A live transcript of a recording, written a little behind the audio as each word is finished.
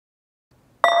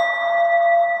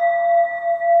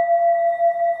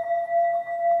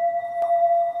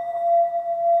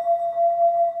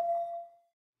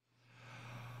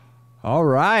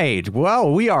right.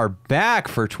 Well, we are back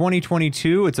for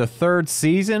 2022. It's a third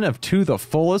season of To the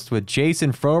Fullest with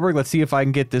Jason Froberg. Let's see if I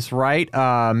can get this right.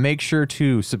 Make sure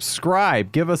to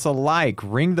subscribe, give us a like,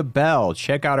 ring the bell,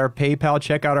 check out our PayPal,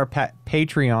 check out our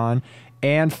Patreon,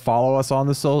 and follow us on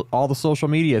all the social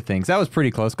media things. That was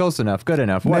pretty close. Close enough. Good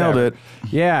enough. Whatever. Nailed it.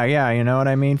 Yeah, you know what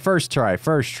I mean? First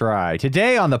try.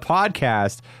 Today on the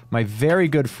podcast, my very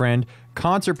good friend,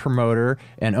 concert promoter,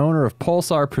 and owner of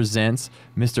Pulsar Presents,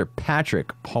 Mr.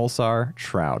 Patrick Pulsar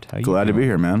Trout. Glad to be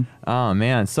here, man. Oh,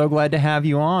 man. So glad to have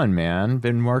you on, man.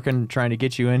 Been working, trying to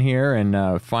get you in here,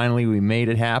 and finally we made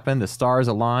it happen. The stars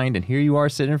aligned, and here you are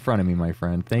sitting in front of me, my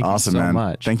friend. Thank you so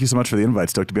much. Thank you so much for the invite.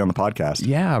 Stoked to be on the podcast.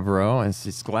 Yeah, bro.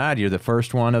 It's glad you're the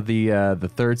first one of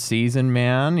the third season,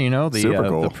 man. You know, Super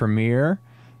cool. The premiere.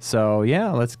 So,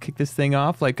 yeah, let's kick this thing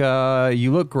off. Like,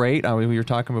 you look great. We were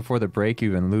talking before the break.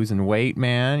 You've been losing weight,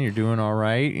 man. You're doing all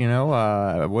right. You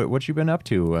know, what you been up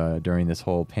to during this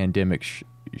whole pandemic,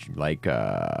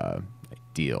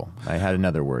 deal? I had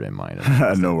another word in mind.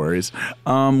 No worries.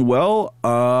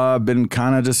 I've been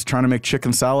kind of just trying to make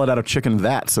chicken salad out of chicken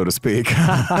that, so to speak,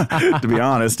 to be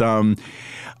honest.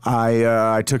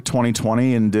 I took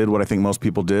 2020 and did what I think most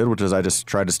people did, which is I just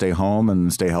tried to stay home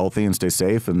and stay healthy and stay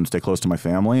safe and stay close to my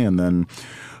family. And then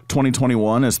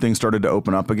 2021, as things started to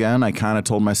open up again, I kind of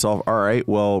told myself, all right,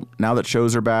 well, now that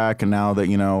shows are back and now that,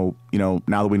 now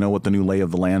that we know what the new lay of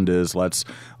the land is, let's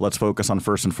focus on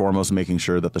first and foremost making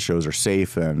sure that the shows are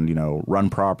safe and,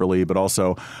 run properly. But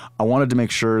also I wanted to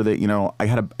make sure that, I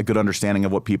had a good understanding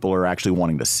of what people are actually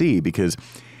wanting to see, because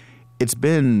it's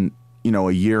been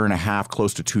a year and a half,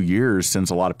 close to 2 years since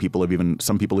some people have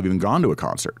even gone to a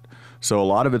concert. So a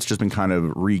lot of it's just been kind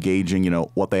of re-gauging,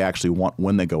 what they actually want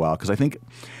when they go out. Because I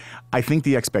think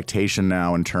the expectation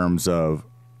now in terms of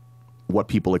what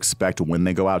people expect when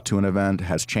they go out to an event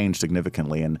has changed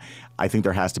significantly. And I think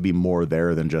there has to be more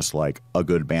there than just like a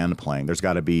good band playing. There's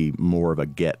got to be more of a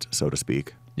get, so to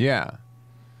speak. Yeah.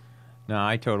 No,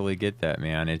 I totally get that,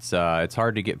 man. It's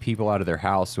hard to get people out of their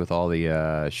house with all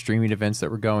the streaming events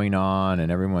that were going on, and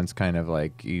everyone's kind of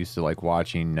like used to like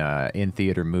watching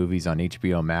in-theater movies on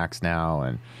HBO Max now,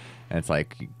 and it's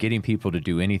like getting people to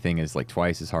do anything is like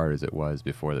twice as hard as it was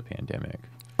before the pandemic.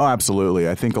 Oh, absolutely.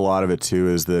 I think a lot of it, too,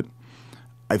 is that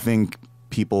I think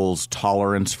people's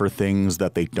tolerance for things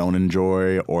that they don't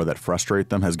enjoy or that frustrate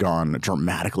them has gone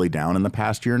dramatically down in the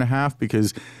past year and a half,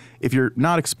 because if you're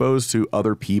not exposed to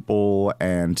other people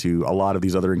and to a lot of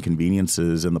these other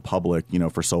inconveniences in the public,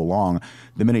 for so long,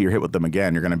 the minute you're hit with them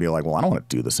again, you're going to be like, well, I don't want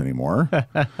to do this anymore.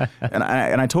 and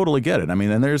I totally get it. I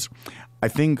mean, and I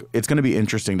think it's going to be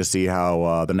interesting to see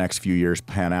how the next few years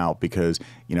pan out, because,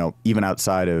 even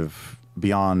outside of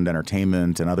beyond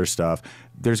entertainment and other stuff,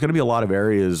 there's going to be a lot of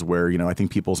areas where, I think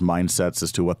people's mindsets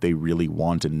as to what they really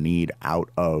want and need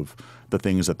out of the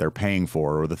things that they're paying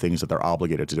for or the things that they're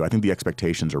obligated to do. I think the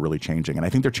expectations are really changing, and I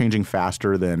think they're changing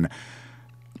faster than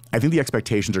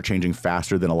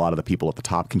a lot of the people at the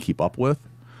top can keep up with.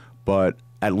 But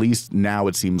at least now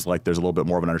it seems like there's a little bit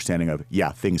more of an understanding of,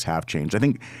 yeah, things have changed. I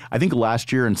think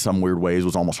last year in some weird ways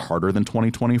was almost harder than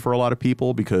 2020 for a lot of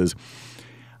people, because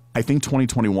I think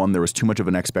 2021 there was too much of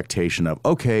an expectation of,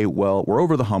 okay, well, we're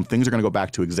over the hump. Things are going to go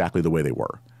back to exactly the way they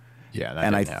were. Yeah,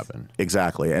 that didn't happen.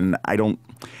 Exactly. And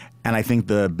I think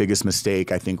the biggest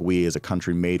mistake I think we as a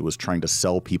country made was trying to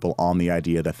sell people on the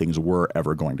idea that things were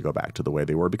ever going to go back to the way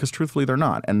they were, because truthfully they're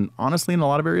not. And honestly, in a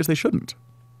lot of areas they shouldn't.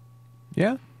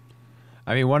 Yeah.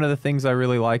 I mean, one of the things I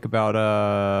really like about,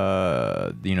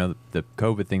 the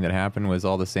COVID thing that happened was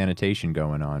all the sanitation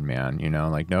going on, man.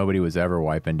 Like nobody was ever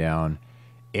wiping down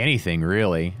anything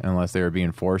really unless they were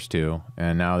being forced to.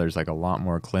 And now there's like a lot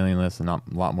more cleanliness and a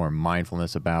lot more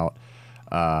mindfulness about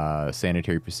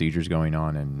sanitary procedures going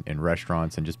on in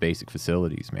restaurants and just basic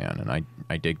facilities, man. And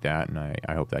I dig that, and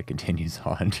I hope that continues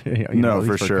on.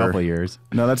 For sure. A couple of years.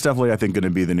 No, that's definitely, I think, going to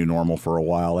be the new normal for a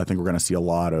while. I think we're going to see a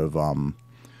lot of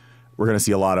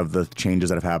the changes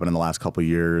that have happened in the last couple of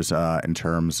years in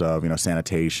terms of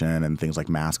sanitation and things like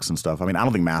masks and stuff. I mean, I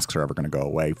don't think masks are ever going to go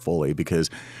away fully, because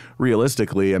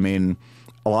realistically, I mean,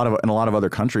 in a lot of other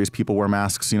countries, people wear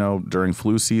masks, during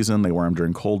flu season. They wear them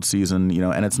during cold season,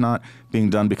 and it's not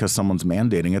being done because someone's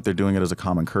mandating it. They're doing it as a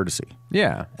common courtesy.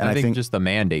 Yeah, and I think just the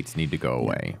mandates need to go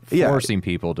away. Forcing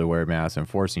people to wear masks and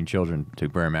forcing children to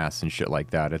wear masks and shit like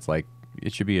that. It's like,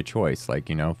 it should be a choice, like,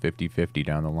 50-50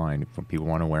 down the line. If people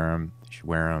want to wear them, they should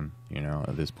wear them,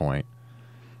 at this point.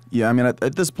 Yeah, I mean,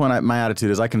 at this point, my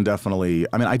attitude is I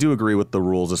do agree with the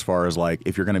rules as far as, like,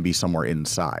 if you're going to be somewhere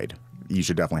inside, you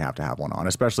should definitely have to have one on,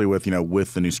 especially with,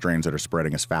 with the new strains that are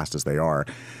spreading as fast as they are.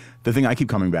 The thing I keep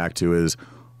coming back to is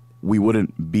we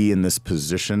wouldn't be in this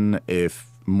position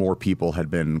if more people had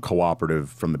been cooperative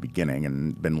from the beginning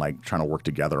and been like trying to work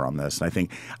together on this. And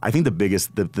I think the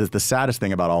biggest, the saddest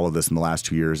thing about all of this in the last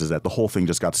 2 years is that the whole thing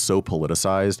just got so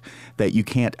politicized that you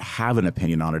can't have an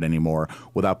opinion on it anymore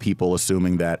without people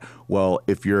assuming that, well,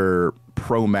 if you're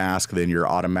pro-mask, then you're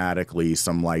automatically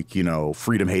some like, you know,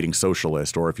 freedom-hating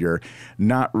socialist, or if you're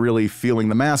not really feeling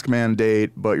the mask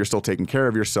mandate, but you're still taking care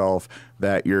of yourself,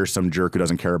 that you're some jerk who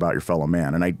doesn't care about your fellow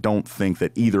man. And I don't think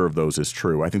that either of those is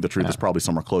true. I think the truth is probably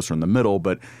somewhere closer in the middle,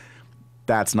 but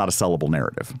that's not a sellable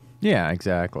narrative. Yeah,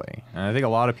 exactly. And I think a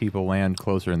lot of people land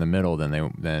closer in the middle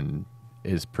than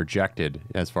is projected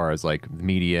as far as like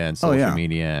media and social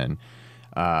media,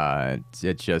 and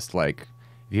it's just like,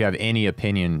 if you have any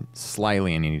opinion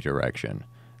slightly in any direction,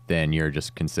 then you're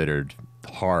just considered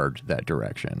hard that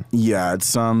direction. Yeah,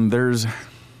 it's there's,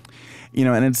 you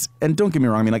know, and don't get me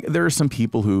wrong. I mean, like, there are some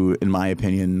people who, in my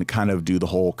opinion, kind of do the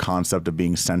whole concept of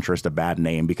being centrist a bad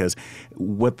name, because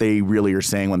what they really are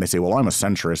saying when they say, well, I'm a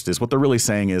centrist, is what they're really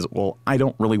saying is, well, I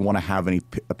don't really want to have any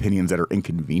opinions that are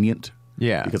inconvenient.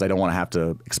 Yeah. Because I don't want to have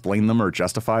to explain them or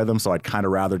justify them, so I'd kind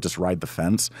of rather just ride the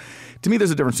fence. To me,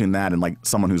 there's a difference between that and like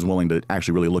someone who's willing to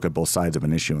actually really look at both sides of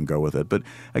an issue and go with it. But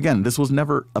again, this was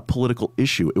never a political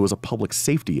issue. It was a public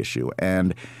safety issue.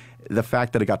 And the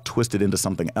fact that it got twisted into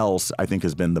something else, I think,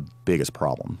 has been the biggest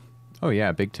problem. Oh,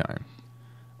 yeah, big time.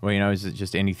 Well, you know, is it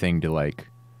just anything to like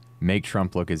make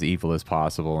Trump look as evil as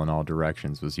possible in all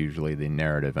directions was usually the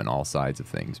narrative on all sides of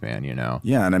things, man, you know?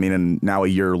 Yeah, and I mean, and now a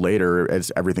year later,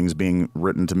 as everything's being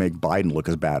written to make Biden look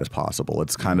as bad as possible.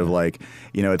 It's kind of like,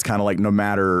 you know, it's kind of like no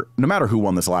matter who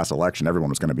won this last election, everyone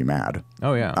was going to be mad.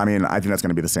 Oh, yeah. I mean, I think that's going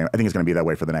to be the same. I think it's going to be that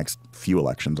way for the next few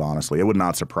elections, honestly. It would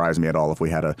not surprise me at all if we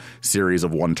had a series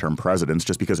of one-term presidents,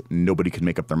 just because nobody can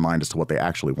make up their mind as to what they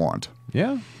actually want.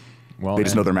 Yeah. Well, they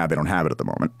just know they're mad they don't have it at the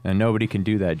moment. And nobody can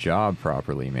do that job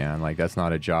properly, man. Like, that's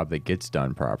not a job that gets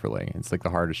done properly. It's like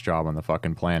the hardest job on the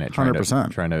fucking planet.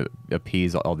 100%. Trying to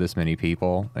appease all this many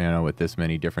people, you know, with this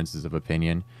many differences of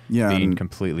opinion. Yeah. Being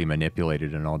completely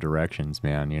manipulated in all directions,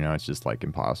 man. You know, it's just like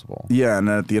impossible. Yeah, and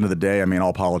at the end of the day, I mean,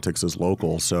 all politics is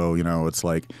local. So, you know, it's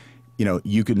like, you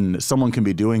know, someone can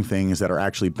be doing things that are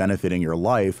actually benefiting your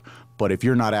life, but if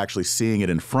you're not actually seeing it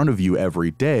in front of you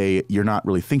every day, you're not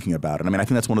really thinking about it. I mean, I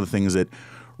think that's one of the things that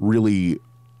really,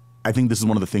 I think this is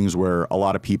one of the things where a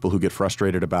lot of people who get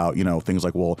frustrated about, you know, things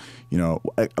like, well, you know,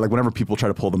 like whenever people try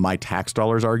to pull the my tax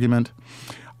dollars argument,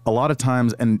 a lot of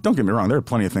times, and don't get me wrong, there are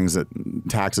plenty of things that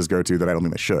taxes go to that I don't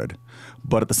think they should.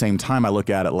 But at the same time, I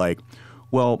look at it like,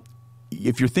 well,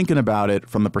 if you're thinking about it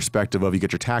from the perspective of you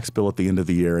get your tax bill at the end of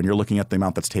the year and you're looking at the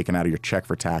amount that's taken out of your check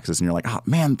for taxes and you're like, oh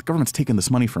man, the government's taking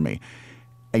this money from me.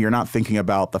 And you're not thinking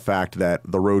about the fact that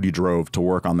the road you drove to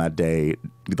work on that day,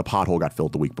 the pothole got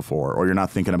filled the week before. Or you're not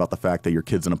thinking about the fact that your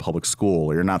kid's in a public school.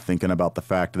 Or you're not thinking about the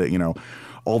fact that, you know,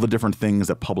 all the different things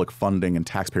that public funding and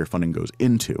taxpayer funding goes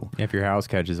into. If your house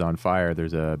catches on fire,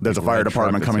 there's a fire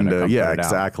department coming to, yeah,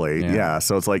 exactly. Yeah.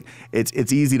 So it's like,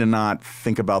 it's easy to not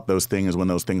think about those things when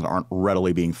those things aren't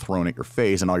readily being thrown at your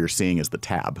face and all you're seeing is the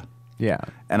tab. Yeah.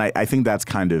 And I think that's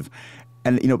kind of,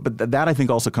 and, you know, but that I think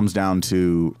also comes down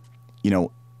to, you know,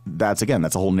 that's a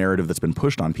whole narrative that's been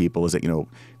pushed on people, is that, you know,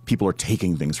 people are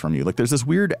taking things from you. Like, there's this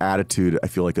weird attitude, I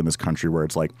feel like, in this country where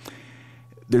it's like,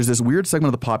 there's this weird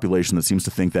segment of the population that seems to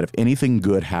think that if anything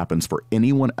good happens for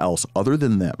anyone else other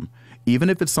than them, even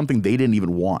if it's something they didn't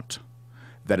even want,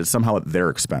 that it's somehow at their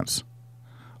expense.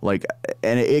 Like,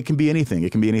 and it can be anything.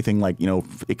 It can be anything like, you know,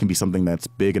 it can be something that's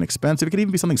big and expensive. It can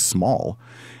even be something small.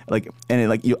 Like, and it,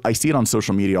 like, I see it on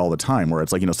social media all the time where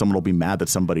it's like, you know, someone will be mad that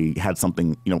somebody had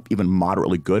something, you know, even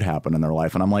moderately good happen in their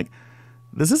life. And I'm like,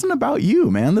 this isn't about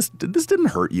you, man. This didn't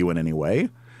hurt you in any way.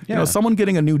 Yeah. You know, someone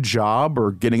getting a new job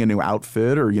or getting a new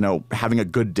outfit or, you know, having a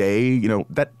good day, you know,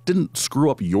 that didn't screw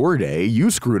up your day.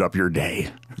 You screwed up your day.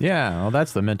 Yeah, well,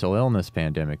 that's the mental illness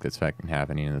pandemic that's fucking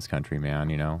happening in this country, man.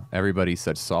 You know, everybody's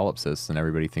such solipsists and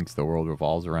everybody thinks the world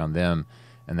revolves around them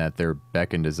and that their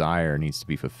beck and desire needs to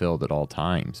be fulfilled at all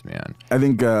times, man. I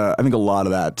think a lot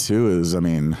of that, too, is, I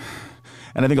mean...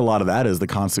 And I think a lot of that is the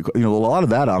consequence. You know, a lot of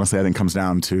that, honestly, I think comes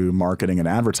down to marketing and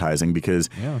advertising, because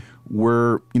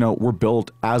we're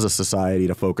built as a society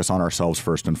to focus on ourselves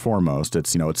first and foremost.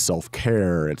 It's, you know, it's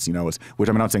self-care. It's, you know, it's, which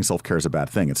I'm not saying self-care is a bad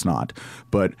thing. It's not.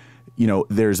 But, you know,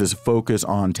 there's this focus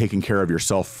on taking care of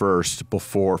yourself first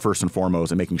and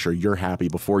foremost, and making sure you're happy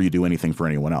before you do anything for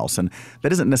anyone else. And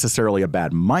that isn't necessarily a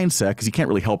bad mindset, because you can't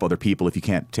really help other people if you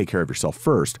can't take care of yourself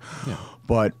first. Yeah.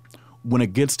 But when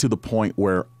it gets to the point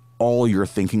where all you're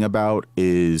thinking about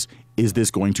is this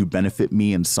going to benefit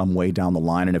me in some way down the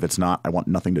line? And if it's not, I want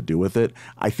nothing to do with it.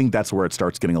 I think that's where it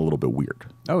starts getting a little bit weird.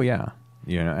 Oh, yeah.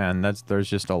 You know, and there's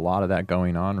just a lot of that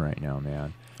going on right now,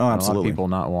 man. Oh, And absolutely. a lot of people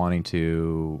not wanting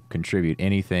to contribute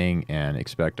anything and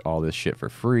expect all this shit for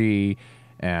free,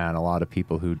 and a lot of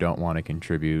people who don't want to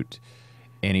contribute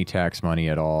any tax money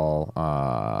at all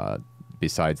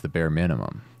besides the bare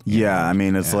minimum. Yeah, I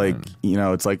mean, it's like,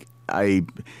 it's like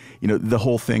the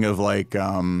whole thing of like,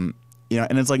 and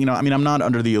it's like, I mean, I'm not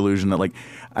under the illusion that like,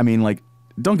 I mean, like,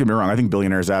 don't get me wrong. I think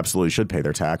billionaires absolutely should pay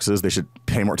their taxes. They should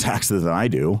pay more taxes than I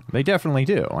do. They definitely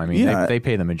do. I mean, Yeah. they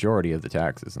pay the majority of the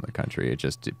taxes in the country. It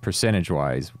just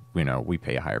percentage-wise, we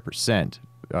pay a higher percent.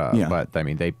 Yeah. But I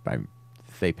mean, they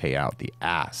pay out the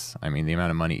ass. I mean, the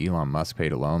amount of money Elon Musk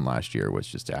paid alone last year was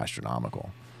just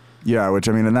astronomical. Yeah, which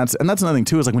I mean, and that's another thing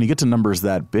too, is like when you get to numbers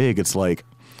that big, it's like,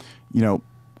 when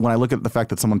I look at the fact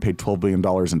that someone paid $12 billion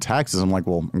in taxes, I'm like,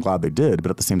 well, I'm glad they did. But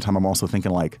at the same time, I'm also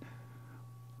thinking like,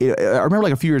 I remember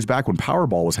like a few years back when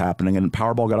Powerball was happening, and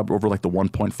Powerball got up over like the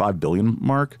 1.5 billion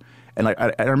mark. And like,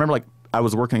 I remember like I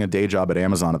was working a day job at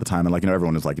Amazon at the time, and like,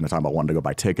 everyone was like, talking about wanting to go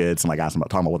buy tickets and like talking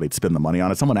about what they'd spend the money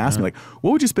on it. Someone asked me like,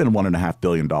 what would you spend $1.5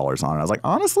 billion on? And I was like,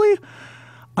 honestly,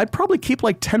 I'd probably keep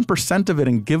like 10% of it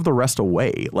and give the rest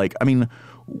away. Like, I mean,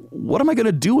 what am I going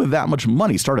to do with that much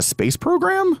money? Start a space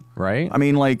program? Right. I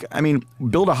mean,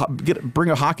 bring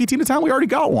a hockey team to town. We already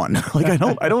got one. Like, I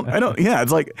don't. Yeah.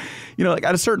 It's like, like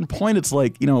at a certain point, it's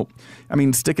like, I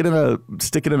mean, stick it in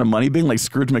a money bin like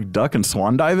Scrooge McDuck and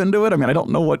swan dive into it. I mean, I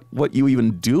don't know what you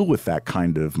even do with that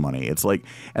kind of money. It's like,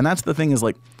 and that's the thing is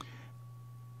like,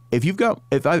 if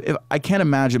I can't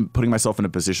imagine putting myself in a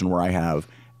position where I have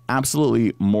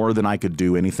absolutely more than I could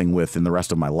do anything with in the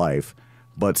rest of my life,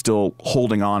 but still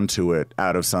holding on to it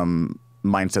out of some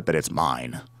mindset that it's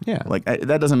mine. Yeah. Like,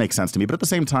 that doesn't make sense to me. But at the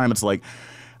same time, it's like,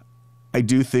 I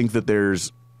do think that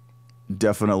there's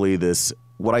definitely this,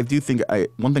 one thing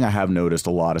I have noticed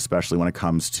a lot, especially when it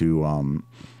comes to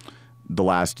the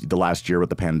last year with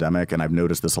the pandemic, and I've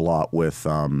noticed this a lot with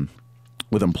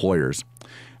employers.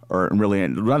 Or really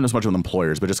not as much with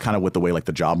employers, but just kind of with the way like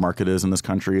the job market is in this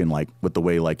country, and like with the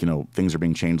way like things are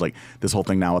being changed, like this whole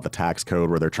thing now with the tax code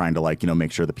where they're trying to like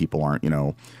make sure that people aren't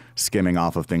skimming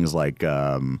off of things like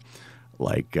Venmo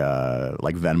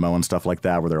and stuff like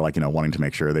that, where they're like wanting to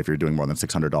make sure that if you're doing more than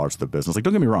 $600 for the business, like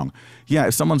don't get me wrong, yeah,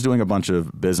 if someone's doing a bunch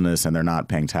of business and they're not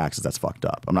paying taxes, that's fucked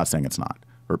up. I'm not saying it's not.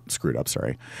 Or screwed up,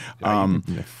 sorry.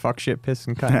 Fuck, shit, piss,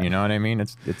 and cut. You know what I mean?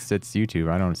 It's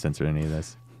YouTube. I don't censor any of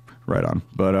this. Right on.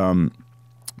 But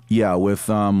yeah, with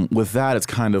that, it's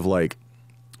kind of like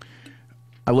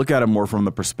I look at it more from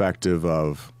the perspective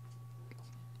of.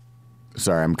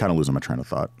 Sorry, I'm kind of losing my train of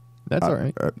thought. That's all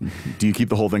right. Do you keep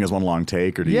the whole thing as one long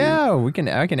take, or do you? Yeah,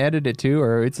 I can edit it too,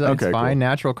 or it's fine. Cool.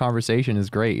 Natural conversation is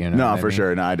great. No, for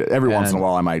sure. No, every once in a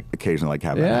while, I might occasionally like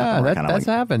have that. Yeah, that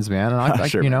happens, man. And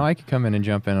Sure, I could come in and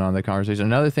jump in on the conversation.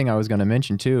 Another thing I was going to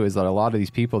mention too is that a lot of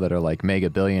these people that are like mega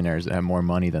billionaires that have more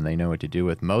money than they know what to do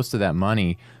with. Most of that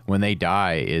money, when they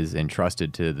die, is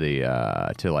entrusted to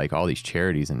to like all these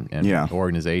charities and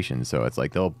organizations. So it's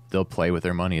like they'll play with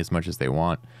their money as much as they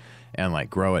want, and like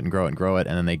grow it and grow it and grow it,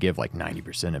 and then they give like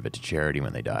 90% of it to charity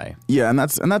when they die. Yeah, and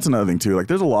that's another thing too. Like,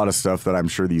 there's a lot of stuff that I'm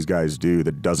sure these guys do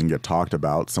that doesn't get talked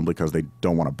about simply because they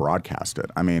don't want to broadcast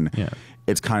it. I mean,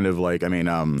 it's kind of like, I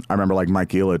remember like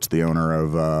Mike Ilitch, the owner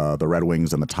of the Red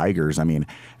Wings and the Tigers. I mean,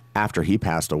 after he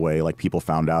passed away, like people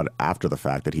found out after the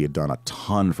fact that he had done a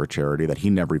ton for charity that he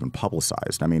never even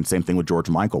publicized. I mean, same thing with George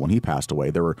Michael when he passed away.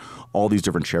 There were all these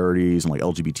different charities and like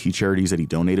LGBT charities that he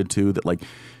donated to that like.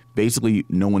 Basically,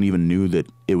 no one even knew that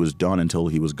it was done until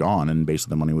he was gone, and basically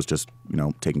the money was just,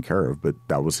 taken care of. But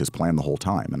that was his plan the whole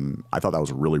time, and I thought that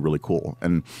was really, really cool.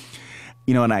 And,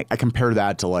 and I compare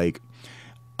that to like,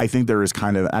 I think there is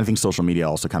kind of, I think social media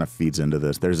also kind of feeds into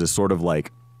this. There's this sort of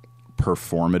like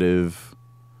performative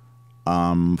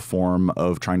form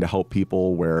of trying to help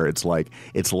people where it's like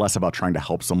it's less about trying to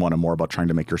help someone and more about trying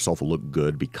to make yourself look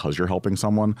good because you're helping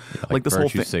someone. Like this virtue whole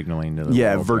thing, signaling to the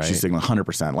world, virtue right? signaling,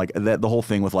 100%. Like the whole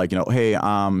thing with like hey,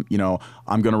 I'm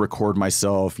going to record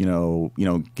myself,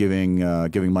 giving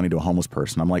money to a homeless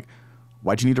person. I'm like,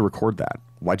 why'd you need to record that?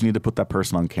 Why'd you need to put that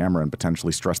person on camera and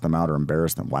potentially stress them out or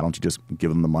embarrass them? Why don't you just give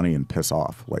them the money and piss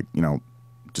off? Like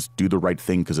just do the right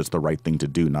thing because it's the right thing to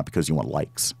do, not because you want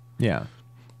likes. Yeah.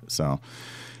 So,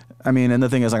 I mean, and the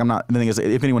thing is, like,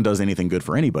 if anyone does anything good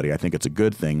for anybody, I think it's a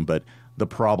good thing. But the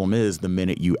problem is the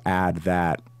minute you add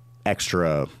that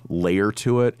extra layer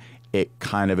to it, it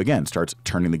kind of, again, starts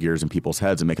turning the gears in people's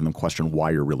heads and making them question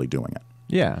why you're really doing it.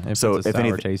 Yeah. It puts a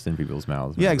sour taste in people's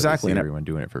mouths. Yeah, exactly. And everyone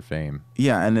doing it for fame.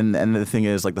 Yeah. And the thing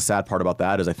is, like, the sad part about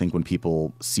that is I think when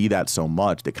people see that so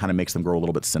much, it kind of makes them grow a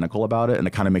little bit cynical about it, and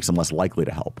it kind of makes them less likely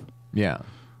to help. Yeah.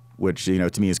 Which,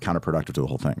 to me is counterproductive to the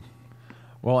whole thing.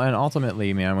 Well, and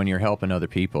ultimately, man, when you're helping other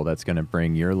people, that's going to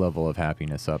bring your level of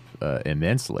happiness up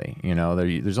immensely. You know,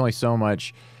 there's only so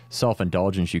much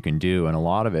self-indulgence you can do, and a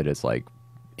lot of it is like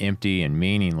empty and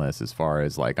meaningless as far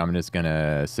as like, I'm just going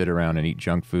to sit around and eat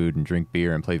junk food and drink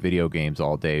beer and play video games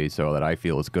all day so that I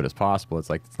feel as good as possible. It's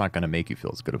like, it's not going to make you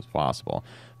feel as good as possible.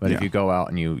 But if you go out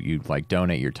and you like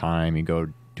donate your time, you go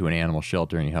to an animal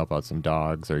shelter and you help out some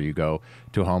dogs, or you go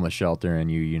to a homeless shelter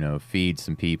and you know, feed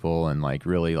some people and like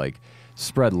really like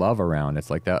spread love around.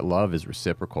 It's like that love is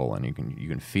reciprocal, and you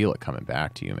can feel it coming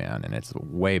back to you, man. And it's a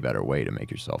way better way to make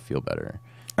yourself feel better.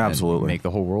 Absolutely. And make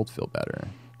the whole world feel better.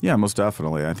 Yeah, most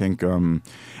definitely. I think, and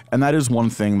that is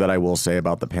one thing that I will say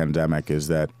about the pandemic is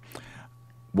that,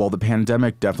 well, the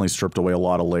pandemic definitely stripped away a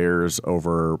lot of layers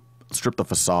stripped the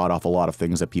facade off a lot of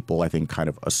things that people, I think, kind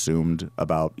of assumed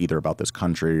about either about this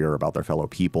country or about their fellow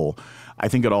people. I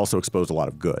think it also exposed a lot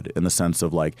of good in the sense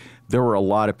of like, there were a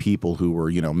lot of people who were,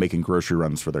 you know, making grocery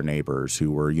runs for their neighbors,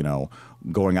 who were, you know,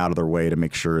 going out of their way to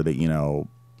make sure that, you know,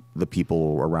 the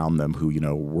people around them who, you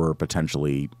know, were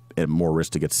potentially at more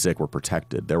risk to get sick were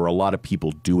protected. There were a lot of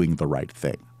people doing the right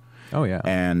thing. Oh, yeah.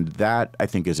 And that, I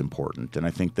think, is important. And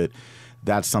I think that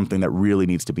that's something that really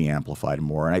needs to be amplified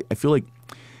more. And I feel like,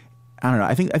 I don't know,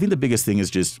 I think the biggest thing is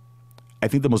just, I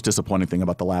think the most disappointing thing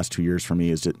about the last 2 years for me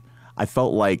is that I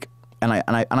felt like, and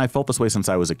I felt this way since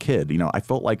I was a kid, you know, I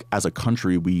felt like as a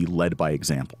country we led by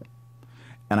example.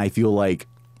 And I feel like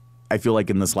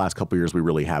in this last couple of years we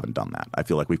really haven't done that. I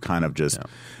feel like we've kind of just,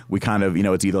 we kind of, you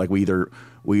know, it's either like we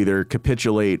either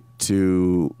capitulate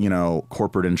to, you know,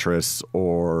 corporate interests,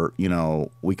 or, you know,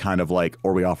 we kind of like,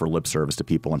 or we offer lip service to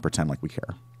people and pretend like we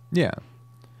care. Yeah.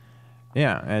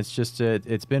 Yeah, and it's just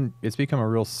it's become a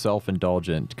real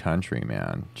self-indulgent country,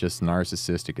 man. Just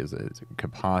narcissistic as it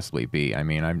could possibly be. I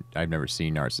mean, I've never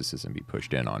seen narcissism be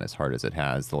pushed in on as hard as it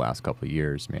has the last couple of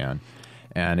years, man.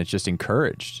 And it's just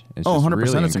encouraged. It's just 100%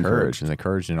 really it's encouraged. It's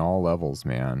encouraged in all levels,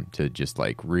 man, to just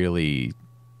like really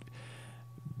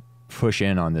push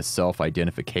in on this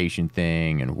self-identification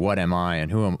thing and what am I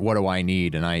and what do I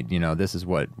need, and I, you know, this is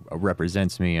what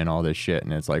represents me and all this shit.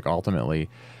 And it's like ultimately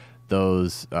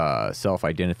those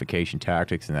self-identification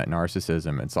tactics and that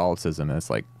narcissism and solipsism, it's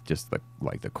like just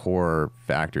the core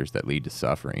factors that lead to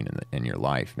suffering in your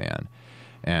life, man.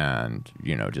 And,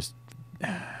 you know, just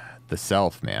the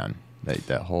self, man,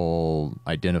 that whole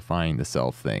identifying the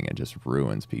self thing, it just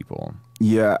ruins people.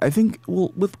 Yeah, I think,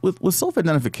 well, with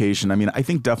self-identification, I mean, I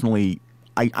think definitely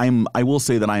I will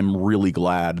say that I'm really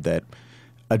glad that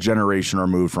a generation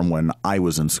removed from when I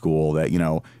was in school, that, you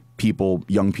know,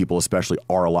 young people especially,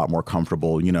 are a lot more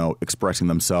comfortable, you know, expressing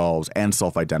themselves and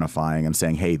self-identifying and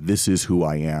saying, hey, this is who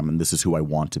I am and this is who I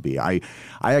want to be. I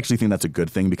actually think that's a good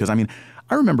thing, because I mean,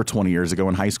 I remember 20 years ago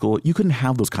in high school, you couldn't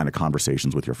have those kind of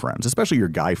conversations with your friends, especially your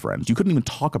guy friends. You couldn't even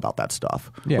talk about that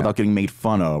stuff without getting made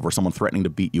fun of or someone threatening to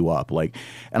beat you up. Like,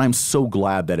 and I'm so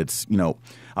glad that it's, you know,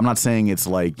 I'm not saying it's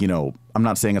like, you know, I'm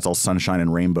not saying it's all sunshine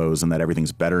and rainbows and that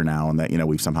everything's better now and that, you know,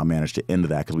 we've somehow managed to end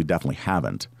that, because we definitely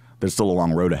haven't. There's still a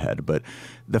long road ahead. But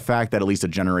the fact that at least a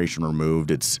generation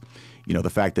removed, it's, you know, the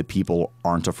fact that people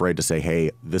aren't afraid to say, hey,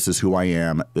 this is who I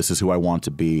am, this is who I want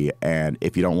to be, and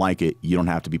if you don't like it, you don't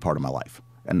have to be part of my life.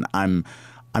 And I'm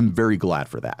very glad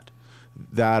for that.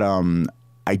 That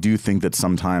I do think that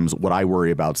sometimes what I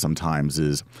worry about sometimes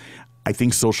is, I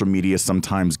think social media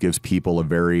sometimes gives people a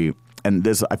very, and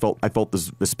this I felt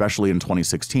this especially in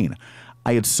 2016.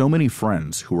 I had so many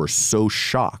friends who were so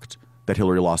shocked that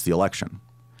Hillary lost the election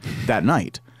that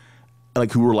night,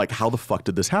 like, who were like, how the fuck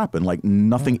did this happen? Like,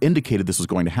 nothing indicated this was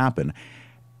going to happen.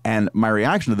 And my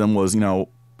reaction to them was, you know,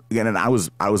 again, and I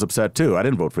was upset too. I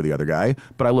didn't vote for the other guy,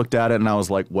 but I looked at it and I was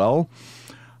like, well,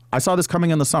 I saw this coming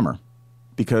in the summer,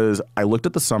 because I looked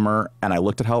at the summer and I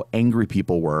looked at how angry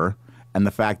people were and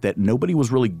the fact that nobody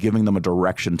was really giving them a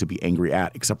direction to be angry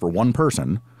at except for one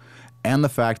person, and the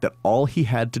fact that all he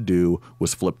had to do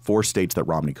was flip 4 states that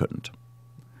Romney couldn't.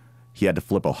 He had to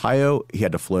flip Ohio, he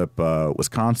had to flip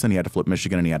Wisconsin, he had to flip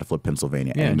Michigan, and he had to flip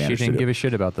Pennsylvania. Yeah, and she didn't give a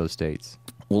shit about those states.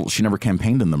 Well, she never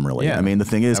campaigned in them, really. Yeah, I mean, the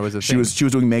thing is, she was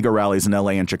doing mega rallies in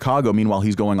L.A. and Chicago. Meanwhile,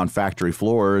 he's going on factory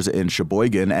floors in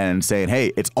Sheboygan and saying,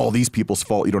 "Hey, it's all these people's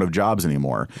fault. You don't have jobs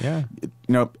anymore." Yeah,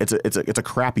 you know, it's a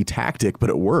crappy tactic, but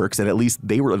it works. And at least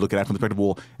they were looking at it from the perspective,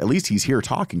 well, at least he's here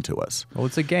talking to us. Well,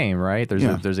 it's a game, right?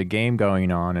 There's a game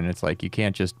going on, and it's like you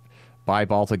can't just buy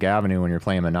Baltic Avenue when you're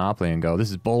playing Monopoly and go,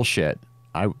 "This is bullshit.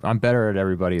 I'm better at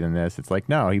everybody than this." It's like,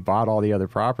 no, he bought all the other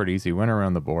properties. He went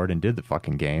around the board and did the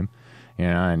fucking game. You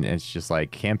know, and it's just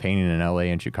like campaigning in LA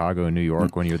and Chicago and New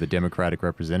York when you're the Democratic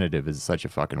representative is such a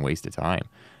fucking waste of time.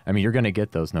 I mean, you're going to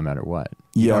get those no matter what.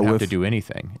 You don't have to do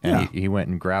anything. And he went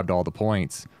and grabbed all the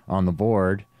points on the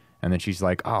board And then she's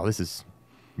like, oh, this is,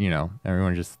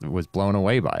 everyone just was blown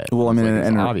away by it. Well, I mean, like,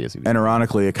 and obviously, and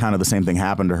ironically, it kind of the same thing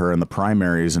happened to her in the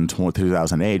primaries in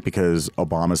 2008 because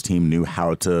Obama's team knew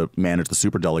how to manage the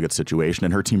superdelegate situation,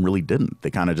 and her team really didn't. They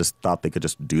kind of just thought they could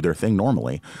just do their thing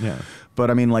normally. Yeah.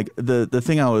 But I mean, like the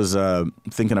thing I was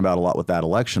thinking about a lot with that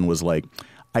election was like,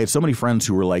 I had so many friends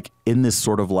who were like in this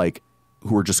sort of like,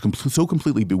 who were just so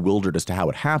completely bewildered as to how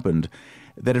it happened.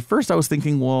 That at first I was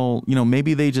thinking, well,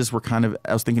 maybe they just were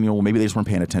I was thinking, well, maybe they just weren't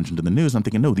paying attention to the news. And I'm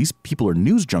thinking, no, these people are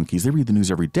news junkies. They read the news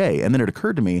every day. And then it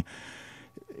occurred to me,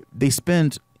 they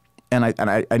spent, and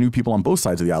I knew people on both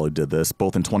sides of the aisle who did this,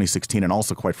 both in 2016 and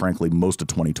also, quite frankly, most of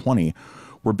 2020,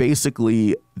 where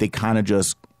basically they kind of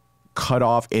just cut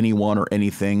off anyone or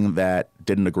anything that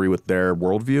didn't agree with their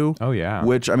worldview. Oh, yeah.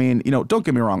 Which, I mean, don't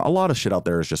get me wrong. A lot of shit out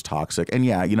there is just toxic. And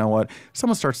yeah, you know what?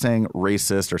 Someone starts saying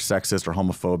racist or sexist or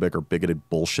homophobic or bigoted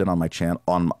bullshit on my channel,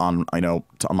 on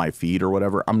my feed or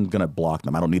whatever, I'm going to block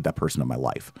them. I don't need that person in my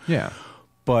life. Yeah.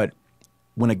 But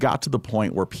when it got to the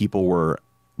point where people were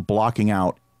blocking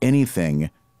out anything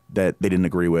that they didn't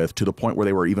agree with, to the point where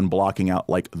they were even blocking out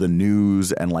like the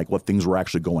news and like what things were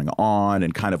actually going on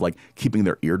and kind of like keeping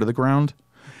their ear to the ground,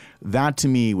 that to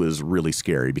me was really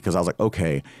scary because I was like,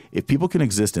 okay, if people can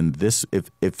exist in this,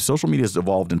 if social media has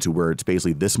evolved into where it's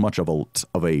basically this much of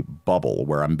a bubble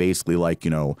where I'm basically like,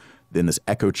 in this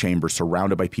echo chamber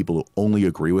surrounded by people who only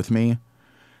agree with me,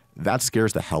 that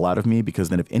scares the hell out of me because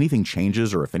then if anything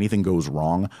changes or if anything goes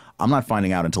wrong, I'm not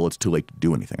finding out until it's too late to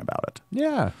do anything about it.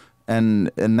 Yeah.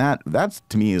 And that's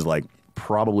to me is like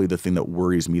probably the thing that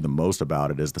worries me the most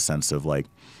about it is the sense of like,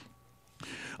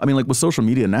 I mean, like with social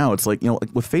media now, it's like, like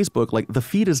with Facebook, like the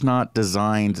feed is not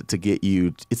designed to get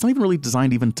you. It's not even really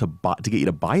designed even to get you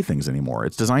to buy things anymore.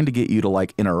 It's designed to get you to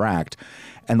like interact.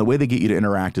 And the way they get you to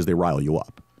interact is they rile you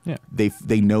up. Yeah.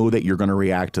 They know that you're going to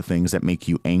react to things that make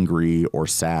you angry or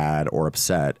sad or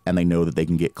upset. And they know that they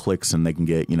can get clicks and they can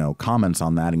get, comments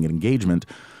on that and get engagement.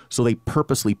 So they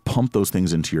purposely pump those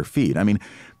things into your feed. I mean,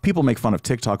 people make fun of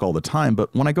TikTok all the time,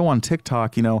 but when I go on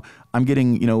TikTok, I'm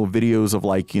getting, videos of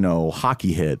like,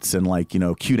 hockey hits and like,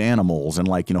 cute animals and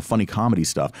like, funny comedy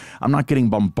stuff. I'm not getting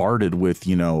bombarded with,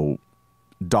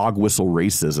 dog whistle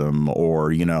racism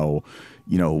or,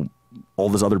 all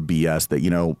this other BS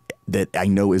that, that I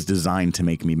know is designed to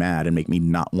make me mad and make me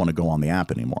not want to go on the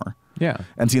app anymore. Yeah.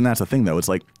 And see, and that's the thing though. It's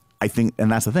like, I think,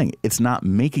 and that's the thing, it's not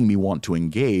making me want to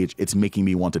engage, it's making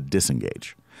me want to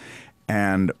disengage.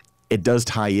 And it does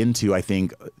tie into, I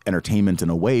think, entertainment in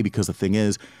a way, because the thing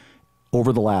is,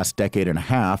 over the last decade and a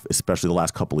half, especially the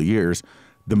last couple of years,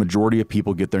 the majority of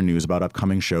people get their news about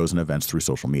upcoming shows and events through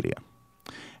social media.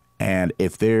 And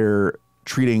if they're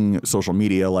treating social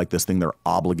media like this thing they're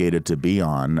obligated to be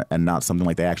on and not something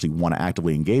like they actually want to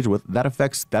actively engage with, that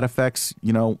affects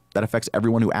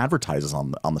everyone who advertises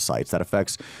on the sites. That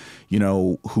affects,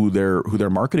 who their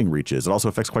marketing reaches. It also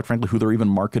affects, quite frankly, who they're even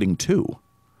marketing to.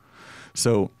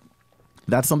 So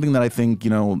that's something that I think,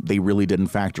 they really didn't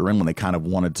factor in when they kind of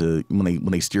wanted to,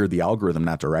 when they steered the algorithm in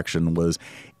that direction. Was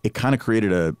it kind of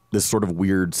created this sort of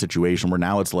weird situation where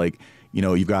now it's like,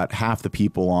 you've got half the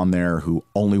people on there who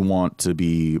only want to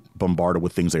be bombarded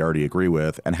with things they already agree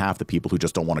with, and half the people who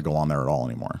just don't want to go on there at all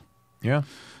anymore. Yeah.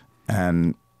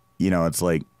 And, it's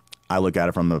like, I look at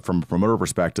it from a promoter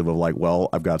perspective of like, well,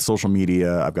 I've got social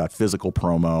media, I've got physical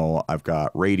promo, I've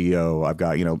got radio, I've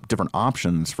got, different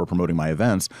options for promoting my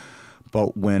events.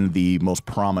 But when the most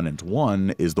prominent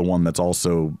one is the one that's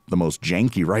also the most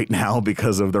janky right now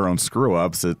because of their own screw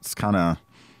ups, it's kind of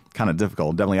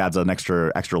difficult. It definitely adds an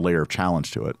extra layer of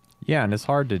challenge to it. Yeah, and it's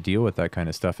hard to deal with that kind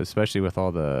of stuff, especially with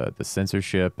all the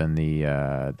censorship and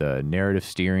the narrative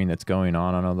steering that's going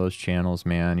on all those channels,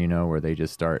 man, where they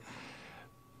just start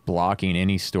blocking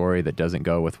any story that doesn't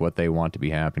go with what they want to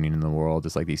be happening in the world.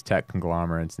 It's like these tech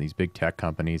conglomerates and these big tech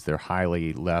companies, they're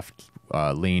highly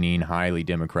left-leaning, highly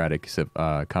democratic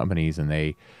companies, and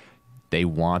they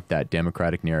want that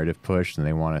democratic narrative pushed, and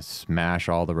they want to smash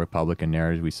all the Republican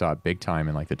narratives. We saw it big time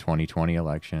in like the 2020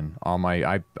 election.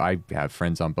 I have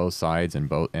friends on both sides and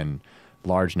in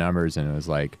large numbers, and it was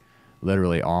like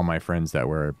literally all my friends that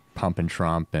were pumping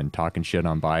Trump and talking shit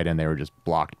on Biden, they were just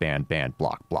blocked, banned,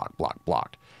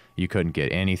 blocked. You couldn't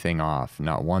get anything off,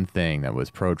 not one thing that was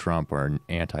pro-Trump or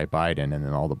anti-Biden, and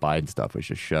then all the Biden stuff was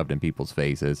just shoved in people's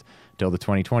faces until the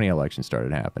 2020 election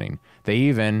started happening. They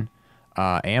even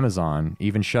Amazon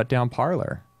even shut down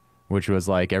Parler, which was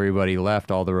like everybody left,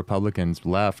 all the Republicans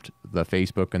left the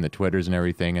Facebook and the Twitters and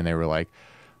everything, and they were like,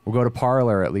 we'll go to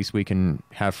Parler. At least we can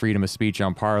have freedom of speech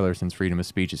on Parler, since freedom of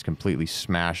speech is completely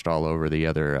smashed all over the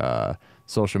other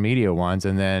social media ones.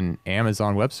 And then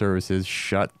Amazon Web Services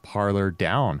shut Parler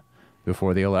down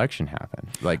before the election happened.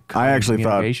 Like, I honestly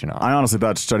thought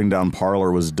off. shutting down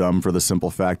Parler was dumb for the simple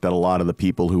fact that a lot of the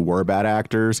people who were bad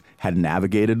actors had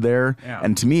navigated there. Yeah.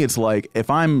 And to me, it's like, if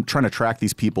I'm trying to track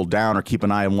these people down or keep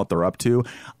an eye on what they're up to,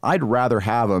 I'd rather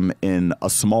have them in a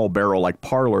small barrel like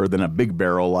Parler than a big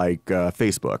barrel like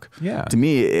Facebook. Yeah. To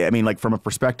me, I mean, like from a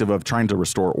perspective of trying to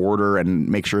restore order and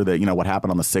make sure that, you know, what happened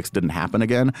on the 6th didn't happen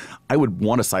again, I would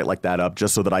want a site like that up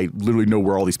just so that I literally know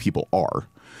where all these people are.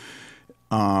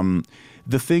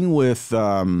 The thing with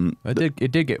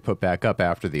it did get put back up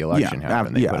after the election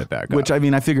happened. They put it back up, which I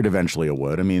mean, I figured eventually it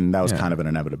would. I mean, that was kind of an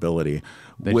inevitability.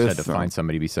 They just had to find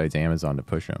somebody besides Amazon to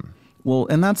push them. Well,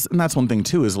 and that's one thing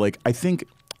too. Is like I think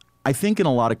in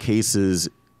a lot of cases,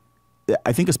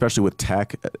 I think especially with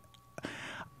tech,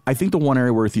 I think the one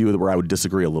area where I would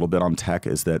disagree a little bit on tech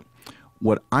is that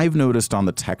what I've noticed on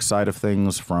the tech side of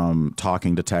things, from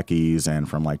talking to techies and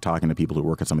from like talking to people who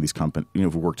work at some of these who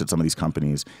worked at some of these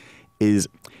companies, is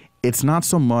it's not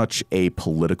so much a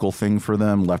political thing for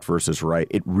them, left versus right.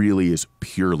 It really is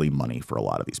purely money for a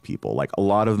lot of these people. Like a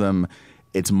lot of them,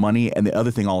 it's money. And the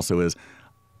other thing also is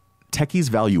techies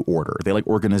value order. They like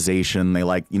organization. They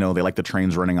like, they like the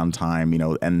trains running on time,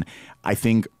 and I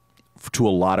think to a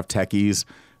lot of techies,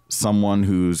 someone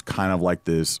who's kind of like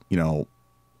this,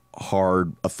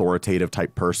 hard authoritative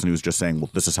type person who's just saying, well,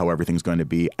 this is how everything's going to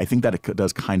be. I think that it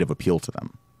does kind of appeal to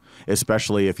them,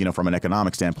 especially if, from an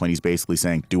economic standpoint, he's basically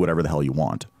saying, do whatever the hell you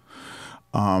want.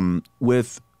 And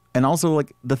also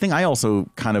like the thing I also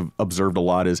kind of observed a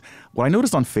lot is what I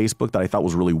noticed on Facebook that I thought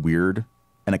was really weird,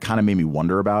 and it kind of made me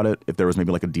wonder about it, if there was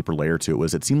maybe like a deeper layer to it,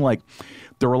 was it seemed like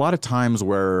there were a lot of times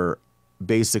where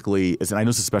basically, and I know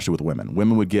this especially with women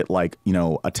would get like,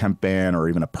 a temp ban or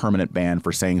even a permanent ban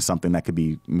for saying something that could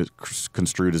be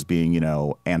construed as being,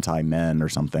 anti-men or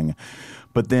something.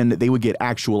 But then they would get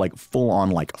actual like full on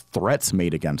like threats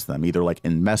made against them, either like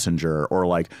in Messenger or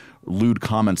like lewd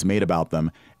comments made about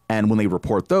them. And when they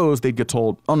report those, they'd get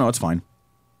told, oh no, it's fine.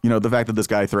 The fact that this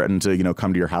guy threatened to,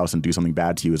 come to your house and do something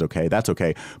bad to you is okay. That's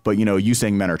okay. But, you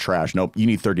saying men are trash. Nope. You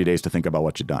need 30 days to think about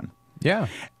what you've done. Yeah.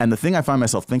 And the thing I find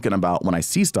myself thinking about when I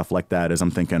see stuff like that is I'm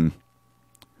thinking,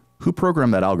 who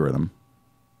programmed that algorithm?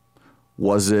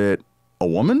 Was it a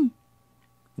woman?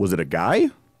 Was it a guy?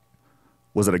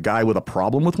 Was it a guy with a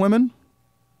problem with women?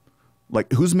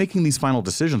 Like, who's making these final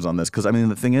decisions on this? Because, I mean,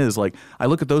 the thing is, like, I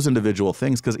look at those individual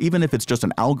things, because even if it's just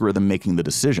an algorithm making the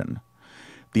decision,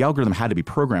 the algorithm had to be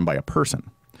programmed by a person.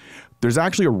 There's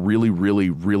actually a really, really,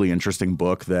 really interesting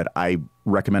book that I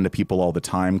recommend to people all the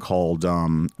time called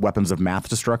Weapons of Math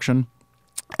Destruction.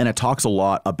 And it talks a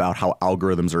lot about how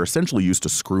algorithms are essentially used to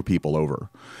screw people over.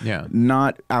 Yeah.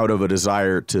 Not out of a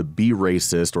desire to be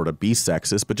racist or to be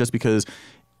sexist, but just because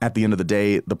at the end of the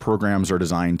day, the programs are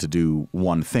designed to do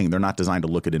one thing. They're not designed to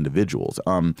look at individuals.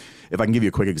 If I can give you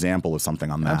a quick example of something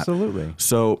on that. Absolutely.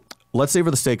 So let's say for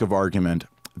the sake of argument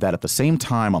that at the same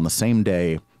time, on the same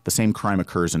day, the same crime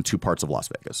occurs in two parts of Las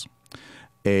Vegas.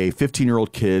 A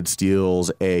 15-year-old kid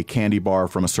steals a candy bar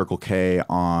from a Circle K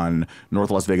on North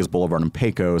Las Vegas Boulevard in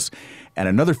Pecos, and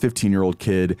another 15-year-old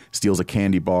kid steals a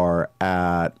candy bar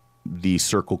at the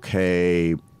Circle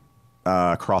K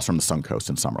across from the Suncoast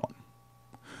in Summerlin.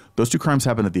 Those two crimes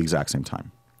happen at the exact same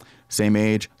time. Same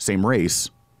age, same race.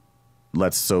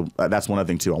 That's one other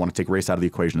thing too. I want to take race out of the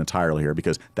equation entirely here,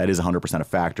 because that is 100% a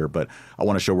factor, but I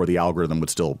want to show where the algorithm would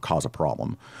still cause a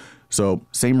problem. So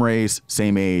same race,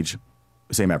 same age,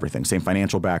 same everything, same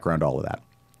financial background, all of that.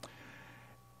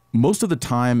 Most of the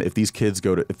time, if these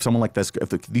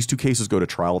two cases go to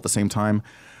trial at the same time,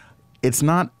 it's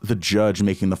not the judge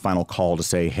making the final call to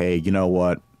say, hey, you know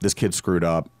what, this kid screwed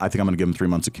up. I think I'm going to give him 3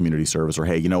 months of community service. Or,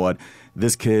 hey, you know what,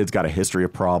 this kid's got a history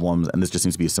of problems, and this just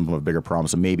seems to be a symptom of a bigger problem.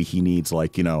 So maybe he needs a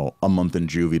month in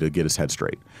juvie to get his head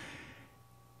straight.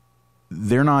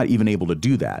 They're not even able to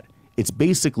do that. It's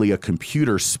basically a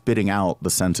computer spitting out the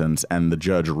sentence and the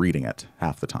judge reading it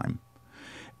half the time.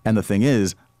 And the thing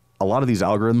is, a lot of these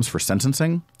algorithms for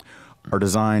sentencing are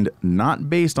designed not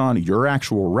based on your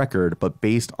actual record, but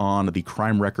based on the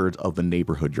crime records of the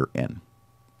neighborhood you're in.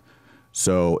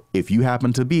 So if you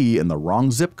happen to be in the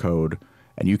wrong zip code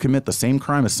and you commit the same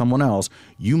crime as someone else,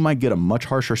 you might get a much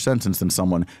harsher sentence than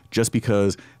someone just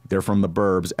because they're from the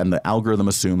burbs, and the algorithm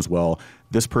assumes, well,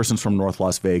 this person's from North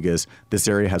Las Vegas, this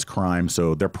area has crime,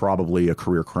 so they're probably a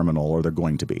career criminal, or they're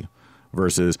going to be.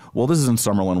 Versus, well, this is in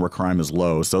Summerlin where crime is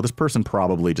low, so this person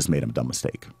probably just made a dumb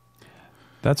mistake.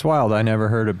 That's wild. I never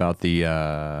heard about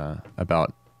the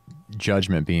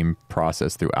judgment being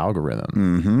processed through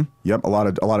algorithm. Yep, a lot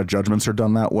of judgments are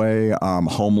done that way.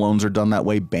 Home loans are done that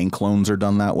way. Bank loans are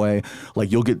done that way.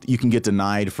 Like you can get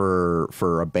denied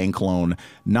for a bank loan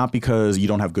not because you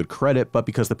don't have good credit, but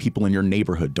because the people in your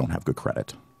neighborhood don't have good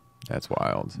credit. That's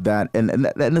wild. And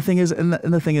the thing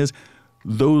is,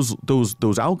 those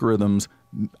algorithms,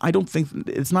 I don't think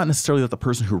it's not necessarily that the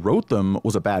person who wrote them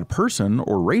was a bad person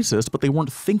or racist, but they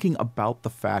weren't thinking about the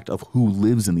fact of who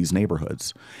lives in these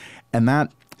neighborhoods. And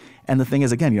the thing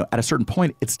is, again, at a certain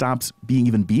point, it stops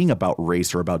being about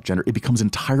race or about gender. It becomes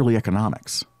entirely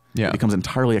economics. Yeah. It becomes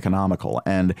entirely economical.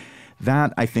 And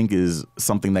that, I think, is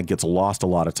something that gets lost a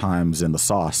lot of times in the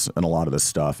sauce and a lot of this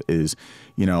stuff is,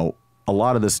 a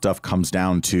lot of this stuff comes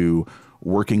down to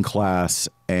working class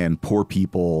and poor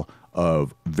people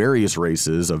of various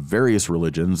races, of various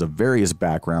religions, of various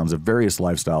backgrounds, of various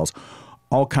lifestyles,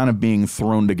 all kind of being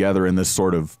thrown together in this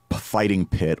sort of fighting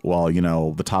pit while,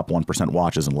 the top 1%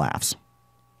 watches and laughs.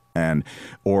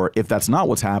 Or if that's not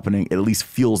what's happening, it at least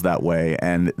feels that way,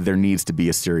 and there needs to be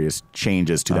a serious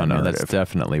changes to that narrative. That's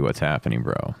definitely what's happening,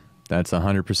 bro. That's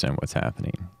 100% what's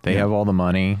happening. They have all the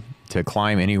money to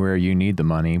climb anywhere you need the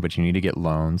money, but you need to get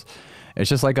loans. It's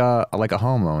just like a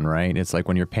home loan, right? It's like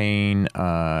when you're paying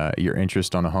your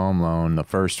interest on a home loan, the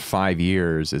first 5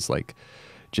 years is like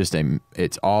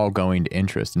it's all going to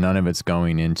interest. None of it's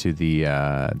going into the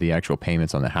actual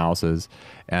payments on the houses,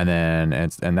 and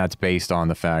that's based on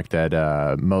the fact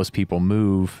that most people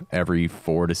move every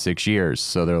 4 to 6 years.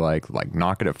 So they're like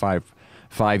knock it at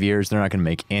 5 years. They're not going to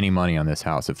make any money on this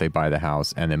house if they buy the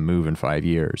house and then move in 5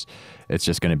 years. It's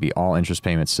just going to be all interest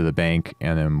payments to the bank,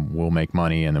 and then we'll make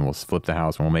money, and then we'll flip the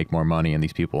house and we'll make more money, and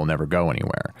these people will never go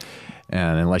anywhere.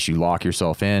 And unless you lock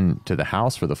yourself in to the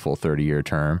house for the full 30-year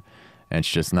term, and it's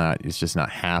just not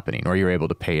happening, or you're able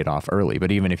to pay it off early.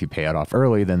 But even if you pay it off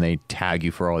early, then they tag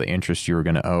you for all the interest you were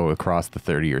going to owe across the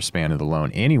 30-year span of the loan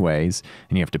anyways,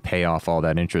 and you have to pay off all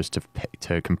that interest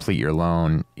to complete your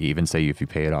loan, even say if you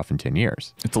pay it off in 10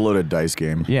 years. It's a loaded dice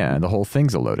game. Yeah, the whole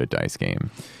thing's a loaded dice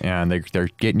game. And they're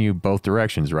getting you both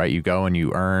directions, right? You go and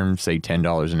you earn, say,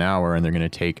 $10 an hour, and they're going to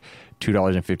take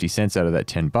 $2.50 out of that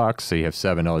 $10, so you have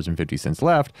 $7.50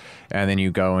 left, and then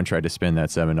you go and try to spend that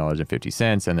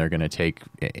 $7.50, and they're going to take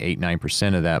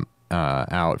 8-9% of that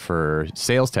out for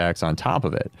sales tax on top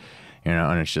of it,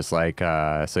 and it's just like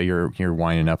so you're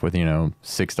winding up with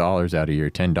 $6 out of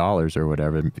your $10 or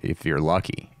whatever if you're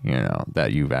lucky,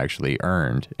 that you've actually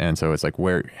earned, and so it's like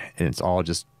it's all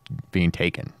just being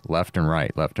taken left and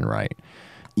right.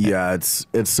 Yeah, it's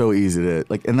so easy to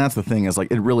and that's the thing is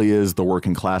it really is the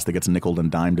working class that gets nickeled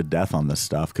and dimed to death on this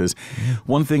stuff. Because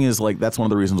one thing is that's one of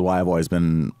the reasons why I've always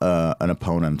been an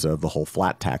opponent of the whole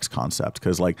flat tax concept.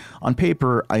 Because on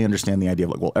paper, I understand the idea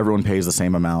of everyone pays the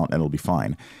same amount and it'll be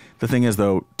fine. The thing is,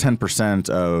 though, 10%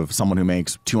 of someone who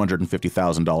makes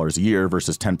 $250,000 a year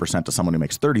versus 10% to someone who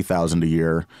makes $30,000 a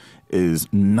year is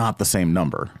not the same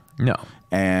number. No,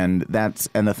 and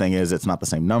the thing is, it's not the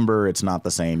same number. It's not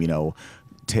the same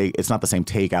it's not the same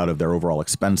take out of their overall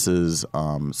expenses.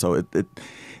 So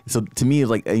to me, it's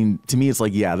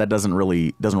that doesn't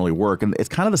really work. And it's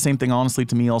kind of the same thing, honestly,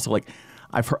 to me. Also,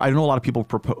 I know a lot of people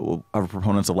are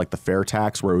proponents of the fair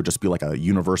tax, where it would just be a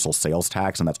universal sales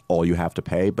tax, and that's all you have to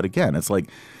pay. But again, it's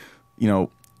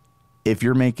if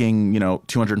you're making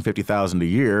 $250,000 a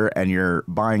year and you're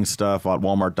buying stuff at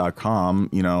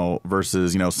Walmart.com,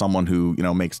 versus someone who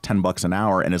makes $10 an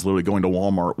hour and is literally going to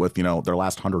Walmart with their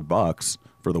last $100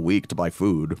 for the week to buy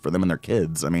food for them and their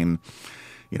kids. I mean,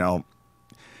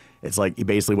 it's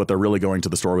basically what they're really going to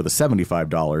the store with is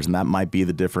 $75, and that might be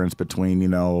the difference between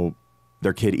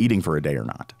their kid eating for a day or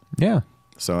not. Yeah.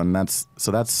 So that's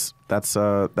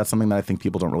something that I think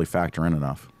people don't really factor in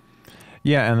enough.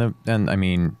 Yeah,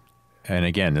 and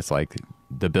again, it's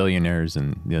the billionaires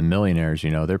and the millionaires,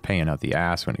 they're paying out the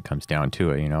ass when it comes down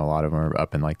to it. A lot of them are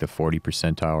up in the 40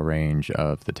 percentile range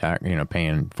of the tax,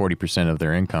 paying 40% of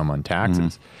their income on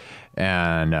taxes.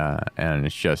 Mm-hmm. And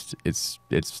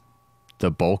it's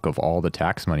the bulk of all the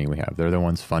tax money we have. They're the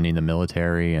ones funding the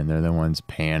military, and they're the ones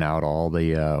paying out all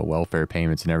the welfare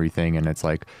payments and everything. And it's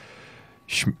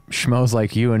schmoes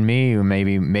like you and me, who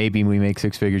maybe we make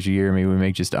 6 figures a year, maybe we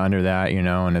make just under that,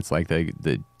 and it's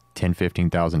the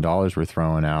 $10,000-$15,000 we're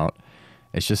throwing out.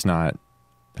 It's not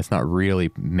really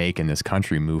making this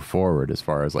country move forward as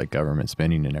far as government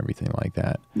spending and everything like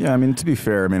that. Yeah, to be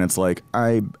fair, it's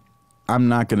I'm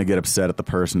not going to get upset at the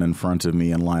person in front of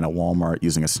me in line at Walmart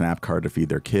using a SNAP card to feed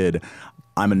their kid.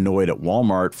 I'm annoyed at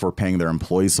Walmart for paying their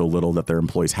employees so little that their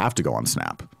employees have to go on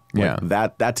SNAP. Yeah.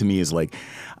 That to me is like,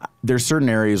 there's certain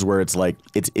areas where it's like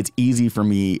it's easy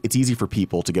for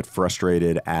people to get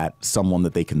frustrated at someone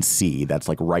that they can see that's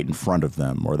like right in front of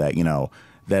them, or that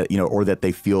or that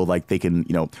they feel like they can,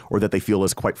 or that they feel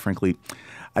is, quite frankly,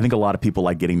 I think a lot of people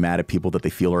like getting mad at people that they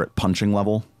feel are at punching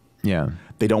level. Yeah.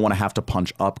 They don't want to have to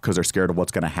punch up because they're scared of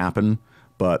what's going to happen,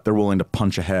 but they're willing to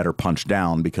punch ahead or punch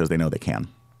down because they know they can.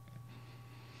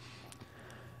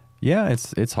 Yeah,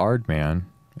 it's hard, man.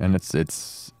 And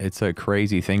it's a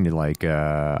crazy thing to like.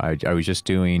 I was just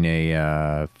doing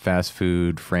a fast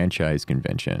food franchise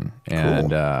convention,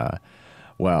 and Cool.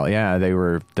 well, yeah, they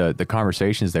were the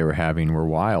conversations they were having were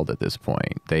wild at this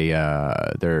point.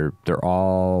 They're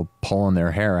all pulling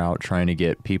their hair out trying to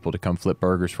get people to come flip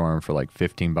burgers for them for like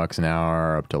 $15 an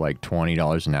hour, up to like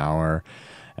 $20 an hour.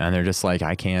 And they're just like,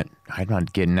 I'm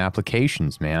not getting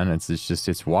applications, man.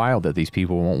 It's wild that these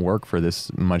people won't work for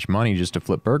this much money just to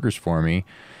flip burgers for me.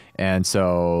 And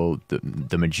so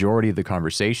the majority of the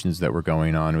conversations that were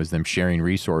going on was them sharing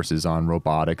resources on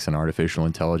robotics and artificial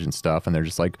intelligence stuff. And they're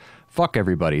just like, fuck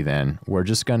everybody then. We're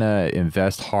just going to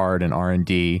invest hard in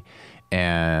R&D.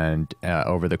 And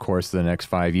over the course of the next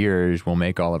 5 years, we'll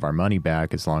make all of our money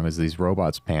back as long as these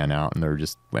robots pan out. And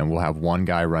we'll have one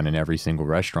guy running every single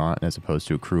restaurant as opposed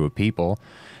to a crew of people.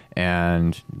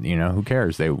 And, who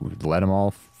cares? They let them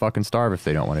all fucking starve if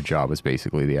they don't want a job, is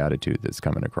basically the attitude that's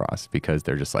coming across, because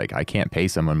they're just like, I can't pay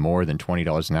someone more than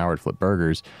 $20 an hour to flip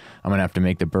burgers. I'm going to have to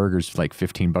make the burgers like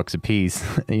 $15 a piece,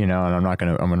 and I'm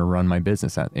going to run my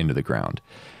business into the ground.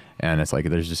 And it's like,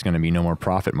 there's just going to be no more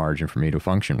profit margin for me to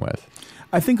function with.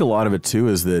 I think a lot of it too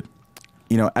is that,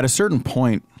 at a certain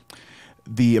point,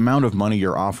 the amount of money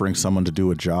you're offering someone to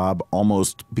do a job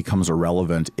almost becomes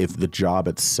irrelevant if the job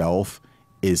itself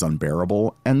is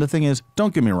unbearable. And the thing is,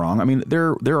 don't get me wrong. I mean,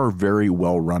 there are very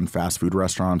well-run fast food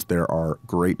restaurants. There are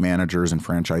great managers and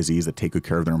franchisees that take good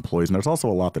care of their employees. And there's also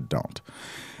a lot that don't.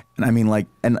 And I mean,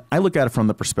 and I look at it from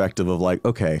the perspective of like,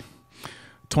 okay,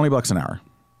 $20 an hour.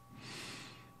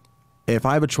 If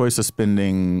I have a choice of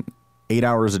spending 8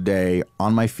 hours a day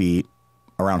on my feet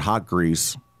around hot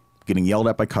grease, getting yelled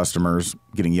at by customers,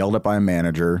 getting yelled at by a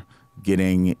manager,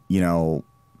 getting,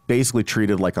 basically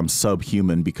treated like I'm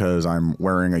subhuman because I'm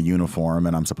wearing a uniform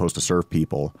and I'm supposed to serve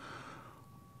people,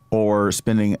 or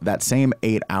spending that same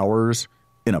 8 hours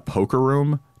in a poker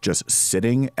room just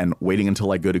sitting and waiting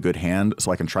until I get a good hand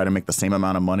so I can try to make the same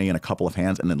amount of money in a couple of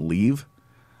hands and then leave,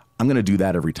 I'm going to do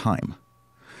that every time.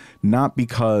 Not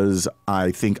because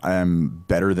I think I'm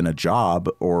better than a job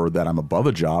or that I'm above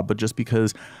a job, but just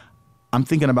because I'm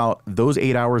thinking about those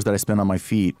 8 hours that I spend on my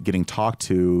feet getting talked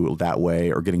to that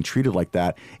way or getting treated like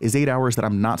that is 8 hours that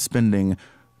I'm not spending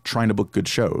trying to book good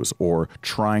shows or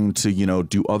trying to,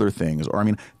 do other things. Or, I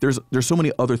mean, there's so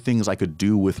many other things I could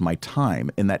do with my time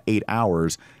in that 8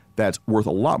 hours that's worth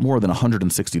a lot more than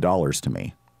 $160 to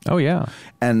me. Oh, yeah.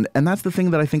 And that's the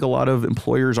thing that I think a lot of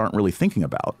employers aren't really thinking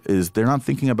about, is they're not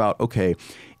thinking about, okay,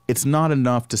 it's not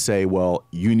enough to say, well,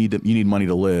 you need money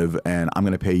to live and I'm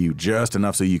going to pay you just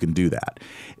enough so you can do that.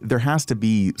 There has to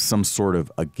be some sort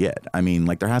of a get. I mean,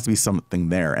 there has to be something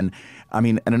there. And I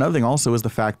mean, and another thing also is the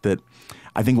fact that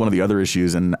I think one of the other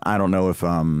issues, and I don't know if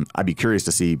I'd be curious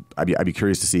to see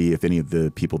if any of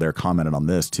the people there commented on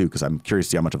this too, because I'm curious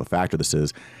to see how much of a factor this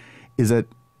is that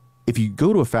if you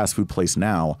go to a fast food place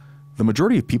now, the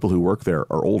majority of people who work there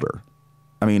are older.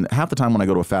 I mean, half the time when I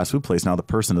go to a fast food place now, the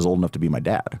person is old enough to be my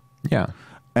dad. Yeah.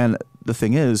 And the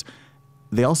thing is,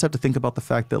 they also have to think about the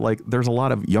fact that there's a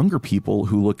lot of younger people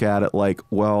who look at it like,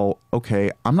 well, okay,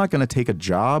 I'm not going to take a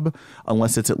job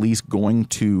unless it's at least going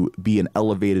to be an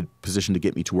elevated position to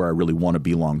get me to where I really want to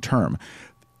be long term.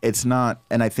 It's not,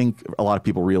 and I think a lot of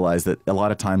people realize that a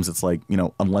lot of times it's like,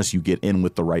 unless you get in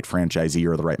with the right franchisee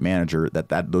or the right manager,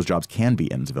 that those jobs can be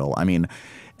Innsville. I mean,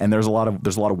 and there's a lot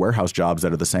of warehouse jobs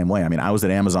that are the same way. I mean, I was at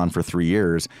Amazon for 3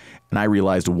 years, and I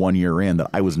realized 1 year in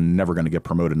that I was never going to get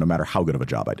promoted no matter how good of a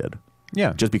job I did.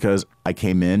 Yeah. Just because I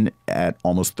came in at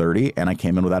almost 30 and I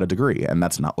came in without a degree, and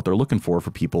that's not what they're looking for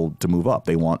people to move up.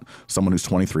 They want someone who's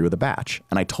 23 with a batch,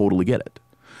 and I totally get it.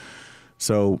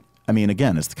 So, I mean,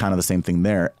 again, it's kind of the same thing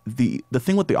there. The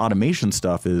thing with the automation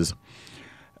stuff is,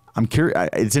 I'm curious.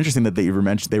 It's interesting that they were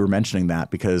mentioning that,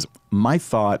 because my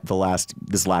thought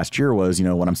this last year was,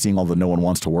 when I'm seeing all the "no one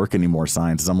wants to work anymore"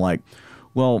 signs, is I'm like,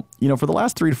 well, for the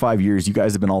last 3 to 5 years, you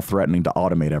guys have been all threatening to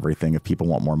automate everything if people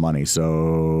want more money.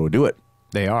 So do it.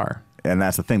 They are. And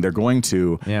that's the thing. They're going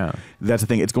to. Yeah. That's the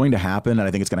thing. It's going to happen, and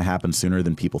I think it's going to happen sooner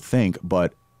than people think.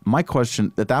 But my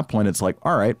question at that point, it's like,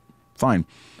 all right, fine.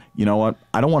 You know what?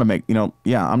 I don't want to make,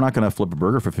 I'm not going to flip a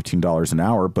burger for $15 an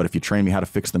hour, but if you train me how to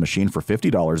fix the machine for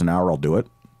 $50 an hour, I'll do it.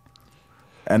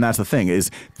 And that's the thing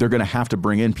is they're going to have to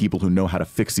bring in people who know how to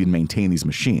fix and maintain these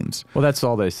machines. Well, that's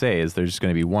all they say is there's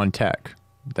going to be one tech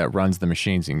that runs the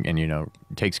machines and you know,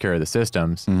 takes care of the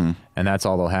systems. And that's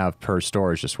all they'll have per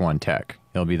store is just one tech.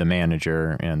 It'll be the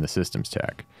manager and the systems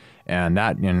tech. And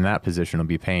that in that position will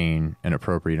be paying an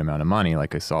appropriate amount of money,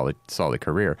 like a solid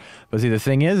career. But see, the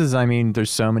thing is I mean, there's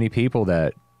so many people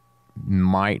that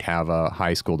might have a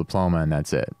high school diploma and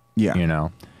that's it. Yeah. You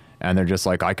know? And they're just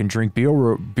like, I can drink beer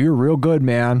real good,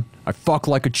 man. I fuck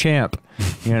like a champ,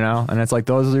 you know? And it's like,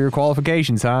 those are your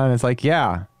qualifications, huh? And it's like,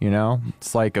 yeah, you know?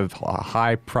 It's like a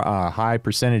high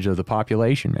percentage of the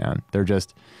population, man. They're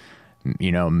just,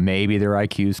 you know, maybe their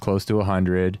IQ is close to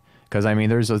 100. Because, I mean,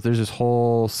 there's this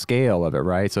whole scale of it,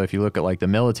 right? So if you look at, like, the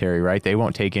military, right, they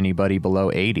won't take anybody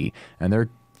below 80. And they're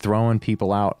throwing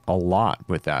people out a lot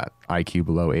with that IQ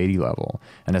below 80 level.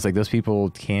 And it's like those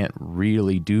people can't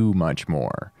really do much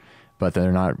more. But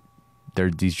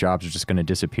these jobs are just going to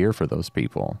disappear for those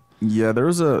people. Yeah, there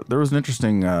was an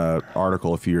interesting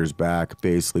article a few years back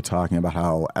basically talking about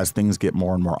how as things get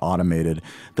more and more automated,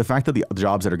 the fact that the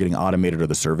jobs that are getting automated are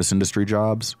the service industry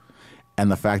jobs,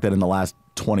 and the fact that in the last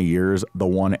 20 years, the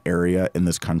one area in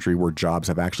this country where jobs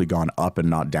have actually gone up and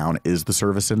not down is the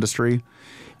service industry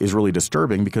is really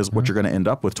disturbing because what you're going to end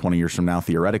up with 20 years from now,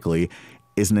 theoretically,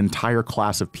 is an entire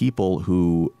class of people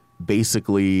who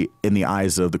basically in the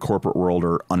eyes of the corporate world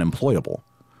are unemployable.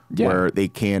 Yeah. Where they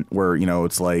can't, where, you know,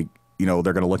 it's like, you know,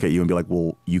 they're going to look at you and be like,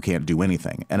 well, you can't do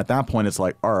anything. And at that point, it's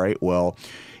like, all right, well,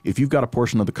 if you've got a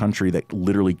portion of the country that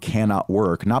literally cannot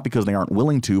work, not because they aren't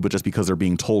willing to, but just because they're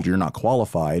being told you're not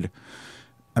qualified,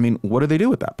 I mean, what do they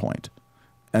do at that point?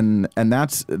 And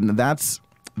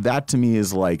that to me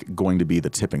is like going to be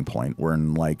the tipping point where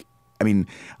in like, I mean,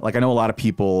 like I know a lot of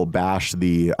people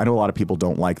I know a lot of people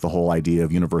don't like the whole idea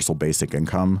of universal basic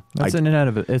income. It's an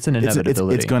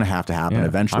inevitability. It's going to have to happen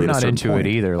eventually. I'm not into point. it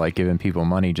either, like giving people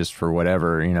money just for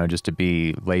whatever, you know, just to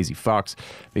be lazy fucks,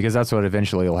 because that's what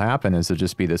eventually will happen is there'll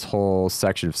just be this whole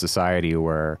section of society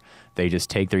where they just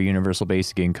take their universal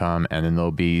basic income and then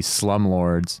there'll be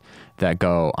slumlords that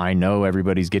go, I know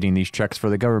everybody's getting these checks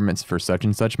for the governments for such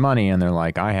and such money. And they're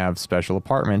like, I have special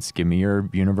apartments. Give me your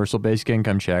universal basic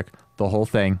income check, the whole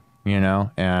thing, you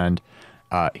know, and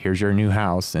here's your new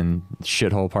house in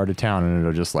shithole part of town. And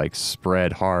it'll just like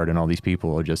spread hard and all these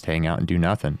people will just hang out and do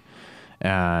nothing.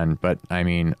 But I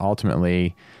mean,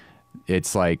 ultimately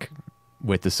it's like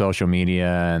with the social media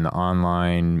and the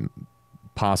online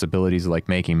possibilities of like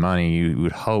making money, you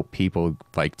would hope people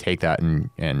like take that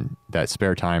and that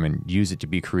spare time and use it to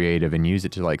be creative and use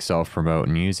it to like self-promote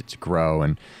and use it to grow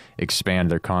and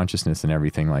expand their consciousness and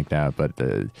everything like that. But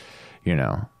you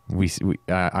know,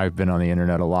 I've been on the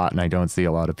internet a lot and I don't see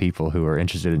a lot of people who are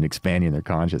interested in expanding their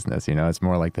consciousness. You know, it's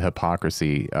more like the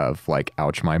hypocrisy of like,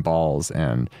 ouch my balls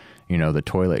and, you know, the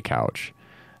toilet couch,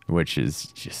 which is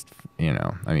just, you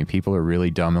know, I mean, people are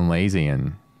really dumb and lazy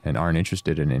and aren't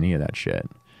interested in any of that shit.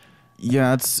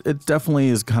 Yeah, it definitely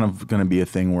is kind of going to be a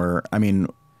thing where, I mean,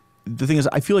 the thing is,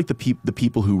 I feel like the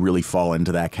people who really fall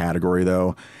into that category,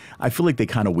 though, I feel like they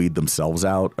kind of weed themselves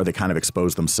out or they kind of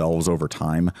expose themselves over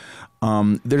time.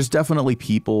 There's definitely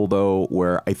people, though,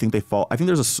 where I think they fall. I think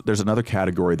there's another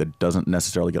category that doesn't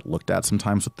necessarily get looked at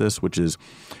sometimes with this, which is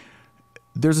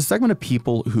there's a segment of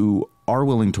people who are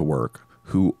willing to work,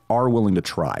 who are willing to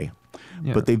try.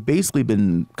 Yeah. But they've basically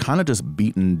been kind of just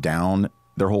beaten down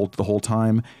the whole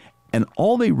time. And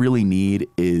all they really need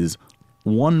is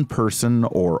one person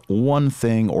or one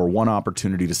thing or one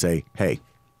opportunity to say, hey,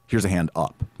 here's a hand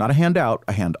up. Not a hand out,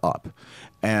 a hand up.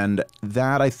 And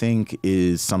that, I think,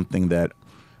 is something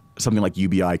like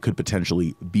UBI could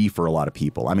potentially be for a lot of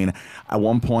people. I mean, at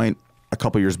one point, a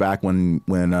couple years back when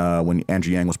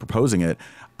Andrew Yang was proposing it,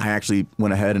 I actually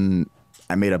went ahead and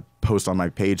I made a post on my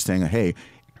page saying, hey,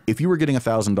 if you were getting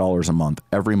 $1,000 a month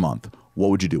every month,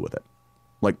 what would you do with it?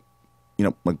 Like, you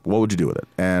know, like what would you do with it?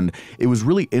 And it was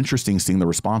really interesting seeing the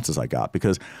responses I got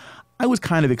because I was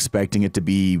kind of expecting it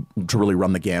to really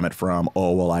run the gamut from,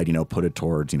 oh, well, I'd, you know, put it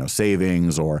towards, you know,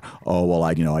 savings or, oh, well,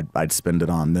 I'd spend it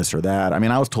on this or that. I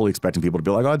mean, I was totally expecting people to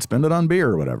be like, oh, I'd spend it on beer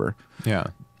or whatever. Yeah.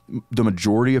 The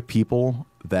majority of people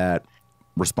that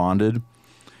responded,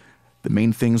 the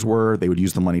main things were they would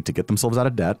use the money to get themselves out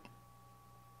of debt,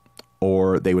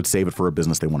 or they would save it for a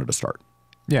business they wanted to start.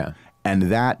 Yeah. And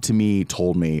that to me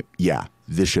told me, yeah,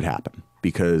 this should happen.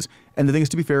 Because, and the thing is,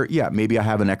 to be fair, yeah, maybe I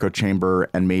have an echo chamber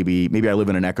and maybe I live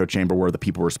in an echo chamber where the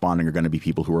people responding are going to be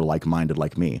people who are like-minded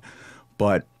like me.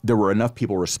 But there were enough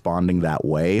people responding that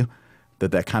way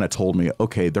that kind of told me,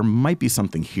 okay, there might be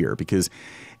something here. Because,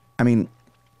 I mean,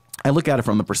 I look at it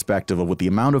from the perspective of with the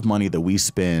amount of money that we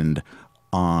spend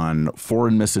on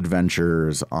foreign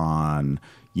misadventures, on,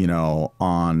 you know,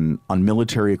 on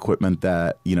military equipment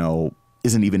that, you know,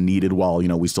 isn't even needed while, you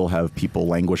know, we still have people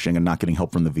languishing and not getting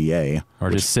help from the VA. Or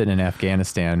just sitting in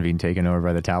Afghanistan being taken over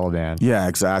by the Taliban. Yeah,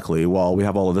 exactly. Well, we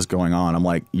have all of this going on. I'm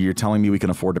like, you're telling me we can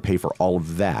afford to pay for all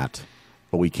of that,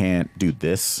 but we can't do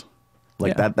this?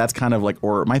 Like that's kind of like,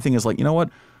 or my thing is like, you know what?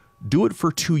 Do it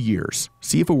for 2 years.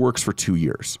 See if it works for 2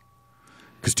 years.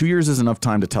 Because 2 years is enough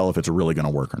time to tell if it's really going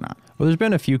to work or not. Well, there's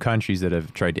been a few countries that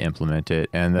have tried to implement it,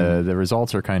 and the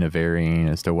results are kind of varying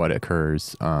as to what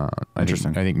occurs.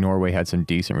 Interesting. I think Norway had some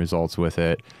decent results with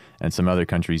it, and some other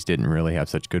countries didn't really have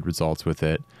such good results with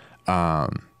it.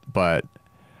 But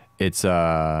it's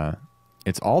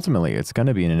ultimately, it's going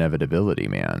to be an inevitability,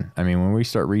 man. I mean, when we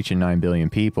start reaching 9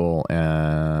 billion people,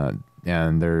 and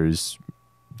there's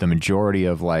the majority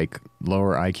of like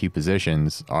lower IQ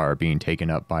positions are being taken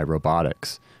up by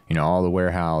robotics. You know, all the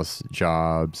warehouse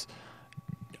jobs,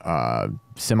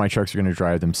 semi trucks are going to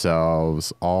drive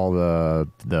themselves. All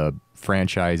the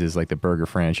franchises, like the burger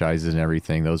franchises and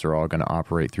everything, those are all going to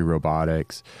operate through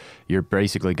robotics. You're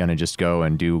basically going to just go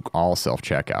and do all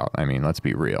self-checkout. I mean, let's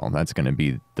be real. That's going to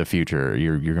be the future.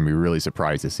 You're going to be really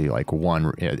surprised to see like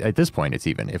one, at this point, it's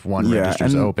even, if one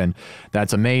register's open,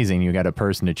 that's amazing. You got a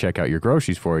person to check out your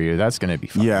groceries for you. That's going to be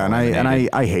fun. Yeah, and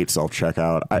I hate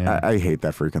self-checkout. I hate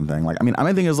that freaking thing. Like, I mean,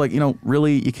 my thing is like, you know,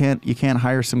 really, you can't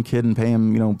hire some kid and pay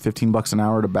him, you know, $15 an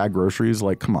hour to bag groceries.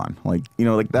 Like, come on. Like, you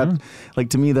know, like that, like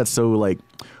to me, that's so like,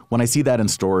 when I see that in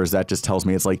stores, that just tells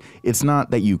me it's like, it's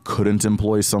not that you couldn't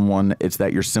employ someone, it's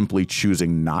that you're simply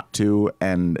choosing not to.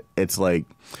 And it's like,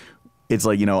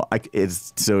 you know,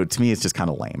 so to me, it's just kind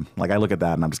of lame. Like I look at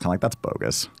that and I'm just kind of like, that's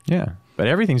bogus. Yeah. But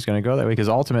everything's going to go that way because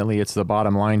ultimately it's the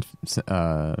bottom line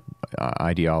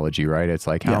ideology, right? It's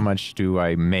like, how much do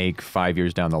I make 5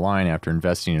 years down the line after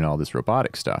investing in all this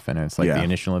robotic stuff? And it's like the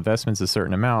initial investment's a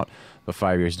certain amount, but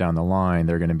 5 years down the line,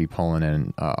 they're going to be pulling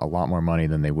in a lot more money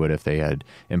than they would if they had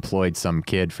employed some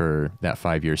kid for that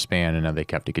 5 year span, and now they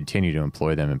have to continue to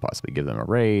employ them and possibly give them a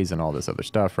raise and all this other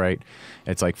stuff, right?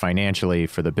 It's like financially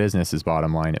for the business's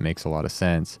bottom line, it makes a lot of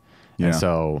sense. Yeah. And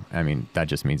so, I mean, that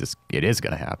just means it is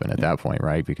going to happen at that point,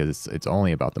 right? Because it's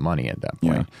only about the money at that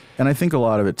point. Yeah. And I think a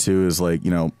lot of it too is like, you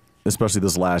know, especially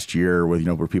this last year with, you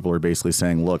know, where people are basically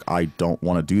saying, look, I don't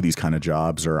want to do these kind of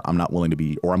jobs, or I'm not willing to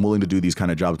be, or I'm willing to do these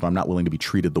kind of jobs, but I'm not willing to be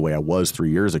treated the way I was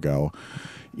 3 years ago.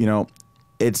 You know,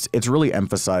 it's really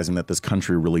emphasizing that this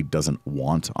country really doesn't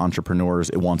want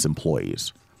entrepreneurs. It wants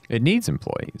employees. It needs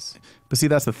employees. But see,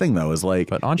 that's the thing, though, is like...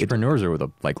 But entrepreneurs are the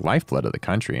like lifeblood of the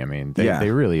country. I mean,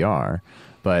 they really are.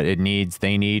 But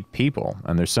they need people.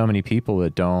 And there's so many people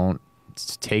that don't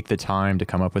take the time to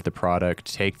come up with the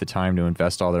product, take the time to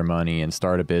invest all their money and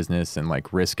start a business and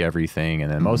like risk everything. And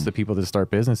then most of the people that start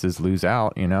businesses lose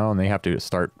out, you know, and they have to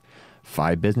start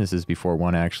 5 businesses before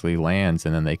one actually lands,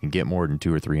 and then they can get more than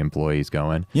 2 or 3 employees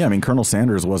going. Yeah, I mean, Colonel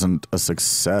Sanders wasn't a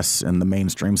success in the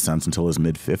mainstream sense until his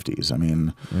mid-50s. I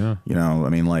mean, you know, I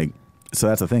mean, like, so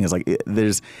that's the thing is like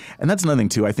there's, and that's another thing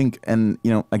too. I think, and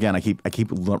you know, again, I keep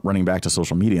running back to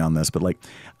social media on this, but like,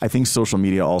 I think social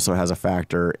media also has a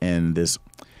factor in this.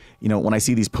 You know, when I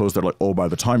see these posts that are like, oh, by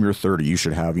the time you're 30, you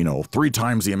should have, you know, 3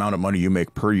 times the amount of money you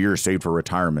make per year saved for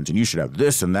retirement, and you should have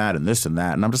this and that and this and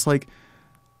that, and I'm just like,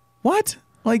 what?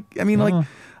 Like, I mean, like,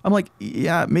 I'm like,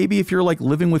 yeah, maybe if you're like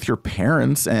living with your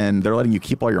parents and they're letting you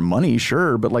keep all your money,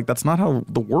 sure, but like that's not how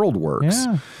the world works.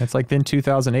 Yeah, it's like then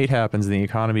 2008 happens and the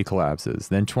economy collapses.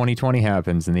 Then 2020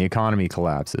 happens and the economy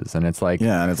collapses, and it's like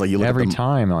and it's like you look every at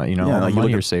time all the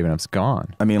money you're saving up's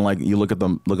gone. I mean, like you look at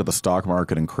the stock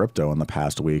market and crypto in the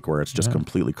past week where it's just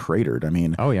completely cratered. I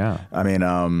mean, I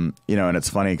mean, you know, and it's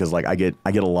funny because like I get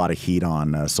a lot of heat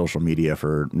on social media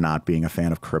for not being a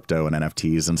fan of crypto and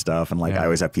NFTs and stuff, and like I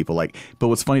always have people like, but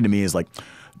what's funny to me is like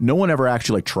no one ever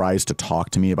actually like tries to talk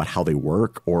to me about how they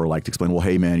work or like to explain, well,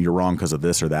 hey man, you're wrong because of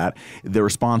this or that. The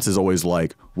response is always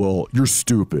like, well, you're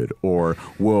stupid, or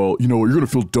well, you know, you're gonna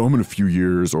feel dumb in a few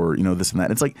years, or you know, this and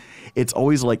that. It's like it's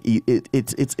always like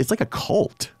it's like a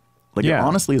cult. Like it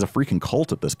honestly is a freaking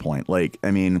cult at this point. Like,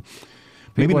 I mean,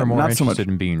 people are more interested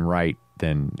in being right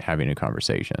than having a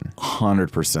conversation.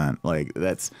 100%. Like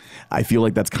I feel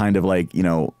like that's kind of like, you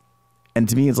know. And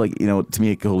to me, it's like, you know, to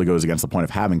me, it totally goes against the point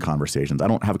of having conversations. I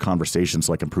don't have a conversation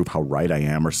so I can prove how right I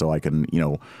am or so I can, you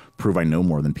know, prove I know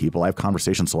more than people. I have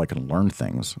conversations so I can learn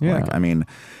things. Yeah. Like, I mean,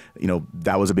 you know,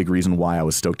 that was a big reason why I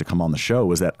was stoked to come on the show,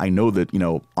 was that I know that, you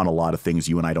know, on a lot of things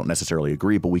you and I don't necessarily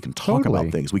agree, but we can talk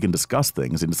about things. We can discuss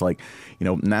things. And it's like, you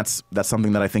know, and that's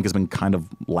something that I think has been kind of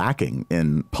lacking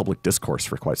in public discourse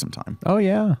for quite some time. Oh,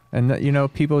 yeah. And, you know,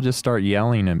 people just start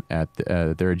yelling at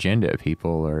their agenda at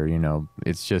people, or, you know,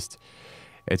 it's just...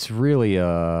 it's really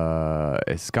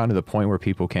it's gotten to the point where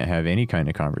people can't have any kind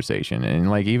of conversation, and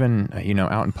like even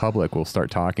out in public we'll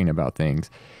start talking about things,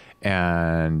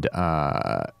 and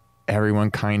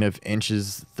everyone kind of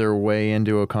inches their way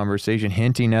into a conversation,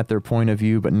 hinting at their point of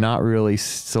view, but not really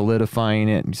solidifying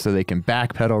it so they can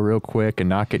backpedal real quick and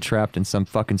not get trapped in some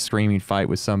fucking screaming fight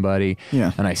with somebody.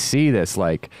 Yeah. And I see this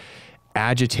like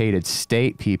agitated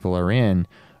state people are in,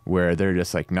 where they're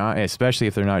just like not, especially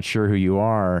if they're not sure who you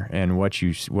are and what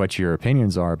your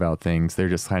opinions are about things, they're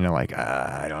just kind of like,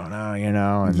 I don't know,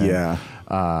 and then,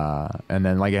 and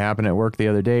then like it happened at work the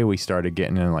other day, we started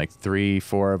getting in like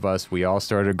 3-4 of us, we all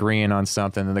started agreeing on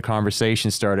something, and the conversation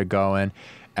started going,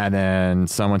 and then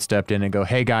someone stepped in and go,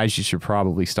 hey guys, you should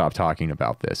probably stop talking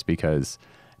about this because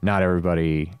not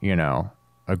everybody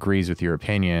agrees with your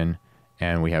opinion,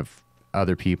 and we have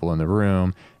other people in the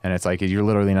room, and it's like you're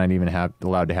literally not even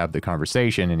allowed to have the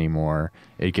conversation anymore.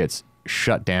 It gets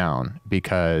shut down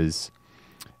because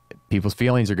people's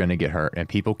feelings are going to get hurt, and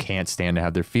people can't stand to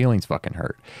have their feelings fucking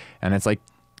hurt. And it's like,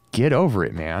 get over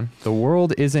it, man. The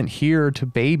world isn't here to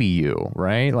baby you,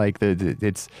 right? Like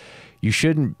you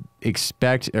shouldn't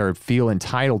expect or feel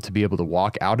entitled to be able to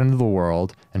walk out into the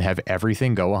world and have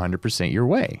everything go 100% your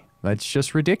way. That's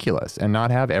just ridiculous, and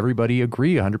not have everybody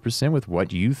agree 100% with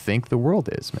what you think the world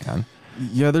is, man.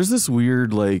 Yeah, there's this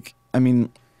weird, like, I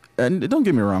mean, and don't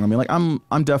get me wrong. I mean, like, I'm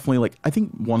definitely like, I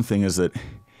think one thing is that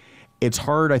it's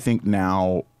hard, I think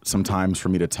now sometimes for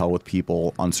me to tell with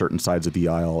people on certain sides of the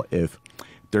aisle if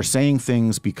they're saying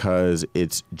things because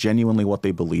it's genuinely what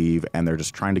they believe and they're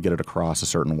just trying to get it across a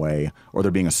certain way, or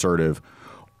they're being assertive,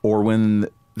 or when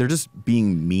they're just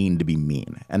being mean to be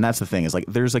mean. And that's the thing, is like,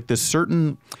 there's like this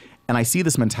certain, and I see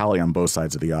this mentality on both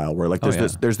sides of the aisle where like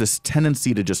there's this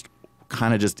tendency to just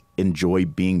kind of just enjoy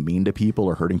being mean to people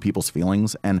or hurting people's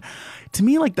feelings. And to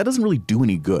me, like, that doesn't really do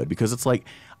any good, because it's like,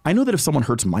 I know that if someone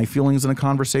hurts my feelings in a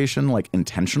conversation, like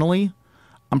intentionally,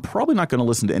 I'm probably not going to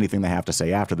listen to anything they have to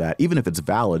say after that, even if it's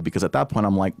valid, because at that point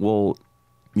I'm like, well,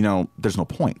 there's no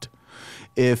point.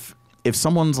 If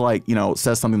someone's like,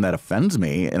 says something that offends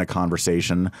me in a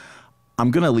conversation, I'm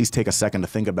going to at least take a second to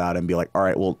think about it and be like, all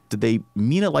right, well, did they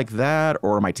mean it like that?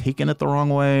 Or am I taking it the wrong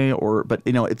way? But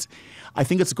I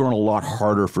think it's grown a lot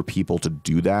harder for people to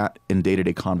do that in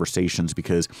day-to-day conversations,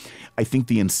 because I think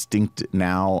the instinct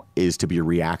now is to be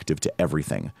reactive to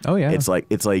everything. Oh yeah. It's like,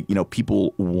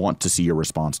 people want to see your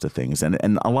response to things.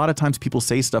 And a lot of times people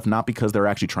say stuff not because they're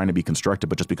actually trying to be constructive,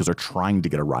 but just because they're trying to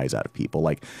get a rise out of people.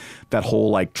 Like that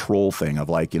whole like troll thing of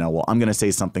like, well, I'm going to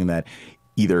say something that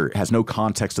either has no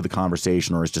context to the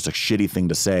conversation or is just a shitty thing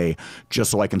to say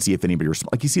just so I can see if anybody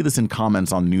responds. Like you see this in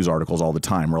comments on news articles all the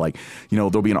time where like,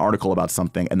 there'll be an article about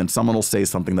something and then someone will say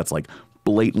something that's like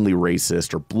blatantly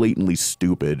racist or blatantly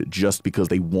stupid just because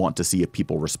they want to see if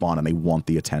people respond and they want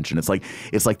the attention. It's like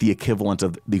the equivalent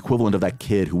of that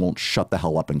kid who won't shut the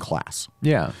hell up in class.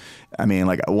 Yeah. I mean,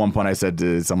 like at one point I said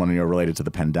to someone, related to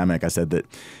the pandemic, I said that,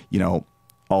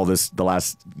 all this, the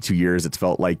last 2 years, it's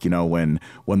felt like, when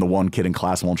the one kid in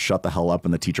class won't shut the hell up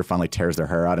and the teacher finally tears their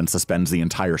hair out and suspends the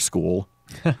entire school.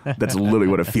 That's literally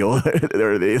what it feels.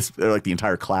 They're like the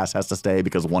entire class has to stay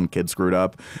because one kid screwed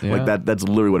up. Yeah. Like that's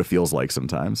literally what it feels like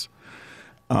sometimes.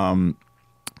 Like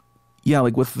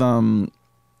with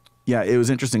it was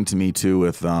interesting to me too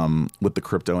with the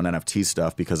crypto and NFT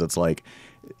stuff, because it's like,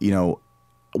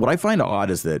 what I find odd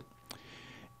is that,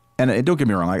 and don't get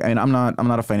me wrong, I'm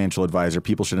not a financial advisor.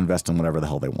 People should invest in whatever the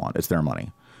hell they want. It's their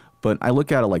money. But I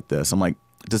look at it like this. I'm like,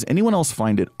 does anyone else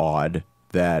find it odd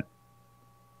that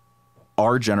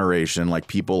our generation, like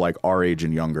people like our age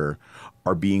and younger,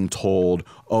 are being told,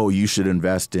 oh, you should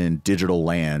invest in digital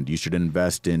land, you should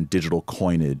invest in digital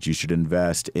coinage, you should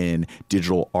invest in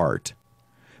digital art?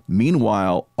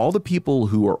 Meanwhile, all the people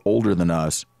who are older than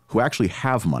us who actually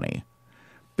have money,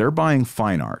 they're buying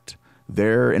fine art.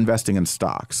 They're investing in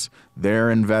stocks. They're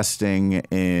investing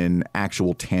in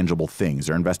actual tangible things.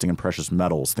 They're investing in precious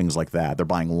metals, things like that. They're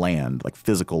buying land, like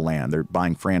physical land. They're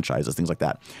buying franchises, things like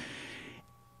that.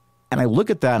 And I look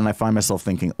at that and I find myself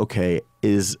thinking, okay,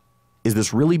 is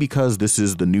this really because this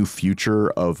is the new future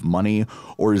of money?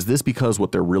 Or is this because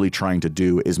what they're really trying to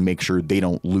do is make sure they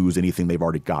don't lose anything they've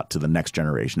already got to the next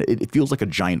generation? It feels like a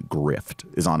giant grift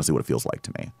is honestly what it feels like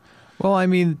to me. Well, I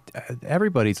mean,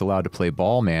 everybody's allowed to play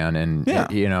ball, man, and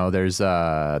there's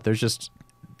just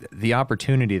the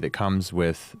opportunity that comes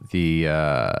with the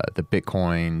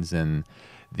Bitcoins and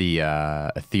the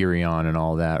Ethereum and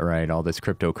all that, right? All this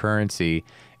cryptocurrency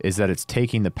is that it's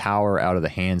taking the power out of the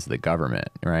hands of the government,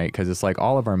 right? Because it's like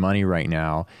all of our money right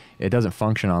now, it doesn't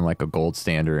function on like a gold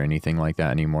standard or anything like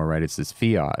that anymore, right? It's this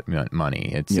fiat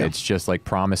money. It's just like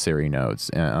promissory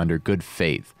notes under good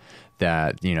faith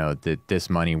that, you know, that this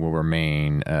money will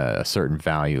remain a certain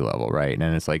value level, right?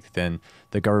 And it's like then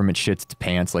the government shits its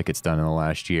pants like it's done in the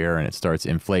last year, and it starts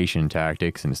inflation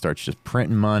tactics, and it starts just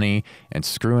printing money and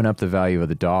screwing up the value of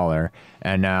the dollar.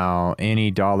 And now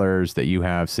any dollars that you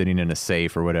have sitting in a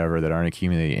safe or whatever that aren't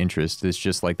accumulating interest, it's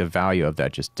just like the value of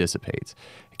that just dissipates.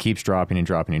 It keeps dropping and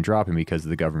dropping and dropping because of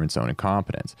the government's own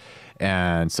incompetence.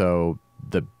 And so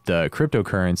the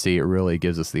cryptocurrency, it really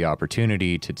gives us the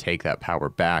opportunity to take that power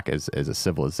back as a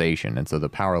civilization. And so the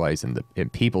power lies in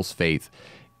people's faith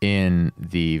in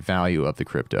the value of the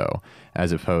crypto,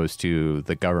 as opposed to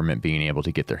the government being able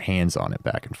to get their hands on it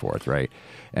back and forth, right?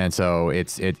 And so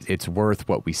it's worth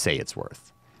what we say it's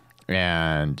worth,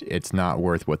 and it's not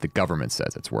worth what the government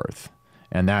says it's worth.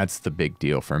 And that's the big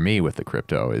deal for me with the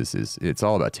crypto is it's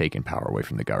all about taking power away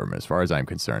from the government. As far as I'm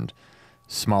concerned,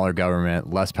 smaller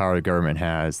government, less power the government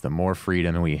has, the more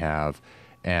freedom we have,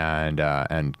 and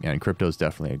crypto is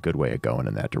definitely a good way of going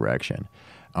in that direction.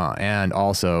 And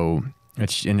also,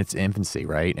 it's in its infancy,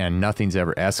 right? And nothing's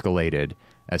ever escalated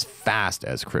as fast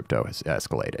as crypto has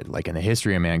escalated. Like in the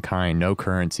history of mankind, no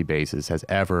currency basis has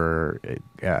ever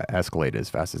escalated as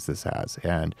fast as this has.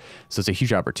 And so it's a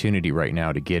huge opportunity right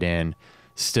now to get in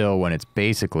still when it's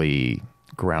basically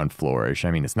ground floorish.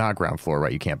 I mean, it's not ground floor,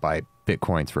 right? You can't buy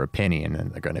Bitcoins for a penny and then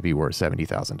they're going to be worth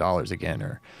 $70,000 again.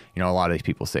 Or, you know, a lot of these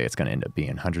people say it's going to end up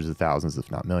being hundreds of thousands,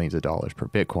 if not millions of dollars per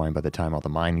Bitcoin by the time all the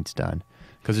mining's done.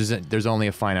 Because there's only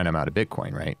a finite amount of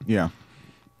Bitcoin, right? Yeah.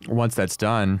 Once that's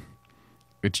done,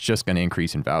 it's just going to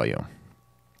increase in value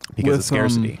because of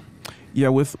scarcity. Yeah,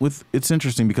 with it's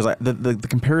interesting because the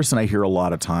comparison I hear a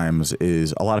lot of times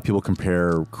is a lot of people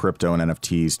compare crypto and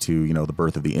NFTs to, you know, the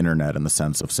birth of the internet, in the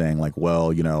sense of saying like,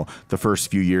 well, you know, the first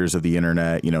few years of the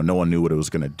internet, you know, no one knew what it was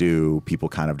going to do. People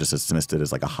kind of just dismissed it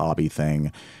as like a hobby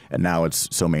thing, and now it's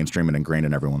so mainstream and ingrained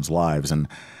in everyone's lives. And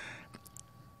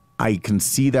I can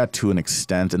see that to an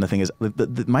extent, and the thing is,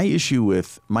 my issue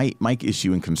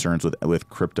and concerns with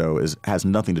crypto has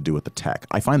nothing to do with the tech.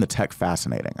 I find the tech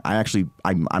fascinating.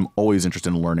 I'm always interested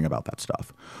in learning about that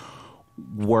stuff.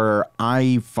 Where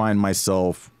I find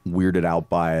myself weirded out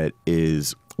by it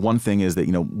is, one thing is that,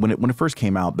 you know, when it first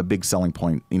came out, the big selling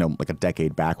point, you know, like a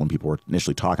decade back when people were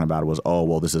initially talking about it was, oh,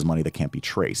 well, this is money that can't be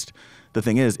traced. The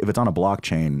thing is, if it's on a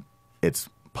blockchain, it's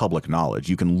public knowledge.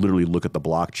 You can literally look at the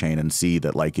blockchain and see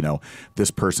that, like, you know,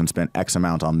 this person spent X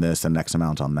amount on this and X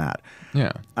amount on that.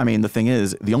 Yeah. I mean, the thing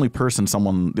is, the only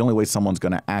way someone's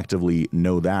going to actively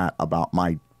know that about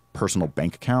my personal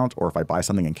bank account, or if I buy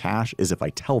something in cash, is if I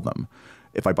tell them.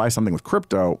 If I buy something with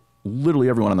crypto, literally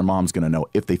everyone and their mom's going to know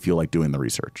if they feel like doing the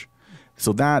research.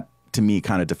 So that, to me,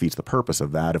 kind of defeats the purpose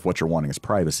of that if what you're wanting is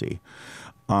privacy.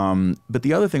 But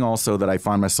the other thing also that I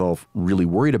find myself really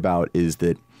worried about is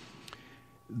that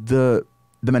the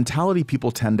mentality people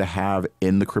tend to have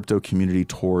in the crypto community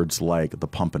towards like the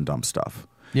pump and dump stuff.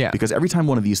 Yeah. Because every time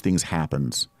one of these things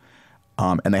happens,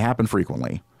 and they happen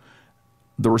frequently,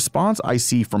 the response I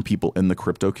see from people in the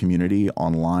crypto community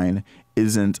online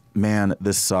isn't, man,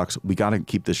 this sucks, we got to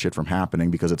keep this shit from happening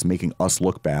because it's making us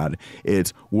look bad.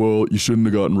 It's, well, you shouldn't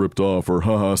have gotten ripped off, or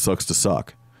haha, sucks to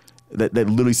suck. That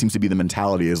literally seems to be the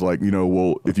mentality, is like, you know,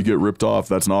 well, if you get ripped off,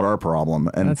 that's not our problem.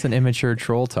 And that's an immature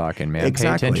troll talking, man. Exactly.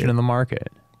 Pay attention to the market.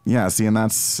 Yeah, see, and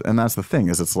that's the thing,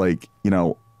 is it's like, you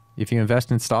know, if you invest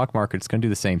in stock market, it's going to do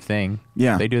the same thing.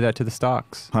 Yeah. They do that to the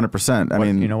stocks. 100%. I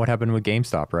mean, you know what happened with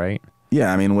GameStop, right?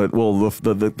 Yeah, I mean,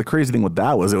 the crazy thing with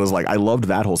that was, it was like, I loved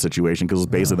that whole situation because it was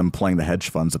basically them playing the hedge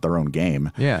funds at their own game.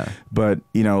 Yeah. But,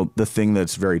 you know, the thing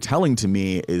that's very telling to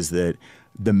me is that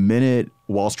the minute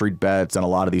Wall Street Bets and a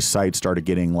lot of these sites started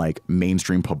getting like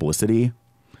mainstream publicity,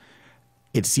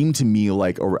 it seemed to me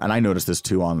like, and I noticed this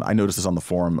too on the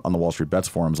forum, on the Wall Street Bets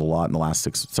forums a lot in the last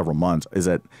several months, is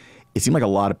that it seemed like a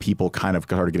lot of people kind of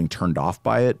started getting turned off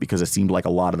by it, because it seemed like a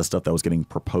lot of the stuff that was getting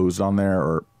proposed on there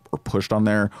or pushed on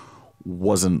there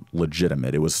wasn't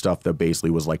legitimate. It was stuff that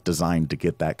basically was like designed to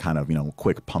get that kind of, you know,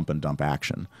 quick pump and dump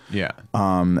action. Yeah.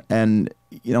 And,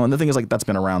 you know, and the thing is, like, that's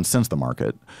been around since the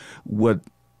market. What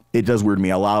it does weird me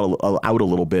out a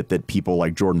little bit that people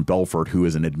like Jordan Belfort, who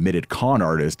is an admitted con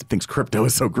artist, thinks crypto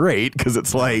is so great, because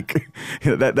it's like,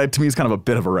 that to me is kind of a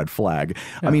bit of a red flag.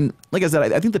 Yeah. I mean, like I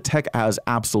said, I think the tech has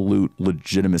absolute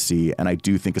legitimacy, and I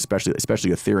do think especially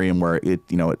Ethereum, where it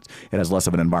has less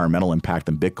of an environmental impact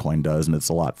than Bitcoin does, and it's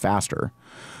a lot faster.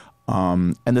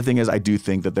 And the thing is, I do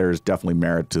think that there's definitely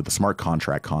merit to the smart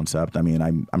contract concept. I mean,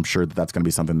 I'm sure that that's going to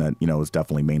be something that, you know, is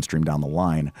definitely mainstream down the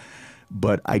line.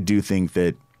 But I do think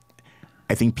that,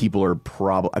 I think people are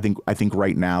I think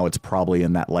right now it's probably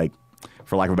in that like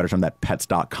for lack of a better term, that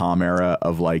pets.com era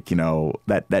of like, you know,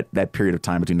 that period of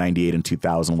time between 98 and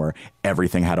 2000 where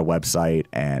everything had a website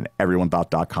and everyone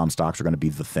thought .com stocks were going to be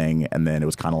the thing. And then it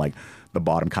was kind of like the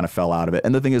bottom kind of fell out of it.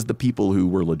 And the thing is, the people who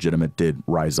were legitimate did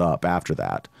rise up after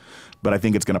that. But I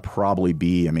think it's going to probably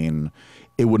be, I mean,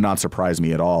 it would not surprise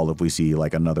me at all if we see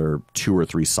like another 2 or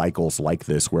 3 cycles like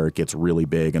this where it gets really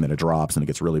big and then it drops and it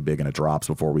gets really big and it drops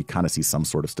before we kind of see some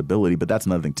sort of stability. But that's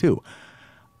another thing too.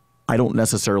 I don't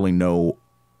necessarily know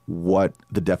what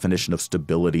the definition of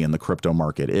stability in the crypto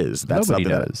market is. That's Nobody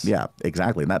does. Yeah,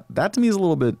 exactly. And that to me is a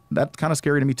little bit, that's kind of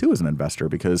scary to me too as an investor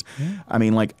because, I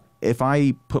mean, like if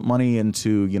I put money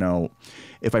into, you know,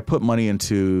 if I put money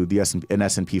into an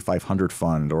S&P 500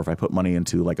 fund or if I put money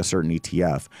into like a certain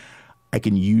ETF, I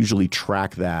can usually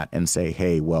track that and say,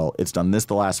 hey, well, it's done this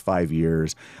the last 5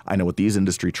 years. I know what these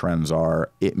industry trends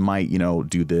are. It might, you know,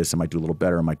 do this. It might do a little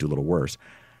better. It might do a little worse.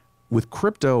 With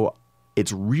crypto,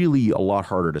 it's really a lot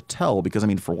harder to tell because, I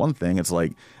mean, for one thing, it's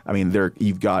like, I mean,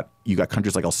 you've got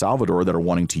countries like El Salvador that are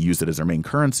wanting to use it as their main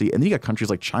currency. And then you got countries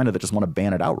like China that just want to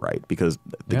ban it outright because,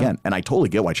 again, and I totally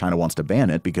get why China wants to ban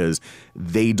it because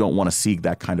they don't want to seek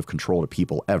that kind of control to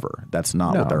people ever. That's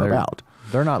not what they're about.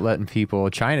 They're not letting people.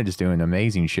 China just doing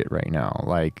amazing shit right now.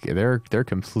 Like they're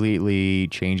completely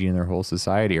changing their whole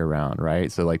society around, right?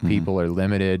 So like people are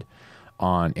limited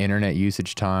on internet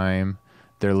usage time.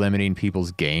 They're limiting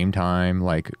people's game time.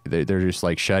 Like they're just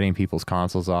like shutting people's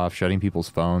consoles off, shutting people's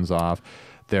phones off.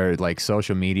 They're like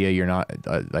social media. You're not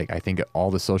like I think all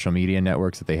the social media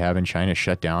networks that they have in China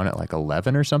shut down at like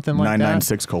 11 or something like that.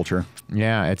 996 culture.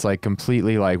 Yeah, it's like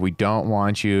completely like we don't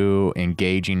want you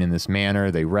engaging in this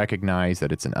manner. They recognize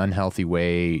that it's an unhealthy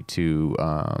way to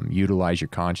utilize your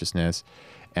consciousness.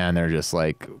 And they're just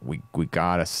like, we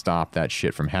got to stop that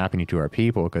shit from happening to our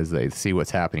people because they see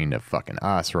what's happening to fucking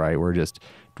us, right?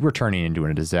 We're turning into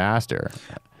a disaster.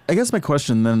 I guess my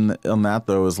question then on that,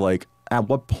 though, is like, at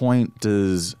what point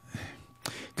does...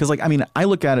 Because, like, I mean, I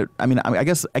look at it, I mean, I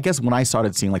guess when I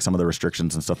started seeing, like, some of the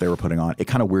restrictions and stuff they were putting on, it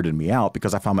kind of weirded me out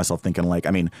because I found myself thinking, like,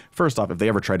 I mean, first off, if they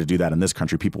ever tried to do that in this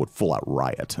country, people would full out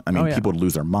riot. I mean, people would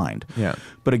lose their mind. Yeah.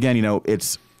 But again, you know,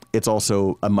 it's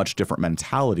also a much different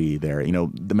mentality there. You know,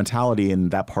 the mentality in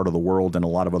that part of the world and a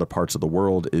lot of other parts of the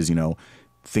world is, you know,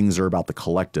 things are about the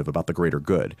collective, about the greater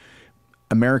good.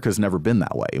 America's never been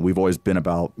that way. We've always been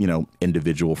about, you know,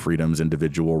 individual freedoms,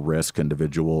 individual risk,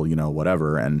 individual, you know,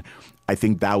 whatever. And I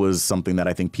think that was something that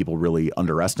I think people really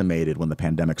underestimated when the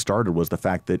pandemic started was the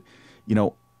fact that, you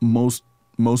know, most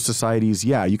societies,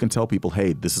 yeah, you can tell people,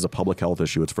 hey, this is a public health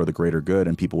issue. It's for the greater good.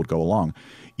 And people would go along.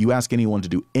 You ask anyone to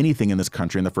do anything in this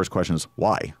country and the first question is,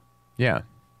 why? Yeah.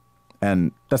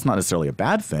 And that's not necessarily a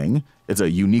bad thing. It's a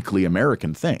uniquely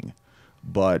American thing.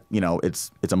 But, you know,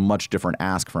 it's a much different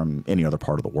ask from any other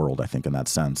part of the world, I think, in that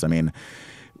sense. I mean,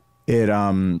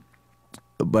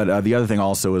 but the other thing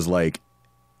also is like,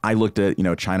 I looked at, you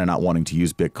know, China not wanting to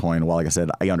use Bitcoin. Well, like I said,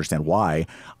 I understand why.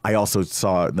 I also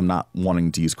saw them not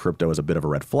wanting to use crypto as a bit of a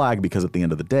red flag because at the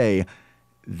end of the day,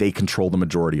 they control the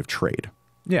majority of trade.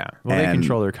 Yeah. Well, they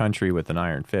control their country with an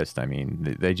iron fist. I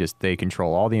mean, they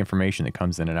control all the information that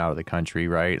comes in and out of the country,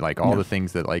 right? Like all the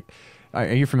things that like,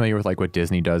 are you familiar with like what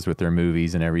Disney does with their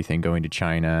movies and everything going to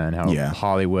China and how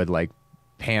Hollywood like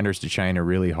panders to China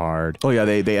really hard? Oh yeah,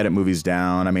 they edit movies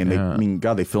down. I mean,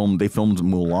 God, they filmed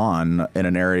Mulan in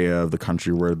an area of the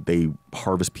country where they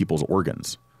harvest people's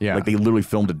organs. Yeah, like they literally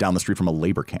filmed it down the street from a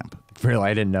labor camp. Really,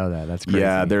 I didn't know that. That's crazy.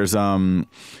 Yeah, there's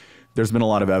been a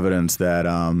lot of evidence that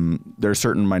there are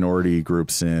certain minority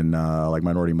groups in like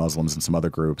minority Muslims and some other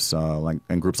groups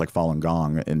and groups like Falun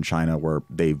Gong in China where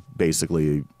they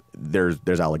basically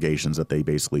there's allegations that they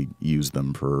basically use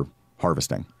them for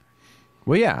harvesting.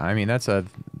 Well, yeah, I mean the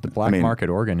black market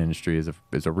organ industry is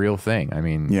a real thing. I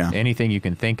mean, anything you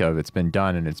can think of, it's been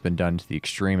done, and it's been done to the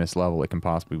extremest level it can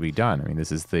possibly be done. I mean,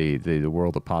 this is the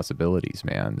world of possibilities,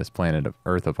 man. This planet of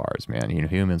Earth of ours, man. You know,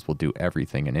 humans will do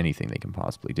everything and anything they can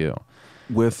possibly do.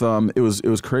 With it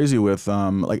was crazy. With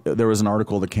like there was an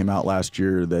article that came out last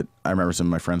year that I remember some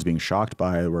of my friends being shocked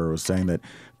by, where it was saying that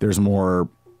there's more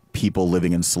people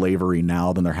living in slavery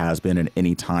now than there has been in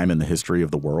any time in the history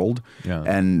of the world. Yeah.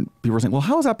 And people were saying, well,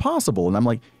 how is that possible? And I'm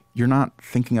like, you're not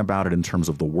thinking about it in terms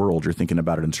of the world. You're thinking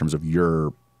about it in terms of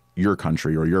your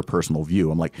country or your personal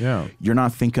view. I'm like, you're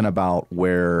not thinking about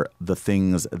where the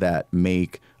things that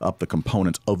make up the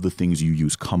components of the things you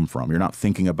use come from. You're not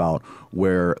thinking about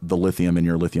where the lithium in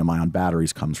your lithium ion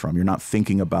batteries comes from. You're not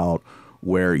thinking about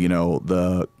where, you know,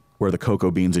 where the cocoa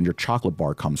beans in your chocolate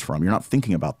bar comes from. You're not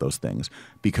thinking about those things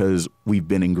because we've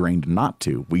been ingrained not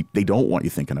to. They don't want you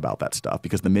thinking about that stuff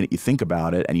because the minute you think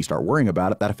about it and you start worrying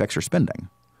about it, that affects your spending.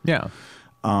 Yeah.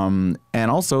 And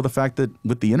also the fact that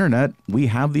with the internet, we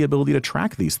have the ability to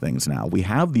track these things now. We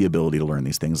have the ability to learn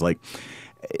these things. Like,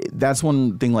 that's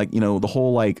one thing, like, the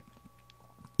whole, like,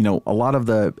 a lot of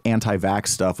the anti-vax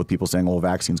stuff with people saying, well,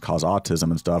 vaccines cause autism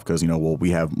and stuff because, well,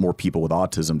 we have more people with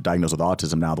autism diagnosed with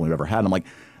autism now than we've ever had. And I'm like,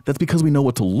 that's because we know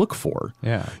what to look for.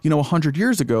 Yeah. 100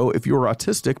 years ago, if you were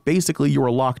autistic, basically you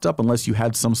were locked up unless you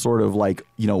had some sort of like,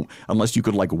 unless you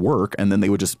could like work, and then they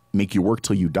would just make you work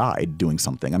till you died doing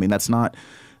something. I mean, that's not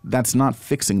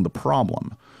fixing the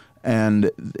problem.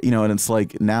 And, and it's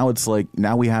like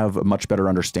now we have a much better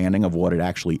understanding of what it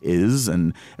actually is.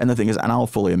 And the thing is, and I'll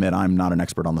fully admit, I'm not an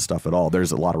expert on the stuff at all.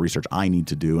 There's a lot of research I need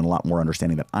to do and a lot more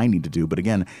understanding that I need to do. But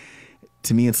again,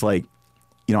 to me, it's like,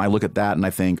 I look at that and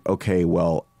I think, okay,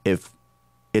 well, if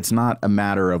it's not a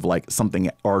matter of like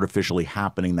something artificially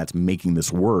happening that's making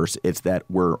this worse, it's that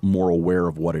we're more aware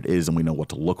of what it is and we know what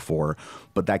to look for.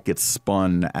 But that gets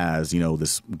spun as,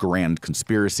 this grand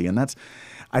conspiracy. And that's,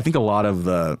 I think a lot of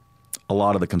the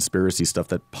conspiracy stuff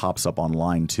that pops up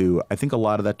online too, I think a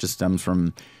lot of that just stems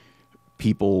from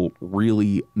people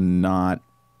really not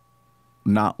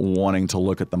wanting to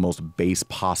look at the most base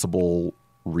possible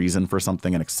reason for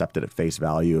something and accept it at face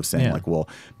value of saying like, well,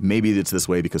 maybe it's this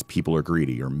way because people are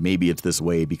greedy, or maybe it's this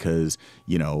way because,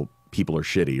 people are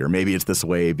shitty, or maybe it's this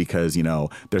way because,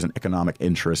 there's an economic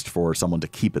interest for someone to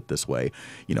keep it this way.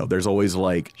 There's always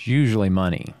like... It's usually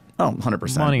money. Oh,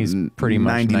 100%. Money's pretty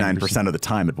much 99% of the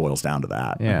time it boils down to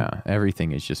that. Yeah,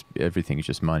 everything is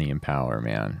just money and power,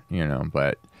 man.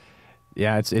 But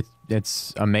yeah,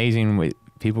 it's amazing what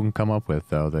people can come up with,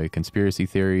 though. The conspiracy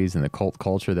theories and the cult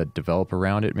culture that develop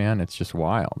around it, man. It's just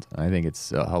wild. I think it's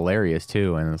hilarious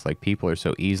too, and it's like people are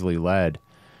so easily led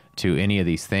to any of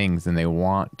these things, and they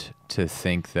want to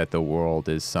think that the world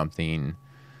is something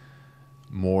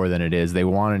more than it is. They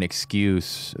want an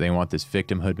excuse. They want this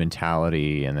victimhood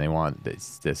mentality, and they want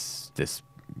this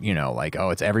like,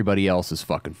 oh, it's everybody else's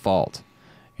fucking fault,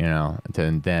 and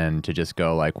then to just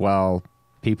go like, well,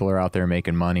 people are out there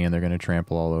making money and they're going to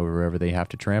trample all over wherever they have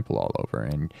to trample all over,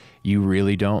 and you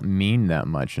really don't mean that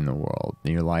much in the world.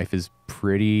 Your life is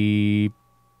pretty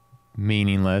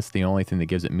meaningless. The only thing that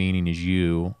gives it meaning is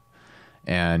you.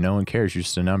 And no one cares. You're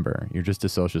just a number. You're just a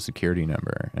social security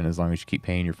number. And as long as you keep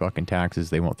paying your fucking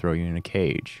taxes, they won't throw you in a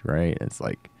cage, right? It's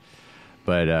like,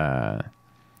 but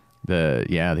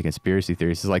the conspiracy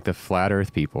theories is like the flat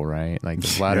Earth people, right? Like the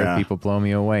flat Earth people blow me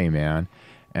away, man.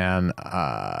 And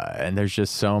there's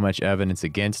just so much evidence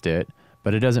against it,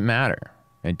 but it doesn't matter.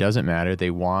 It doesn't matter.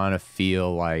 They want to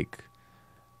feel like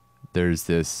there's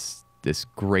this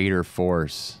greater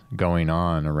force going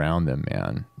on around them,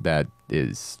 man, that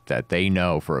they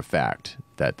know for a fact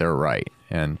that they're right.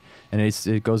 And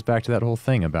it goes back to that whole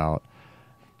thing about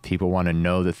people want to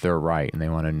know that they're right, and they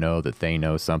want to know that they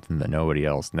know something that nobody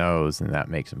else knows, and that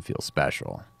makes them feel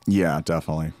special. Yeah,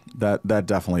 definitely. That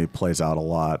definitely plays out a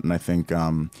lot. And I think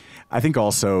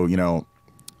also,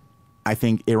 I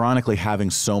think ironically having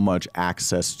so much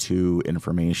access to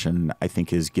information, I think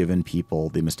has given people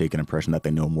the mistaken impression that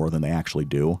they know more than they actually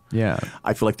do. Yeah.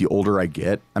 I feel like the older I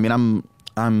get, I mean,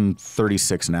 I'm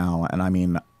 36 now, and I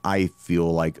mean, I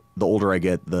feel like the older I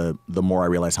get, the more I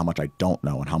realize how much I don't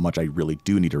know and how much I really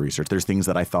do need to research. There's things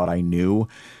that I thought I knew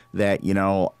that,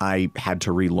 I had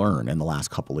to relearn in the last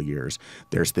couple of years.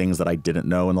 There's things that I didn't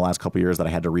know in the last couple of years that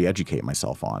I had to re-educate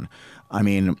myself on. I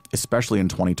mean, especially in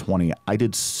 2020, I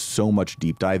did so much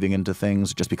deep diving into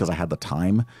things just because I had the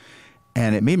time.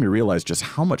 And it made me realize just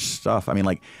how much stuff, I mean,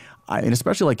 like, and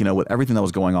especially like, with everything that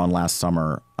was going on last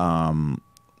summer,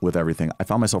 with everything, I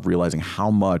found myself realizing how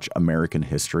much American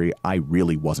history I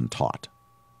really wasn't taught.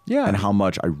 Yeah. And how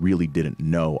much I really didn't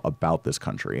know about this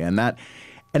country. And not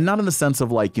in the sense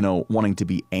of like, wanting to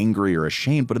be angry or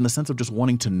ashamed, but in the sense of just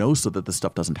wanting to know so that this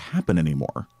stuff doesn't happen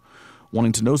anymore.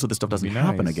 Wanting to know so this stuff doesn't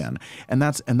happen again. And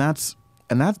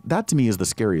that to me is the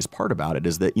scariest part about it,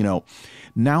 is that,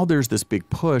 now there's this big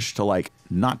push to like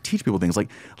not teach people things. Like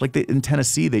in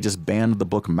Tennessee, they just banned the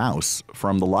book Mouse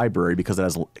from the library because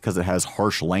it has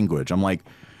harsh language. I'm like,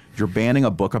 you're banning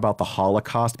a book about the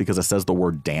Holocaust because it says the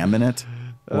word damn in it?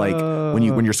 Like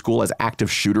when your school has active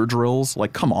shooter drills,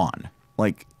 like, come on.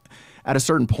 Like at a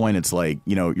certain point, it's like,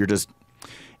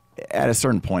 at a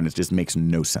certain point, it just makes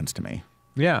no sense to me.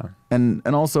 Yeah. And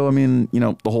also, I mean,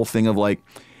 the whole thing of like,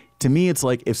 to me, it's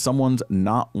like if someone's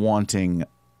not wanting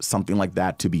something like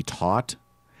that to be taught,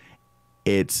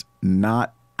 it's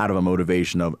not out of a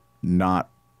motivation of not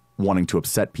wanting to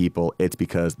upset people. It's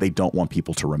because they don't want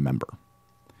people to remember.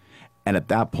 And at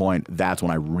that point, that's when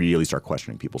I really start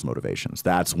questioning people's motivations.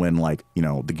 That's when, like,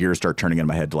 the gears start turning in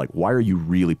my head to like, why are you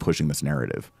really pushing this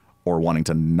narrative or wanting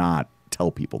to not tell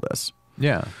people this?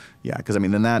 Yeah. Yeah, because I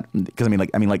mean, if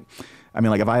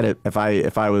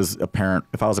I was a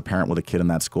parent with a kid in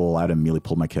that school, I'd immediately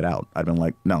pulled my kid out. I'd been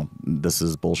like, no, this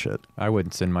is bullshit. I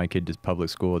wouldn't send my kid to public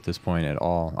school at this point at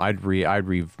all. I'd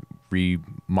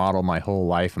remodel my whole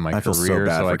life and my career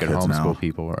so I could homeschool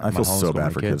people. I feel so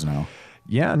bad for kids now.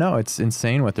 Yeah, no, it's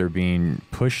insane what they're being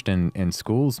pushed in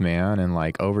schools, man, and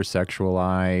like over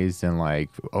sexualized and like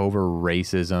over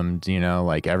racism, you know,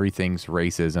 like everything's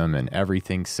racism and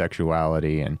everything's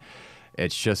sexuality, and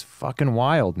it's just fucking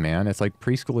wild, man. It's like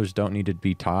preschoolers don't need to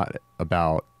be taught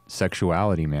about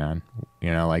sexuality, man.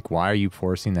 You know, like why are you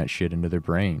forcing that shit into their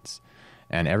brains?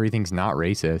 And everything's not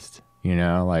racist, you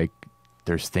know, like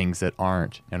there's things that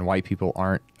aren't, and white people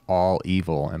aren't all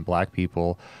evil, and black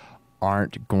people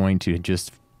aren't going to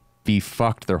just be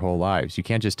fucked their whole lives. You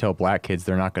can't just tell black kids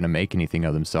they're not going to make anything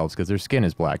of themselves because their skin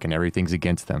is black and everything's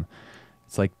against them.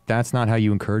 It's like, that's not how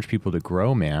you encourage people to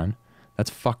grow, man. That's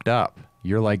fucked up.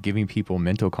 You're like giving people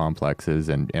mental complexes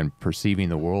and perceiving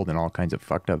the world in all kinds of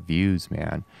fucked up views,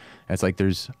 man. It's like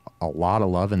there's a lot of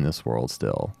love in this world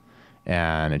still.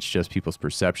 And it's just people's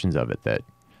perceptions of it that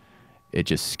it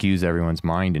just skews everyone's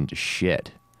mind into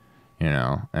shit, you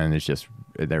know? And it's just,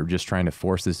 they're just trying to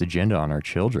force this agenda on our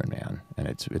children, man. And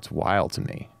it's wild to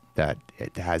me that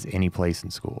it has any place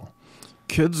in school.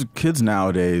 Kids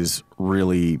nowadays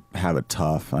really have it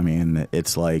tough. I mean,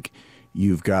 it's like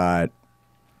you've got,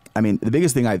 I mean, the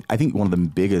biggest thing, I think one of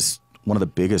the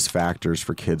biggest factors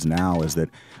for kids now is that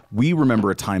we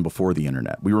remember a time before the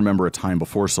internet. We remember a time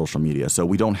before social media. So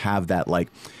we don't have that, like,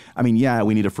 I mean, yeah,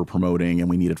 we need it for promoting and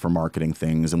we need it for marketing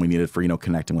things and we need it for, you know,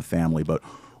 connecting with family, but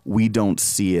we don't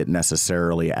see it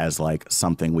necessarily as like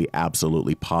something we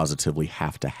absolutely positively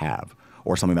have to have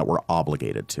or something that we're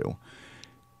obligated to.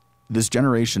 This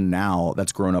generation now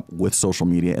that's grown up with social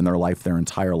media in their life, their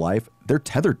entire life, they're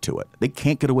tethered to it. They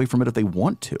can't get away from it if they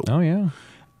want to. Oh, yeah.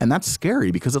 And that's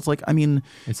scary because it's like, I mean,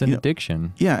 it's an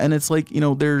addiction. Yeah. And it's like, you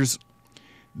know, there's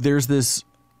this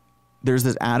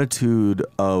attitude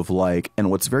of like,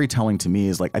 and what's very telling to me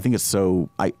is like, I think it's so,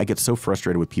 I get so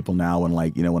frustrated with people now and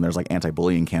like, you know, when there's like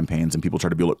anti-bullying campaigns and people try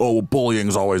to be like, oh,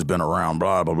 bullying's always been around,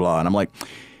 blah, blah, blah. And I'm like,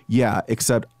 yeah,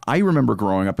 except I remember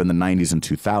growing up in the 90s and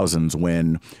 2000s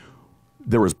when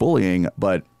there was bullying,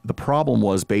 but the problem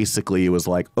was basically it was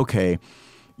like, okay,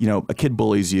 you know, a kid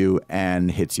bullies you and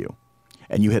hits you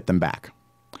and you hit them back.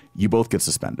 You both get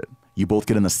suspended. You both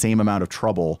get in the same amount of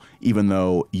trouble, even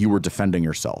though you were defending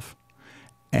yourself.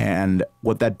 And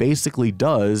what that basically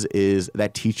does is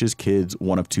that teaches kids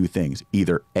one of two things.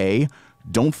 Either A,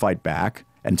 don't fight back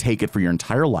and take it for your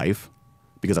entire life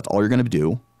because that's all you're going to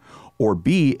do. Or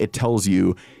B, it tells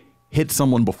you hit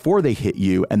someone before they hit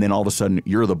you and then all of a sudden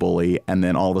you're the bully and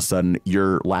then all of a sudden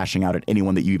you're lashing out at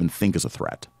anyone that you even think is a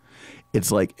threat.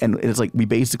 It's like, and it's like we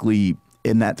basically,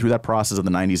 through that process of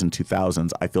the 90s and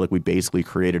 2000s, I feel like we basically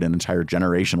created an entire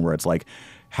generation where it's like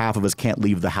half of us can't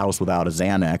leave the house without a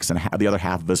Xanax and the other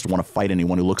half of us want to fight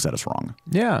anyone who looks at us wrong.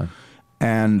 Yeah.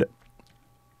 And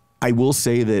I will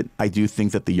say that I do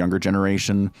think that the younger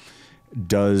generation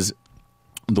does,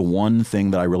 the one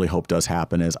thing that I really hope does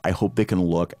happen is I hope they can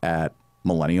look at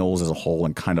millennials as a whole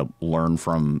and kind of learn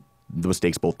from the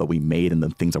mistakes both that we made and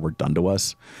the things that were done to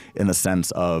us, in the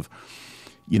sense of,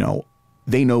 you know,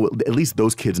 they know, at least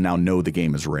those kids now know the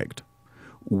game is rigged.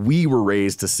 We were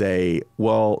raised to say,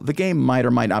 well, the game might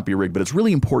or might not be rigged, but it's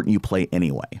really important you play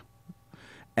anyway.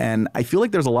 And I feel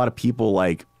like there's a lot of people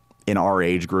like in our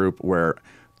age group where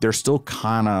they're still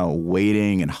kind of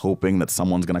waiting and hoping that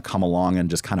someone's going to come along and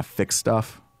just kind of fix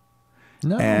stuff.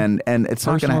 No. And it's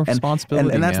not going to,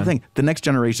 and that's the thing. The next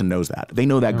generation knows that. They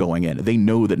know that going in. They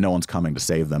know that no one's coming to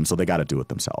save them, so they got to do it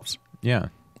themselves. Yeah.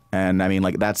 And I mean,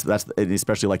 like that's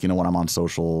especially like, you know, when I'm on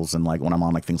socials and like when I'm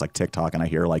on like things like TikTok and I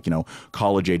hear like, you know,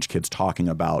 college age kids talking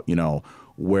about, you know,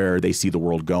 where they see the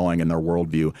world going and their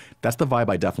worldview. That's the vibe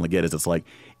I definitely get. Is it's like,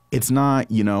 it's not,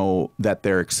 you know, that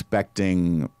they're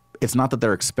expecting. It's not that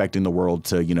they're expecting the world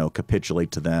to, you know,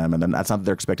 capitulate to them, and then that's not that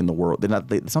they're expecting the world.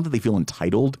 It's not that they feel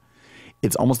entitled.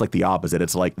 It's almost like the opposite.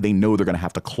 It's like they know they're going to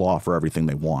have to claw for everything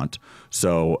they want.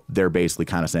 So they're basically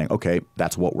kind of saying, okay,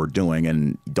 that's what we're doing,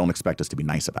 and don't expect us to be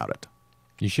nice about it.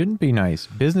 You shouldn't be nice.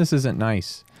 Business isn't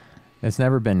nice. It's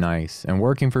never been nice. And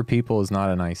working for people is not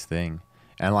a nice thing.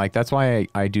 And like, that's why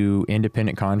I do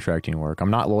independent contracting work. I'm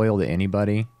not loyal to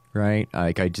anybody, right?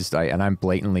 Like and I'm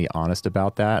blatantly honest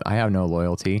about that. I have no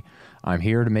loyalty. I'm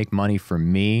here to make money for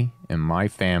me and my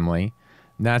family.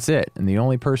 That's it. And the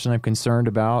only person I'm concerned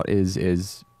about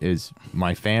is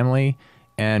my family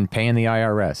and paying the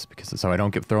IRS because so I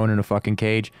don't get thrown in a fucking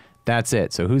cage. That's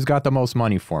it. So who's got the most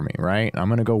money for me, right? I'm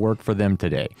going to go work for them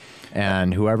today.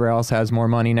 And whoever else has more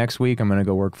money next week, I'm going to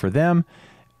go work for them.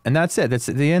 And that's it. That's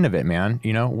the end of it, man.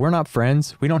 You know, we're not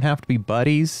friends. We don't have to be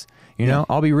buddies. You know,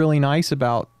 I'll be really nice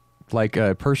about like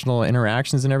personal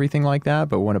interactions and everything like that.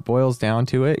 But when it boils down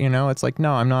to it, you know, it's like,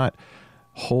 no, I'm not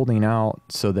holding out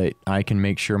so that I can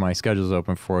make sure my schedule's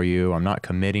open for you. I'm not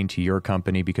committing to your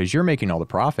company because you're making all the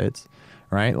profits.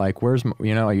 Right? Like, where's,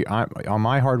 you know, all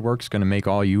my hard work's going to make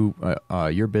all you,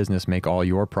 your business make all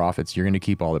your profits. You're going to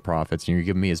keep all the profits and you're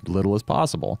giving me as little as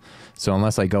possible. So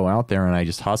unless I go out there and I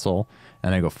just hustle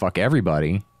and I go fuck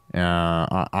everybody,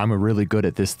 I'm really good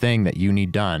at this thing that you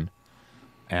need done.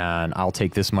 And I'll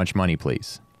take this much money,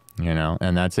 please. You know,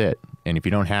 and that's it. And if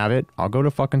you don't have it, I'll go to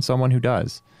fucking someone who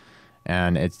does.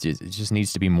 And it just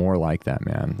needs to be more like that,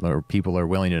 man. Where people are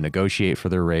willing to negotiate for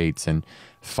their rates and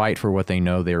fight for what they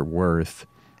know they're worth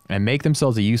and make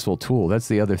themselves a useful tool. That's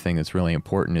the other thing that's really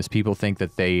important is people think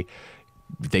that they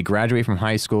graduate from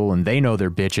high school and they know they're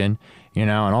bitching, you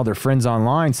know, and all their friends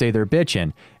online say they're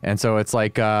bitching. And so it's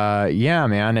like, yeah,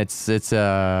 man, it's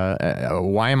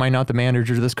why am I not the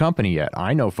manager of this company yet?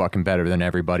 I know fucking better than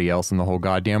everybody else in the whole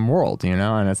goddamn world, you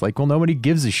know? And it's like, well, nobody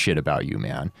gives a shit about you,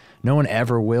 man. No one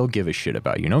ever will give a shit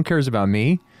about you. No one cares about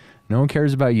me. No one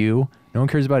cares about you. No one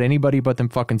cares about anybody but them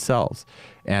fucking selves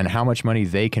and how much money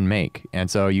they can make. And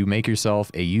so you make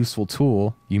yourself a useful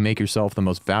tool. You make yourself the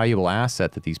most valuable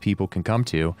asset that these people can come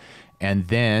to. And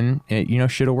then, you know,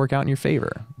 shit will work out in your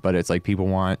favor. But it's like people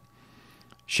want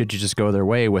shit to just go their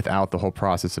way without the whole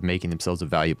process of making themselves a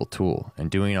valuable tool and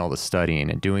doing all the studying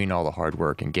and doing all the hard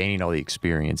work and gaining all the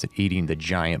experience and eating the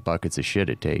giant buckets of shit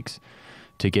it takes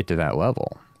to get to that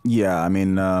level. Yeah, I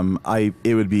mean,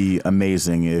 it would be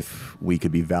amazing if we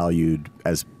could be valued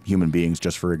as human beings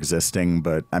just for existing.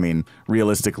 But I mean,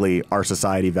 realistically, our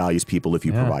society values people if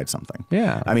you provide something.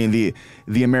 Yeah. I mean,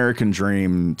 the American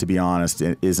dream, to be honest,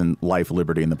 isn't life,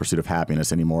 liberty, and the pursuit of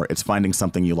happiness anymore. It's finding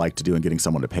something you like to do and getting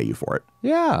someone to pay you for it.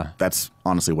 Yeah. That's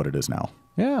honestly what it is now.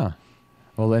 Yeah.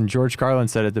 Well, then George Carlin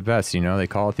said it the best, you know, they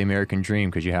call it the American dream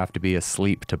because you have to be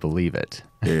asleep to believe it.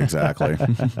 Exactly.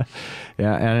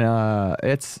 Yeah. And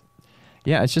it's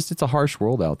a harsh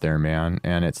world out there, man.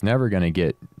 And it's never going to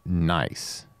get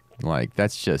nice. Like,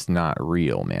 that's just not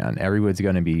real, man. Everyone's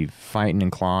going to be fighting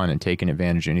and clawing and taking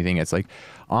advantage of anything. It's like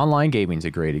online gaming's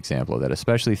a great example of that,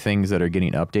 especially things that are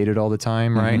getting updated all the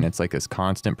time, right? And it's like this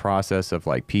constant process of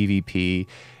like PvP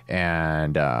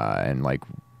and like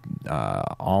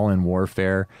all-in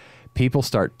warfare. People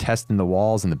start testing the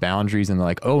walls and the boundaries and they're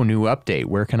like, oh, new update.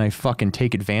 Where can I fucking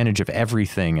take advantage of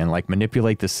everything and like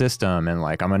manipulate the system? And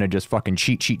like, I'm going to just fucking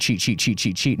cheat.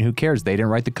 And who cares? They didn't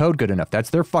write the code good enough. That's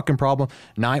their fucking problem,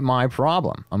 not my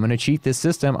problem. I'm going to cheat this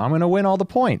system. I'm going to win all the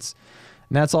points.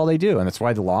 And that's all they do. And that's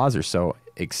why the laws are so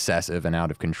excessive and out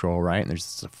of control, right? And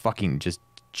there's fucking just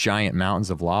giant mountains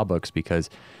of law books because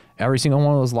every single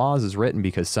one of those laws is written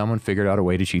because someone figured out a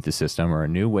way to cheat the system or a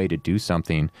new way to do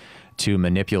something to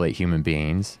manipulate human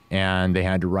beings, and they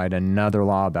had to write another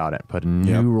law about it, put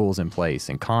new rules in place,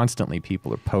 and constantly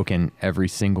people are poking every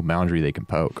single boundary they can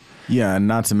poke. Yeah, and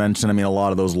not to mention, I mean, a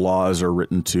lot of those laws are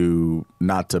written to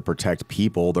not to protect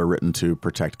people; they're written to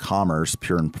protect commerce,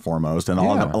 pure and foremost. And a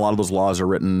lot of those laws are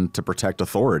written to protect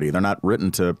authority. They're not written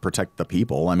to protect the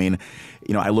people. I mean,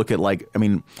 you know, I look at like,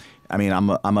 I'm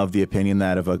of the opinion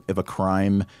that if a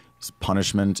crime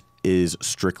punishment is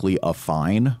strictly a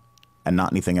fine and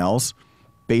not anything else,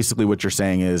 basically what you're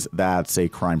saying is that's a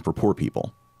crime for poor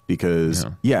people. Because,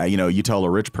 you know, you tell a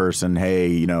rich person, hey,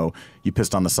 you know, you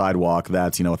pissed on the sidewalk,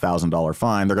 that's, you know, $1,000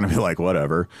 fine. They're going to be like,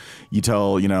 whatever. You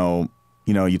tell,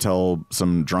 you tell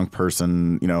some drunk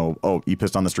person, you know, oh, you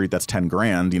pissed on the street, that's 10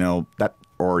 grand, you know, that,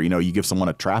 or, you know, you give someone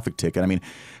a traffic ticket. I mean,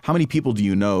 how many people do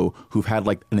you know who've had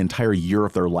like an entire year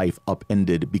of their life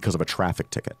upended because of a traffic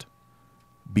ticket?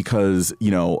 Because, you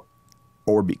know,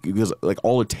 or because like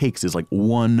all it takes is like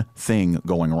one thing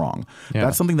going wrong. Yeah.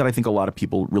 That's something that I think a lot of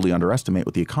people really underestimate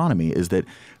with the economy is that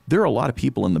there are a lot of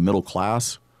people in the middle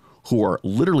class who are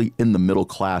literally in the middle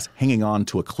class hanging on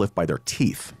to a cliff by their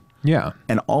teeth. Yeah.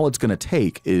 And all it's going to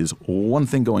take is one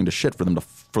thing going to shit for them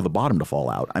for the bottom to fall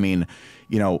out. I mean,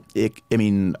 you know, I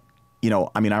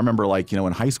remember like, you know,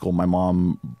 in high school, my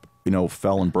mom, you know,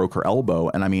 fell and broke her elbow.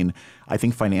 And I mean, I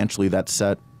think financially that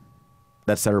set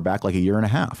her back like a year and a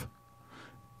half.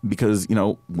 Because, you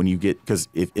know, because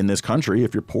if in this country,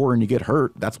 if you're poor and you get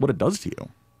hurt, that's what it does to you.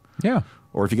 Yeah.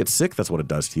 Or if you get sick, that's what it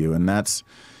does to you. And that's,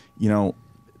 you know,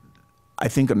 I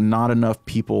think not enough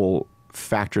people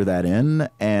factor that in.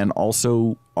 And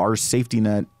also our safety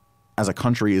net as a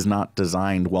country is not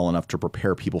designed well enough to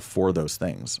prepare people for those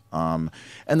things. And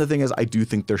the thing is, I do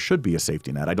think there should be a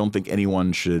safety net. I don't think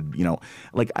anyone should,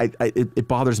 like it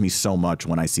bothers me so much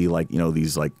when I see like,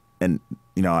 these like, and,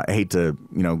 I hate to,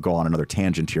 go on another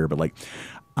tangent here, but like,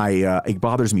 it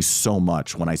bothers me so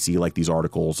much when I see like these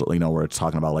articles, where it's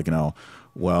talking about like,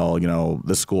 well,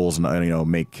 the schools,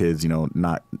 make kids,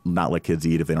 not let kids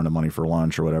eat if they don't have money for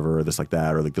lunch or whatever, or this like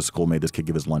that, or like the school made this kid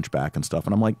give his lunch back and stuff.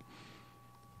 And I'm like,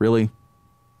 really?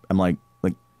 I'm like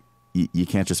you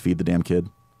can't just feed the damn kid.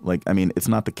 Like, I mean, it's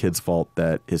not the kid's fault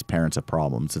that his parents have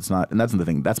problems. It's not, and that's the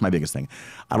thing. That's my biggest thing.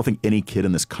 I don't think any kid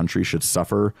in this country should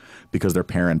suffer because their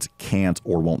parents can't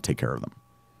or won't take care of them.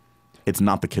 It's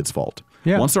not the kid's fault.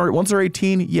 Yeah. Once they're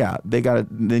 18, yeah, they're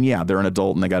an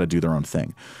adult and they got to do their own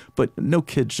thing. But no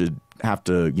kid should have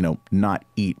to, not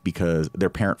eat because their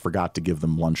parent forgot to give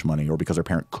them lunch money or because their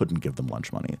parent couldn't give them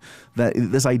lunch money.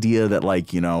 This idea that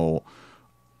like,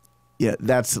 yeah,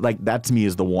 that to me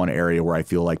is the one area where I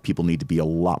feel like people need to be a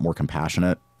lot more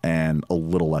compassionate and a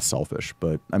little less selfish.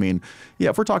 But I mean, yeah,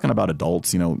 if we're talking about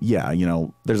adults,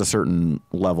 there's a certain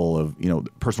level of,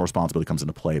 personal responsibility comes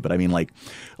into play. But I mean, like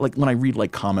when I read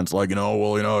like comments like,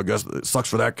 I guess it sucks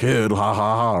for that kid, ha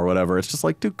ha ha, or whatever. It's just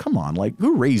like, dude, come on. Like,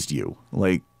 who raised you?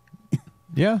 Like,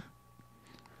 yeah,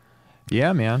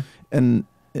 man. And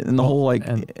the whole, like,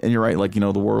 and you're right. Like,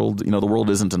 the world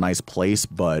isn't a nice place,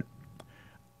 but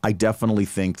I definitely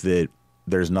think that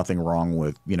there's nothing wrong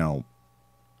with,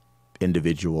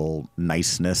 individual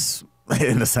niceness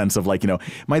in the sense of like,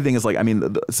 my thing is like, I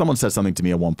mean, someone said something to me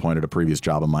at one point at a previous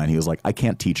job of mine. He was like, I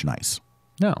can't teach nice.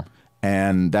 No.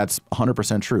 And that's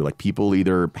 100% true. Like people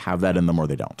either have that in them or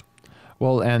they don't.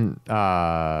 Well, and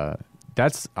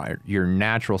that's your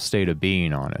natural state of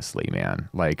being, honestly, man.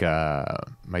 Like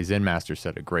my Zen master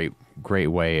said a great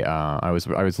way. I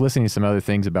was listening to some other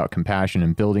things about compassion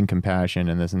and building compassion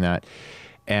and this and that.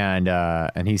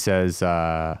 And he says,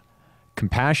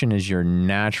 compassion is your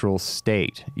natural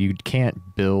state. You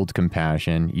can't build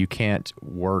compassion. You can't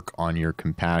work on your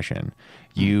compassion.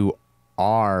 You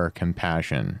are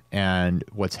compassion. And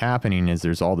what's happening is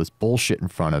there's all this bullshit in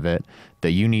front of it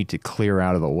that you need to clear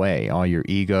out of the way. All your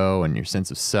ego and your sense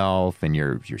of self and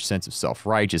your sense of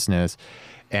self-righteousness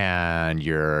and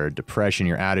your depression,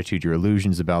 your attitude, your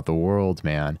illusions about the world,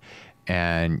 man.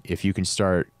 And if you can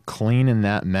start cleaning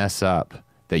that mess up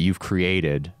that you've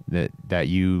created, that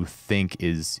you think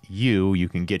is you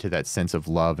can get to that sense of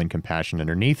love and compassion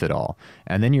underneath it all.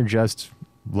 And then you're just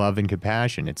love and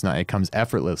compassion. It comes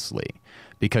effortlessly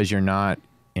because you're not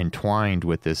entwined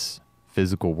with this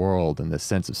physical world and this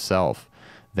sense of self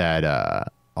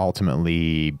that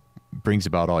ultimately brings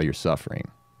about all your suffering,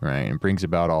 right? And brings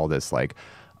about all this like,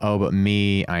 oh, but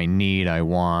me, I need, I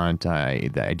want,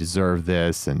 I deserve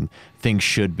this, and things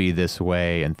should be this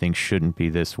way, and things shouldn't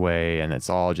be this way, and it's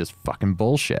all just fucking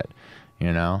bullshit,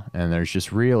 And there's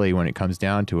just really, when it comes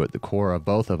down to it, the core of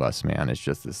both of us, man, is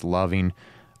just this loving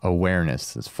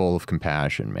awareness that's full of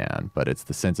compassion, man. But it's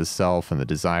the sense of self and the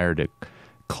desire to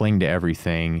cling to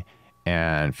everything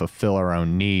and fulfill our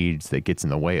own needs that gets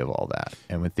in the way of all that.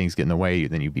 And when things get in the way,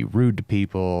 then you be rude to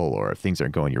people, or if things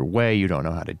aren't going your way, you don't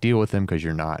know how to deal with them because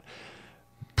you're not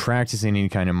practicing any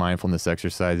kind of mindfulness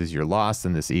exercises. You're lost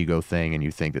in this ego thing, and you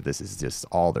think that this is just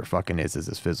all there fucking is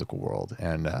this physical world.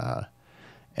 And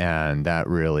that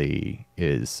really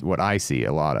is what I see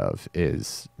a lot of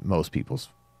is most people's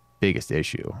biggest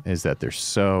issue is that they're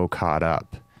so caught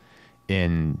up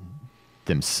in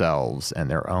themselves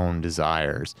and their own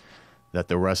desires that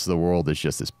the rest of the world is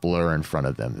just this blur in front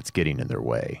of them that's getting in their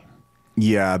way.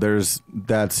 Yeah, that's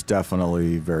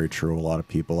definitely very true. A lot of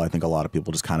people, I think a lot of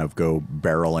people just kind of go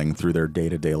barreling through their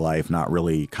day-to-day life, not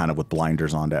really kind of with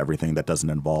blinders on to everything that doesn't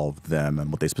involve them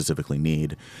and what they specifically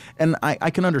need. And I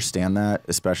can understand that,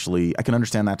 I can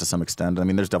understand that to some extent. I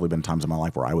mean, there's definitely been times in my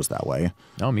life where I was that way.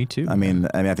 Oh, me too. I mean,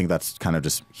 I think that's kind of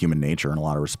just human nature in a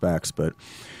lot of respects. But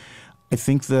I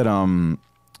think that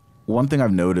one thing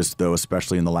I've noticed, though,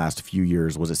 especially in the last few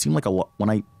years, was it seemed like a lot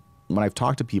when I've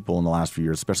talked to people in the last few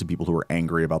years, especially people who are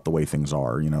angry about the way things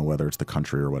are, whether it's the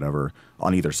country or whatever,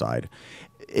 on either side,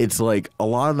 it's like a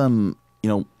lot of them,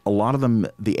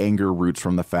 the anger roots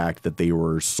from the fact that they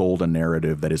were sold a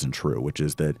narrative that isn't true, which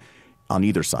is that on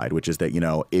either side, which is that,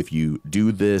 if you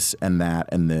do this and that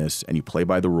and this, and you play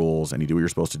by the rules and you do what you're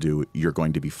supposed to do, you're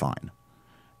going to be fine.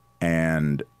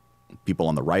 And people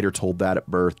on the right are told that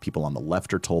at birth. People on the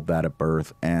left are told that at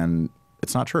birth. And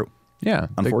it's not true. Yeah.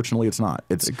 Unfortunately, it's not.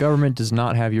 The government does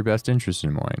not have your best interest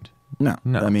in mind. No.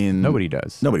 I mean, nobody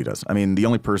does. Nobody does. I mean, the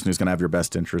only person who's going to have your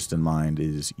best interest in mind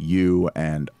is you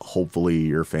and hopefully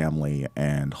your family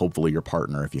and hopefully your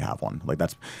partner if you have one. Like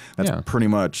that's pretty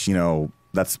much,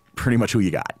 that's pretty much who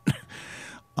you got.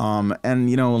 And,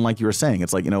 and like you were saying,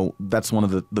 it's like, that's one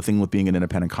of the thing with being an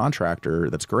independent contractor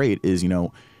that's great is,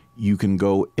 you can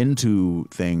go into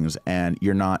things and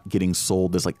you're not getting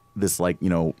sold this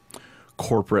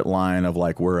corporate line of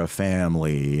like, we're a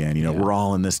family and, we're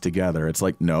all in this together. It's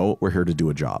like, no, we're here to do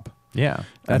a job. Yeah,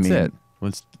 that's it.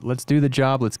 Let's do the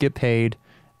job. Let's get paid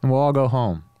and we'll all go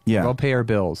home. Yeah. We'll pay our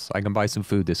bills. I can buy some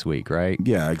food this week, right?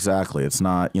 Yeah, exactly. It's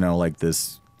not, like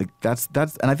this, that's,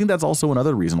 and I think that's also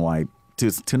another reason why,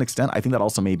 to an extent, I think that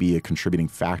also may be a contributing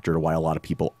factor to why a lot of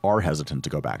people are hesitant to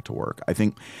go back to work. I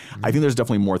think there's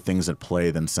definitely more things at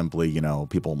play than simply,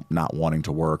 people not wanting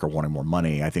to work or wanting more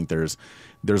money. I think there's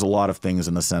a lot of things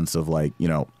in the sense of like,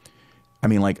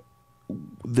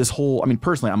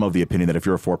 personally, I'm of the opinion that if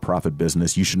you're a for-profit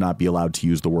business, you should not be allowed to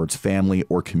use the words family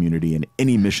or community in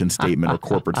any mission statement or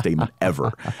corporate statement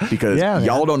ever, because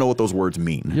y'all don't know what those words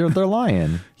mean. They're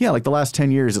lying. Yeah, like the last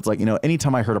 10 years, it's like,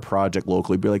 anytime I heard a project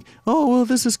locally be like, oh, well,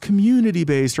 this is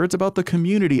community-based or it's about the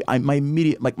community, my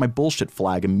bullshit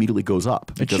flag immediately goes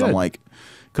up because I'm like,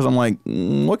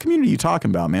 what community are you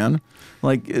talking about, man?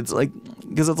 Like, it's like,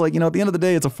 because it's like, at the end of the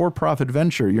day, it's a for-profit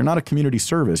venture. You're not a community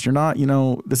service. You're not,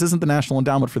 this isn't the National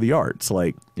Endowment for the Arts.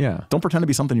 Like, don't pretend to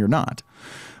be something you're not.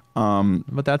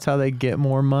 But that's how they get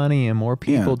more money and more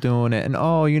people doing it. And,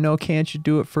 can't you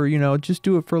do it for, just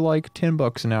do it for like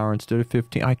 $10 an hour instead of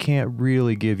 15. I can't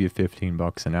really give you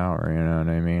 $15 an hour. You know what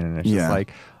I mean? And it's just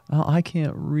like, oh, I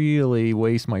can't really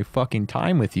waste my fucking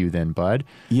time with you then, bud.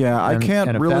 Yeah, I can't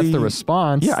and if really. that's the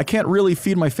response. Yeah, I can't really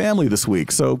feed my family this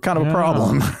week, so kind of a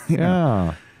problem.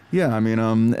 Yeah. Yeah, I mean,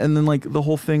 and then like the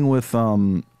whole thing with,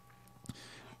 like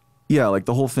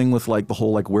the whole thing with like the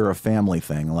whole like we're a family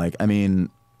thing. Like, I mean,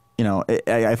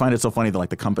 I find it so funny that like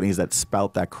the companies that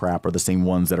spout that crap are the same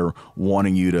ones that are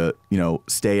wanting you to,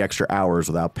 stay extra hours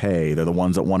without pay. They're the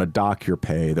ones that want to dock your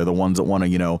pay. They're the ones that want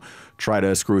to, try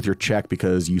to screw with your check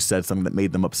because you said something that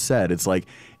made them upset. It's like,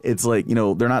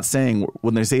 they're not saying,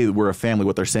 when they say we're a family,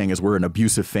 what they're saying is we're an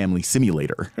abusive family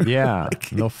simulator. Yeah.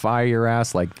 They'll fire your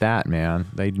ass like that, man.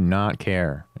 They do not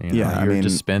care. You're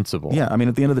dispensable. Yeah. I mean,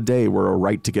 at the end of the day, we're a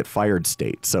right to get fired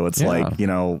state. So it's like,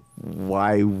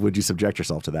 why would you subject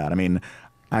yourself to that? I mean,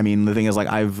 the thing is, like,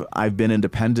 I've been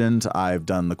independent. I've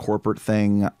done the corporate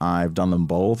thing. I've done them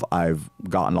both. I've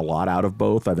gotten a lot out of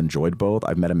both. I've enjoyed both.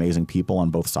 I've met amazing people on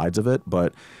both sides of it.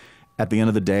 But at the end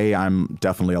of the day, I'm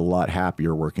definitely a lot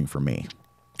happier working for me.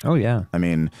 Oh, yeah. I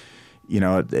mean,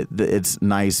 it's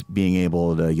nice being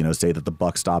able to, say that the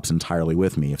buck stops entirely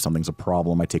with me. If something's a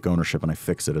problem, I take ownership and I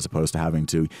fix it, as opposed to having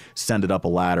to send it up a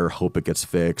ladder, hope it gets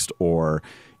fixed, or,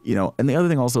 and the other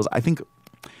thing also is I think,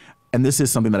 and this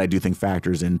is something that I do think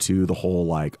factors into the whole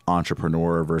like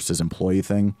entrepreneur versus employee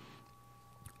thing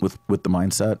with the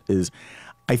mindset, is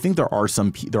I think there are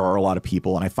a lot of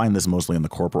people, and I find this mostly in the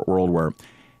corporate world, where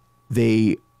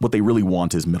what they really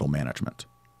want is middle management.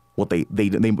 What they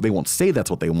won't say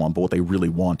that's what they want, but what they really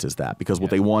want is that, because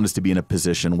what they want is to be in a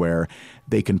position where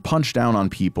they can punch down on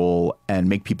people and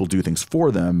make people do things for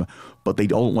them, but they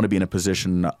don't want to be in a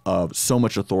position of so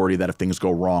much authority that if things go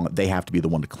wrong, they have to be the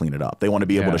one to clean it up. They want to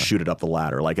be able to shoot it up the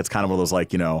ladder. Like, it's kind of one of those, like,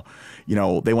 they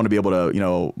want to be able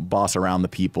to, boss around the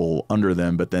people under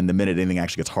them, but then the minute anything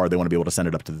actually gets hard, they want to be able to send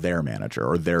it up to their manager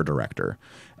or their director.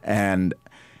 And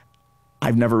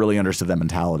I've never really understood that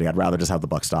mentality. I'd rather just have the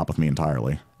buck stop with me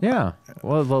entirely. Yeah.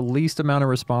 Well, the least amount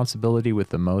of responsibility with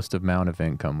the most amount of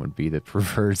income would be the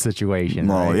preferred situation.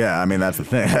 Well, right? Yeah. I mean, that's the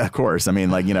thing. Of course. I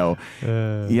mean, like, yeah.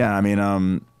 I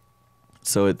mean,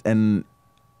 so it, and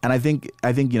I think,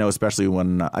 especially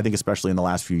in the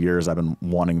last few years, I've been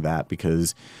wanting that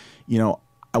because,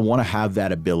 I want to have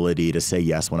that ability to say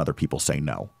yes when other people say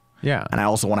no. Yeah. And I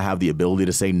also want to have the ability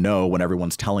to say no when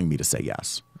everyone's telling me to say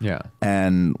yes. Yeah.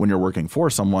 And when you're working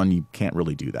for someone, you can't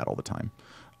really do that all the time.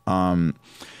 And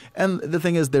the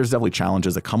thing is, there's definitely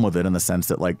challenges that come with it, in the sense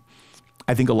that, like,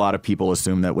 I think a lot of people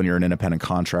assume that when you're an independent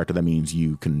contractor, that means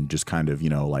you can just kind of,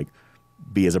 like,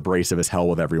 be as abrasive as hell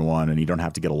with everyone and you don't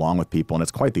have to get along with people. And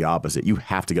it's quite the opposite. You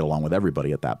have to get along with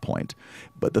everybody at that point.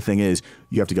 But the thing is,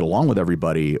 you have to get along with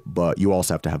everybody, but you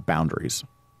also have to have boundaries.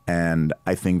 And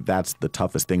I think that's the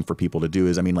toughest thing for people to do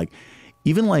is,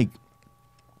 even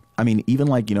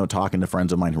talking to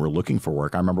friends of mine who are looking for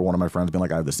work. I remember one of my friends being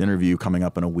like, I have this interview coming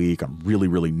up in a week. I'm really,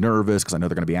 really nervous because I know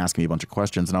they're going to be asking me a bunch of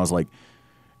questions. And I was like,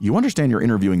 you understand you're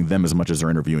interviewing them as much as they're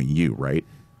interviewing you, right?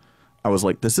 I was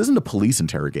like, this isn't a police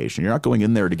interrogation. You're not going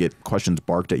in there to get questions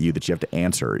barked at you that you have to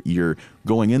answer. You're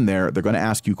going in there. They're going to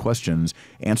ask you questions,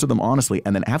 answer them honestly,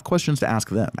 and then have questions to ask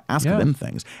them. Ask them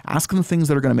things. Ask them things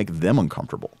that are going to make them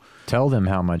uncomfortable. Tell them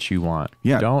how much you want.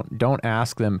 Yeah. Don't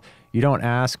ask them. You don't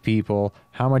ask people,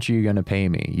 how much are you going to pay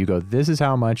me? You go, this is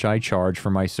how much I charge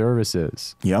for my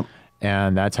services. Yep.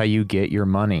 And that's how you get your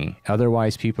money.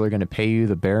 Otherwise, people are going to pay you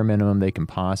the bare minimum they can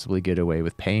possibly get away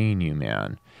with paying you,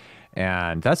 man.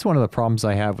 And that's one of the problems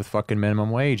I have with fucking minimum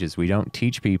wage is we don't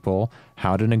teach people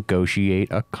how to negotiate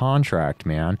a contract,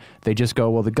 man. They just go,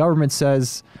 well, the government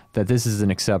says that this is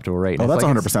an acceptable rate. Oh, that's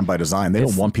 100% by design. They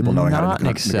don't want people knowing how to negotiate. Not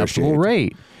an acceptable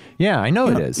rate. Yeah, I know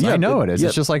it is. I know it is.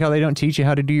 It's just like how they don't teach you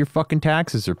how to do your fucking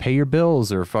taxes or pay your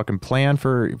bills or fucking plan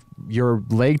for your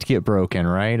leg to get broken,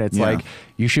 right? It's like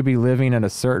you should be living at a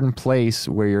certain place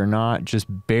where you're not just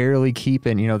barely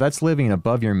keeping, you know, that's living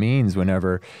above your means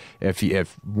whenever,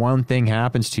 if one thing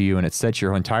happens to you and it sets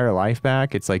your entire life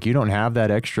back, it's like you don't have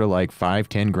that extra like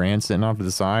 5-10 grand sitting off to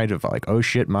the side of like, oh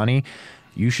shit, money.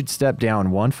 You should step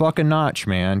down one fucking notch,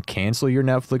 man. Cancel your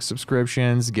Netflix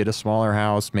subscriptions, get a smaller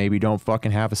house, maybe don't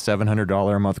fucking have a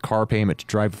 $700 a month car payment to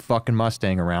drive a fucking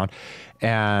Mustang around.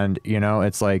 And, you know,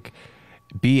 it's like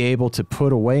be able to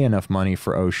put away enough money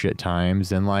for oh shit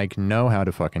times and like know how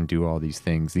to fucking do all these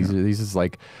things. These is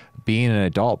like being an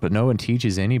adult, but no one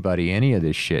teaches anybody any of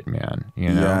this shit, man. You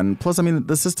know? Yeah, and plus, I mean,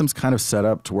 the system's kind of set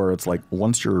up to where it's like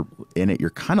once you're in it, you're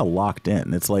kind of locked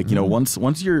in. It's like, you know, once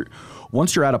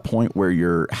you're at a point where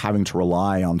you're having to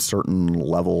rely on certain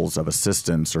levels of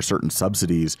assistance or certain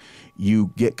subsidies,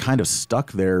 you get kind of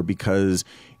stuck there because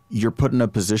you're put in a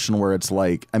position where it's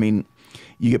like, I mean,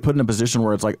 you get put in a position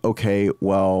where it's like, okay,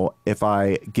 well, if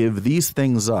I give these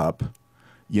things up,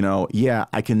 you know, yeah,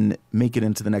 I can make it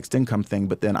into the next income thing,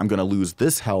 but then I'm going to lose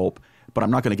this help, but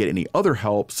I'm not going to get any other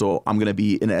help. So I'm going to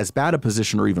be in as bad a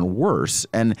position or even worse.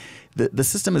 And the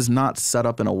system is not set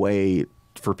up in a way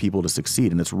for people to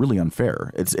succeed, and it's really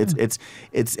unfair. It's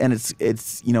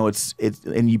you know,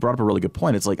 and you brought up a really good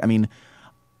point. It's like, I mean,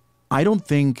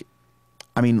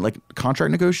 like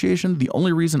contract negotiation, the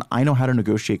only reason I know how to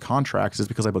negotiate contracts is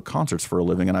because I book concerts for a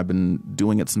living, and I've been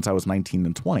doing it since I was 19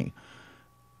 and 20.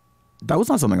 That was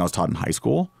not something I was taught in high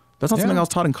school. That's not something I was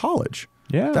taught in college.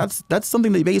 Yeah. That's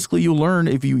something that basically you learn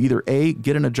if you either A,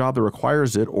 get in a job that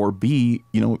requires it, or B,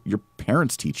 you know, your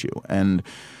parents teach you. And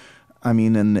I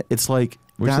mean, and it's like,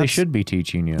 which they should be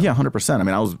teaching you. Yeah, 100%. I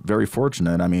mean, I was very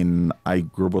fortunate. I mean, I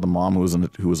grew up with a mom who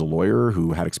was a lawyer,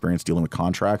 who had experience dealing with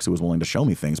contracts, who was willing to show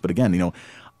me things. But again, you know,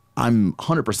 I'm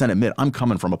 100% admit I'm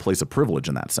coming from a place of privilege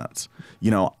in that sense.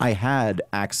 You know, I had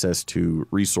access to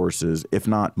resources, if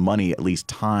not money, at least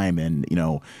time and, you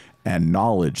know, and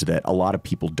knowledge that a lot of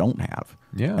people don't have.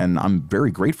 Yeah. And I'm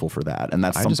very grateful for that. And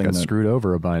that's something I just got screwed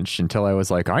over a bunch until I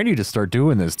was like, I need to start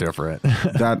doing this different.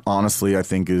 That honestly, I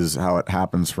think, is how it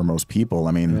happens for most people.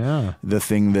 I mean, the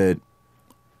thing that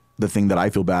I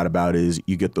feel bad about is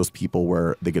you get those people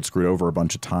where they get screwed over a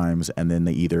bunch of times and then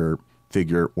they either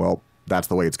figure, well, that's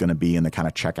the way it's going to be, and they kind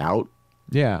of check out.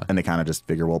 Yeah. And they kind of just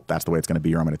figure, well, that's the way it's going to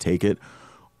be, or I'm going to take it.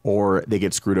 Or they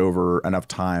get screwed over enough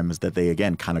times that they,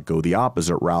 again, kind of go the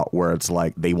opposite route where it's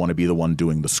like they want to be the one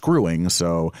doing the screwing.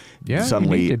 So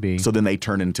suddenly, so then they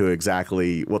turn into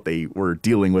exactly what they were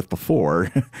dealing with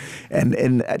before.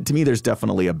 and to me, there's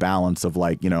definitely a balance of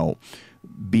like, you know,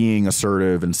 being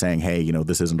assertive and saying, hey, you know,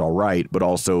 this isn't all right, but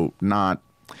also not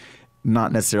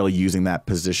necessarily using that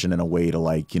position in a way to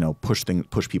like, you know, push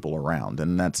people around.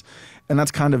 And that's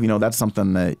kind of, you know, that's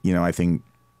something that, you know, I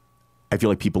feel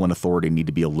like people in authority need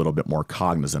to be a little bit more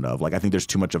cognizant of. Like, I think there's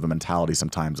too much of a mentality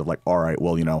sometimes of like, all right,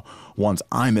 well, you know, once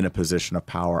I'm in a position of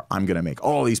power, I'm going to make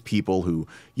all these people who,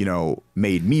 you know,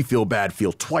 made me feel bad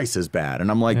feel twice as bad. And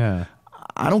I'm like,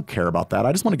 I don't care about that.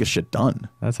 I just want to get shit done.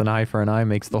 That's an eye for an eye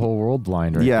makes the whole world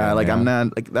blind. Right there, like, man. I'm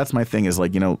not like, that's my thing is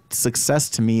like, you know, success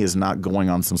to me is not going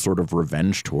on some sort of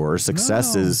revenge tour.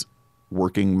 Success is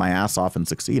working my ass off and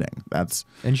succeeding. And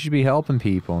you should be helping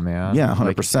people, man. Yeah,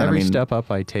 100%. Like every step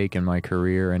up I take in my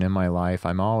career and in my life,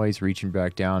 I'm always reaching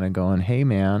back down and going, hey,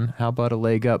 man, how about a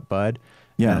leg up, bud?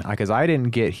 Yeah. Because I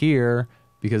didn't get here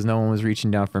because no one was reaching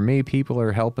down for me. People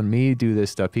are helping me do this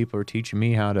stuff. People are teaching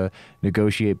me how to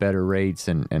negotiate better rates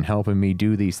and helping me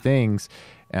do these things.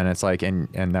 And it's like, and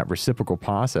that reciprocal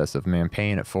process of, man,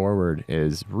 paying it forward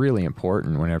is really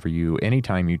important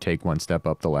anytime you take one step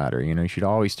up the ladder. You know, you should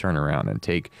always turn around and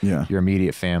take your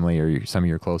immediate family or some of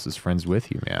your closest friends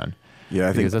with you, man.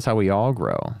 Yeah, because that's how we all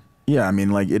grow. Yeah, I mean,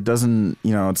 like, it doesn't,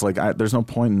 it's like there's no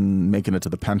point in making it to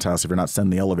the penthouse if you're not sending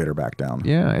the elevator back down.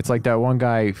 Yeah, it's like that one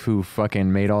guy who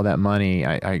fucking made all that money.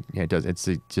 It's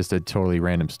just a totally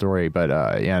random story, but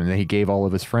yeah, and he gave all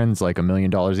of his friends like $1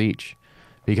 million each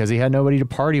because he had nobody to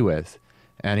party with.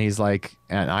 And he's like,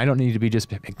 and I don't need to be just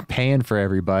paying for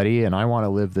everybody, and I want to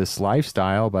live this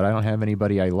lifestyle, but I don't have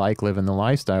anybody I like living the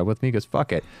lifestyle with me because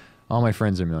fuck it. All my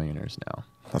friends are millionaires now.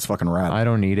 That's fucking rad. I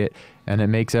don't need it. And it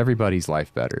makes everybody's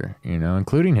life better,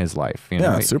 including his life.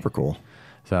 Yeah, it's super cool.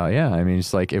 So, yeah, I mean,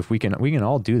 it's like if we can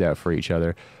all do that for each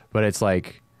other, but it's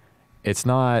like, it's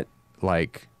not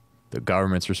like the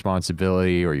government's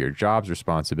responsibility or your job's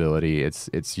responsibility.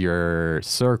 It's your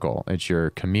circle. It's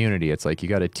your community. It's like you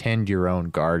got to tend your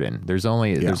own garden. There's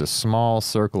a small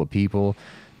circle of people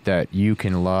that you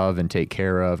can love and take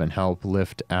care of and help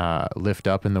lift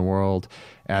up in the world,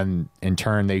 and in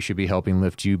turn they should be helping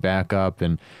lift you back up.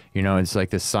 And it's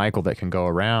like this cycle that can go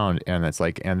around, and it's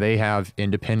like, and they have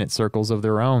independent circles of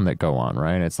their own that go on,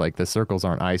 right? It's like the circles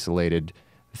aren't isolated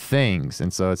things.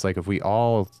 And so it's like if we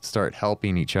all start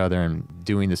helping each other and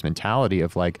doing this mentality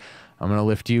of like, I'm gonna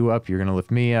lift you up, you're gonna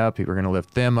lift me up, we're gonna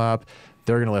lift them up,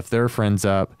 they're gonna lift their friends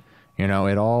up, it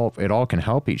all can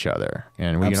help each other,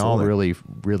 and we can all really,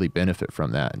 really benefit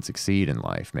from that and succeed in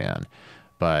life, man.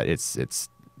 But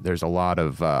there's a lot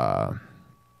of I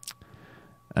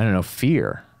don't know,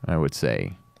 fear, I would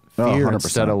say. Fear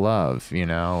instead of love,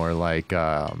 or like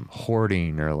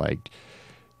hoarding, or like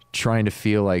trying to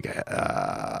feel like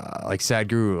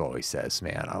Sadhguru always says,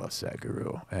 man, I love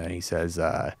Sadhguru, and he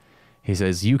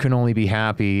says you can only be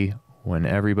happy when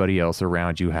everybody else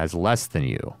around you has less than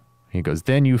you. He goes,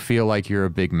 then you feel like you're a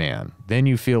big man. Then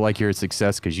you feel like you're a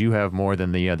success because you have more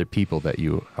than the other people that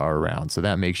you are around. So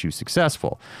that makes you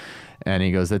successful. And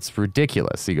he goes, that's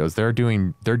ridiculous. He goes, they're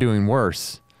doing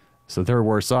worse. So they're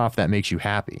worse off. That makes you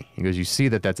happy. He goes, you see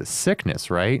that's a sickness,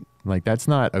 right? Like, that's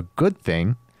not a good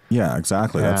thing. Yeah,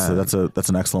 exactly. That's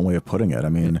an excellent way of putting it. I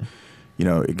mean,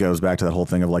 it goes back to that whole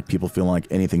thing of like people feeling like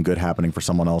anything good happening for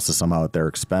someone else is somehow at their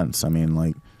expense. I mean,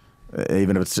 like,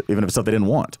 even if it's stuff they didn't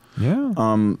want. Yeah.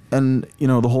 And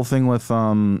the whole thing with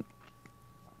wanting,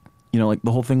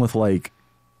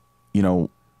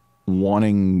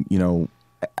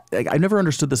 I never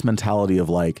understood this mentality of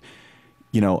like,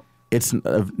 it's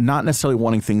not necessarily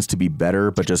wanting things to be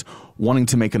better, but just wanting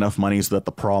to make enough money so that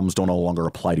the problems don't no longer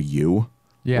apply to you.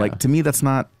 Yeah. Like, to me, that's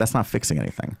not fixing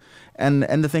anything. And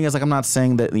the thing is, like, I'm not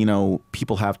saying that,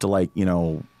 people have to, like,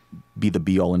 be the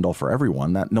be all end all for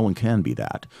everyone. That no one can be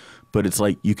that. But it's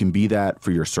like, you can be that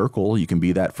for your circle. You can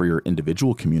be that for your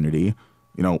individual community,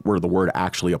 where the word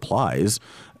actually applies.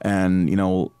 And,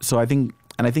 so I think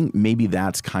maybe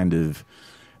that's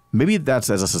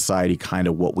as a society kind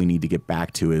of what we need to get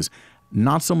back to, is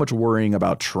not so much worrying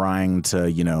about trying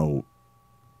to,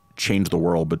 change the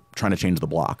world, but trying to change the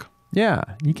block. Yeah,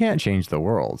 you can't change the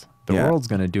world. The world's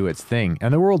going to do its thing.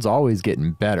 And the world's always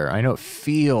getting better. I know it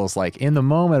feels like, in the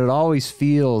moment, it always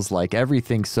feels like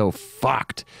everything's so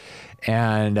fucked.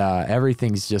 And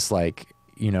everything's just like,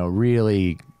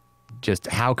 really just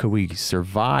how could we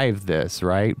survive this,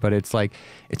 right? But it's like,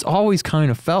 it's always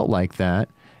kind of felt like that.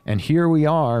 And here we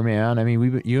are, man. I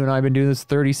mean, you and I have been doing this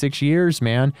 36 years,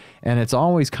 man. And it's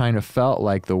always kind of felt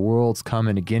like the world's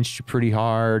coming against you pretty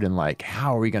hard. And like,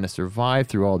 how are we going to survive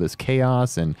through all this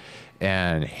chaos and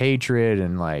hatred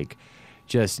and like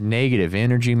just negative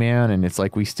energy, man? And it's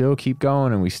like, we still keep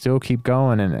going and we still keep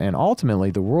going. And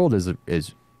ultimately, the world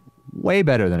is way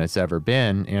better than it's ever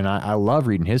been. And I love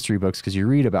reading history books because you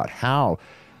read about how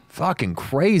fucking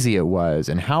crazy it was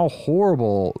and how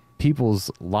horrible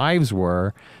people's lives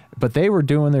were, but they were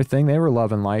doing their thing. They were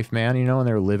loving life, man, and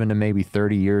they were living to maybe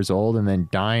 30 years old and then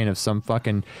dying of some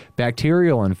fucking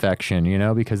bacterial infection,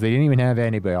 because they didn't even have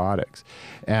antibiotics.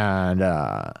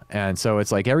 And so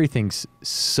it's like everything's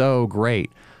so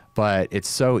great, but it's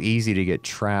so easy to get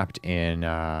trapped in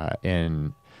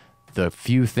the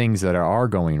few things that are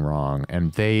going wrong,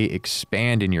 and they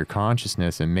expand in your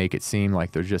consciousness and make it seem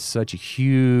like they're just such a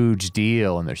huge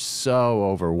deal and they're so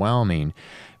overwhelming.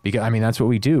 Because, I mean, that's what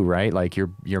we do, right? Like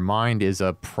your mind is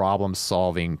a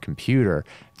problem-solving computer.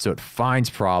 So it finds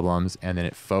problems and then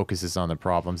it focuses on the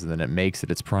problems and then it makes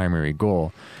it its primary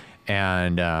goal.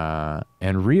 And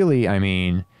really, I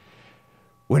mean,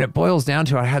 when it boils down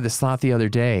to it, I had this thought the other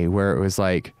day where it was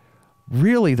like,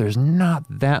 really, there's not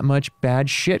that much bad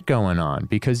shit going on.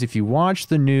 Because if you watch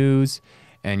the news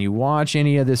and you watch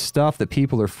any of this stuff that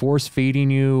people are force-feeding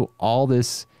you, all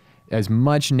this, as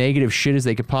much negative shit as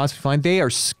they could possibly find, they are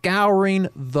scouring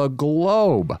the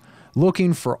globe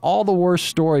looking for all the worst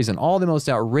stories and all the most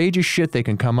outrageous shit they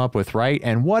can come up with, right?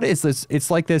 And what is this? It's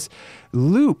like this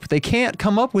loop. They can't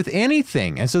come up with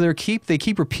anything. And so they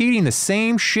keep repeating the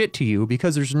same shit to you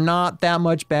because there's not that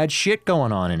much bad shit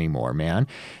going on anymore, man.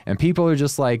 And people are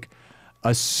just like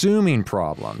assuming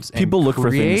problems. People look for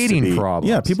things to be problems.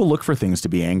 Yeah, people look for things to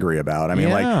be angry about. I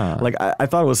mean, I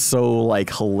thought it was so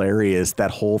like hilarious, that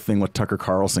whole thing with Tucker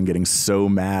Carlson getting so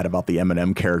mad about the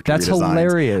Eminem character. That's redesigns.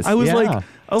 hilarious. I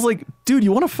was like, dude,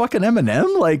 you want to fucking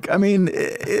Eminem? Like, I mean,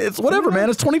 it's whatever, man.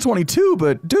 It's 2022,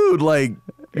 but dude, like,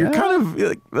 you're kind of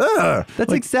like, ugh.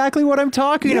 That's like, exactly what I'm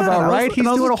talking about, right? He's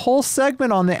doing a whole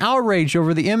segment on the outrage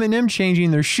over the Eminem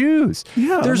changing their shoes.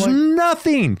 Yeah, there's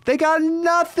nothing. They got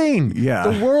nothing. Yeah.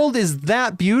 The world is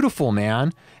that beautiful,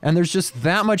 man. And there's just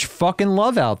that much fucking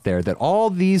love out there that all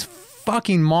these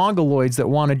fucking mongoloids that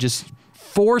want to just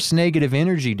force negative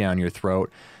energy down your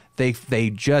throat, they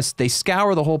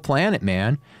scour the whole planet,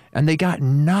 man. And they got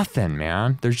nothing,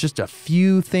 man. There's just a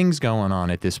few things going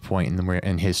on at this point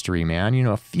in history, man. You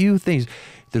know, a few things.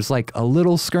 There's like a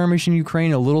little skirmish in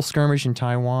Ukraine, a little skirmish in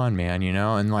Taiwan, man, you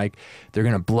know, and like they're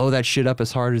going to blow that shit up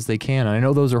as hard as they can. And I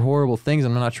know those are horrible things.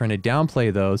 I'm not trying to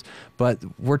downplay those, but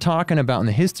we're talking about in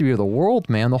the history of the world,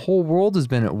 man, the whole world has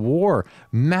been at war,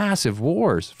 massive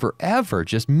wars forever,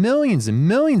 just millions and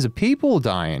millions of people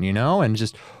dying, you know, and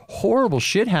just horrible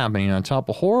shit happening on top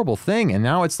of horrible thing. And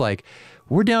now it's like,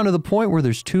 we're down to the point where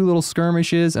there's two little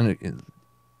skirmishes and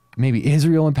maybe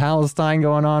Israel and Palestine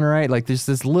going on, right? Like there's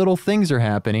this little things are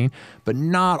happening, but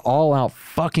not all out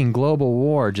fucking global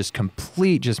war, just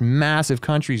complete, just massive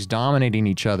countries dominating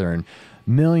each other and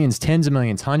millions, tens of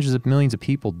millions, hundreds of millions of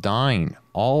people dying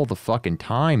all the fucking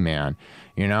time, man.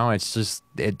 You know, it's just,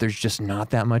 there's just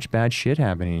not that much bad shit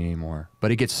happening anymore,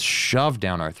 but it gets shoved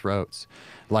down our throats.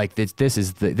 Like this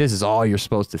is all you're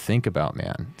supposed to think about,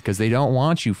 man, because they don't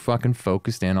want you fucking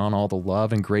focused in on all the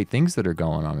love and great things that are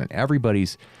going on. And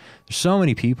there's so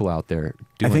many people out there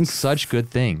doing such good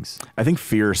things. I think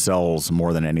fear sells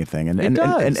more than anything, and it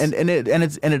does.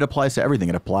 And it applies to everything.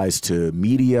 It applies to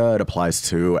media. It applies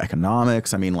to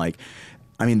economics. I mean,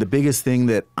 the biggest thing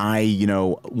that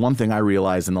one thing I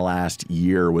realized in the last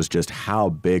year was just how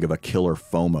big of a killer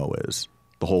FOMO is.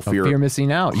 The whole fear of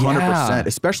missing out, 100%,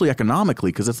 especially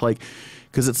economically, because it's like,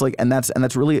 and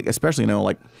that's really, especially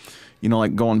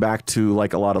like going back to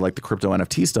like a lot of like the crypto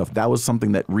NFT stuff. That was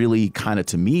something that really kind of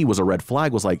to me was a red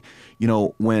flag. Was like,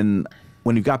 when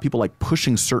you've got people like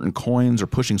pushing certain coins or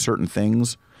pushing certain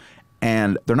things,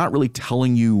 and they're not really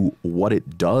telling you what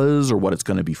it does or what it's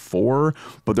going to be for,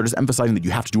 but they're just emphasizing that you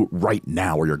have to do it right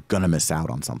now or you're going to miss out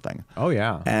on something. Oh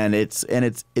yeah, and it's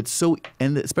so,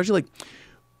 and especially like,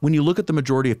 when you look at the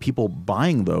majority of people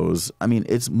buying those, I mean,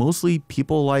 it's mostly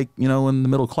people like, in the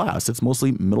middle class. It's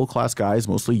mostly middle class guys,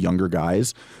 mostly younger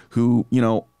guys who,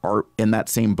 are in that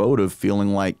same boat of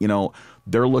feeling like,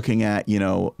 they're looking at,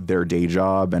 their day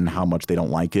job and how much they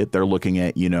don't like it. They're looking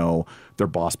at, their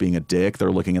boss being a dick.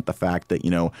 They're looking at the fact that,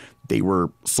 they were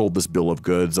sold this bill of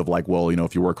goods of like, well,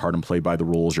 if you work hard and play by the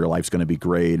rules, your life's going to be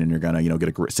great and you're going to, get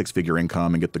a 6-figure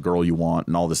income and get the girl you want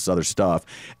and all this other stuff.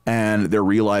 And they're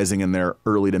realizing in their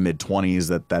early to mid 20s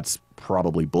that that's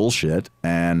probably bullshit.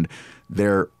 And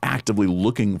they're actively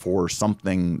looking for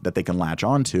something that they can latch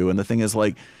onto. And the thing is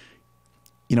like,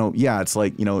 it's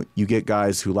like, you get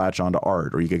guys who latch onto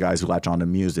art, or you get guys who latch onto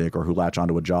music, or who latch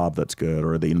onto a job that's good,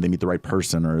 or they meet the right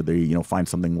person, or they, find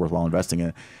something worthwhile investing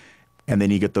in. And then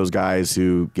you get those guys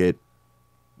who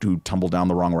tumble down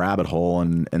the wrong rabbit hole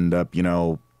and end up,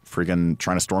 freaking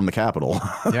trying to storm the Capitol.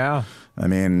 Yeah. I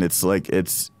mean, it's like,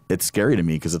 it's scary to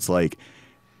me because it's like,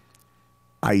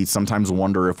 I sometimes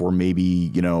wonder if we're maybe,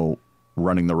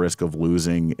 running the risk of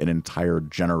losing an entire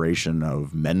generation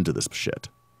of men to this shit.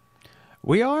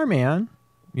 We are, man.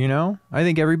 I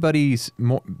think everybody's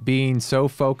being so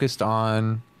focused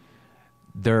on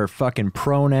their fucking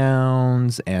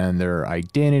pronouns and their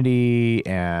identity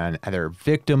and their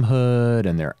victimhood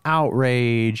and their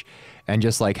outrage and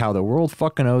just like how the world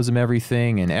fucking owes them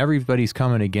everything and everybody's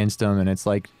coming against them. And it's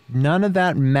like, none of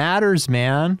that matters,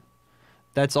 man.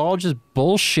 That's all just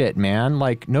bullshit, man.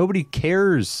 Like, nobody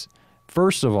cares,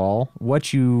 first of all,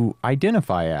 what you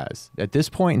identify as. At this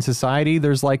point in society,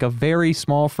 there's like a very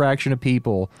small fraction of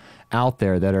people out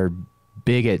there that are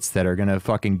bigots that are gonna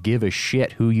fucking give a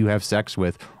shit who you have sex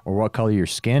with or what color your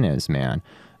skin is, man.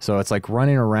 So it's like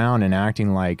running around and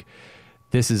acting like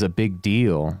this is a big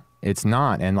deal. It's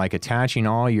not. And like attaching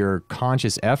all your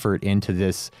conscious effort into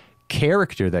this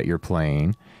character that you're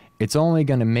playing, it's only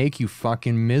gonna make you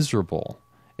fucking miserable.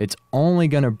 It's only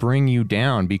gonna bring you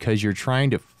down because you're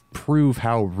trying to prove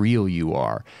how real you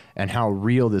are and how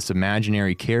real this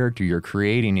imaginary character you're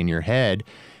creating in your head.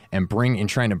 and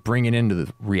trying to bring it into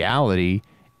the reality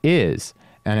is.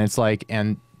 And it's like,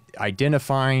 and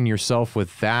identifying yourself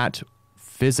with that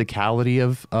physicality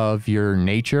of your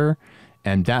nature,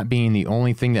 and that being the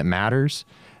only thing that matters,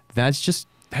 that's just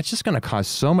going to cause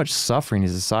so much suffering in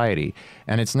society.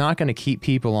 And it's not going to keep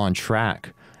people on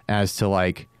track as to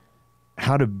like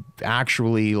how to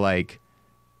actually like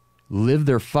live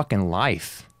their fucking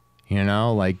life, you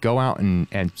know, like go out and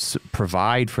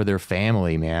provide for their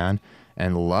family, man,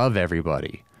 and love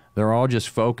everybody. They're all just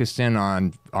focused in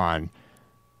on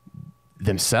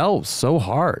themselves so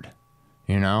hard,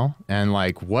 you know, and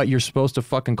like what you're supposed to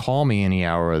fucking call me any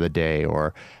hour of the day,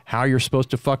 or how you're supposed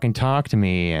to fucking talk to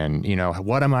me, and, you know,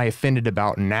 what am I offended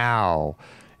about now,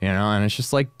 you know. And it's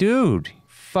just like, dude,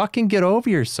 fucking get over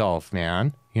yourself,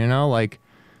 man, you know, like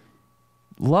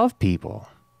love people.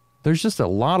 There's just a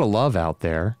lot of love out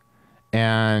there,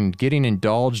 and getting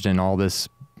indulged in all this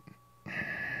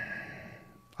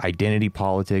identity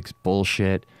politics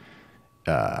bullshit,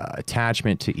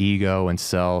 attachment to ego and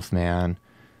self, man.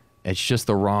 It's just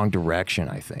the wrong direction,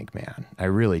 I think, man. I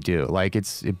really do. Like,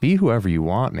 be whoever you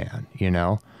want, man, you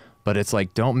know? But it's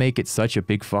like, don't make it such a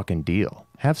big fucking deal.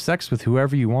 Have sex with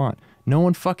whoever you want. No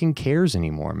one fucking cares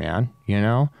anymore, man, you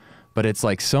know? But it's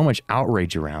like so much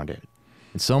outrage around it,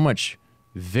 and so much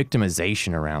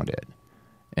victimization around it.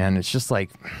 And it's just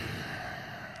like,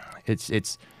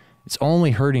 it's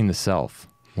only hurting the self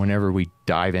whenever we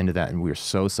dive into that, and we're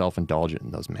so self-indulgent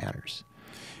in those matters.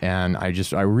 And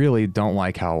I really don't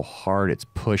like how hard it's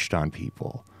pushed on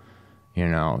people, you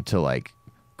know, to like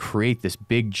create this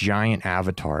big giant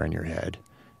avatar in your head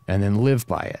and then live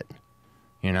by it,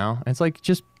 you know. It's like,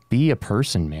 just be a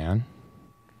person, man.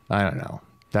 I don't know.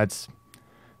 That's,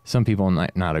 some people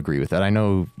might not agree with that. I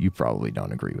know you probably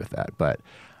don't agree with that, but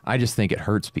I just think it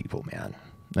hurts people, man.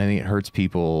 I think it hurts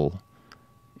people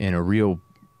in a real,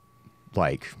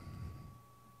 like,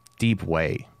 deep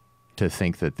way to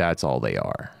think that that's all they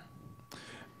are.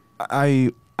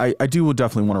 I do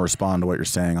definitely want to respond to what you're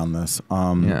saying on this.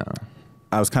 Yeah.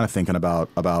 I was kind of thinking about,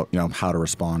 you know, how to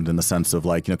respond, in the sense of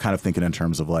like, you know, kind of thinking in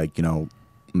terms of like, you know,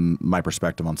 my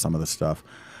perspective on some of this stuff.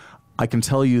 I can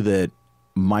tell you that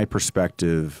my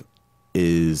perspective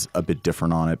is a bit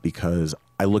different on it, because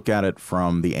I look at it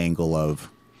from the angle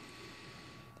of,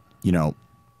 you know,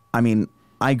 I mean,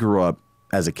 I grew up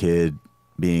as a kid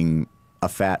being a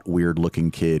fat,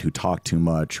 weird-looking kid who talked too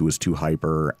much, who was too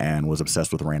hyper, and was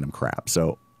obsessed with random crap.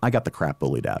 So I got the crap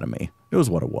bullied out of me. It was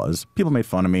what it was. People made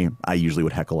fun of me. I usually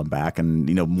would heckle them back, and,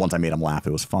 you know, once I made them laugh,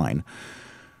 it was fine.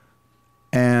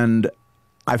 And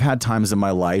I've had times in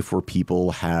my life where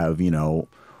people have, you know,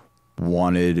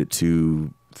 wanted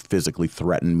to physically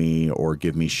threaten me or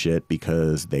give me shit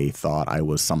because they thought I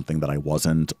was something that I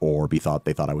wasn't, or they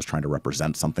thought I was trying to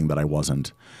represent something that I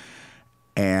wasn't.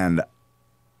 And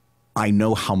I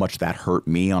know how much that hurt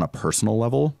me on a personal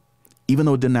level, even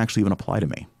though it didn't actually even apply to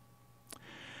me.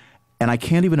 And I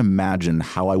can't even imagine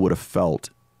how I would have felt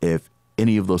if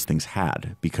any of those things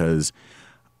had, because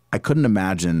I couldn't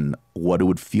imagine what it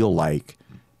would feel like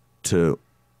to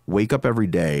wake up every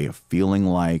day feeling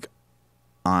like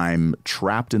I'm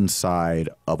trapped inside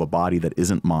of a body that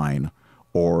isn't mine,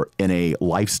 or in a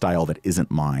lifestyle that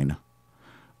isn't mine,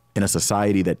 in a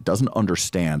society that doesn't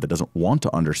understand, that doesn't want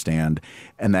to understand,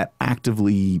 and that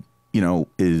actively, you know,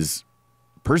 is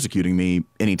persecuting me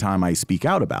anytime I speak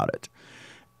out about it.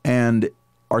 And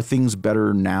are things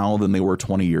better now than they were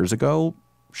 20 years ago?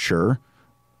 Sure.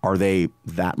 Are they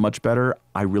that much better?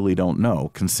 I really don't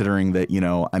know, considering that, you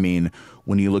know, I mean,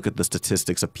 when you look at the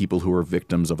statistics of people who are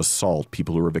victims of assault,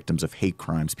 people who are victims of hate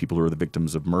crimes, people who are the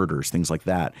victims of murders, things like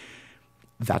that,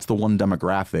 that's the one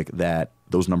demographic that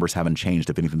those numbers haven't changed.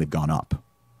 If anything, they've gone up.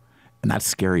 And that's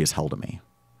scary as hell to me,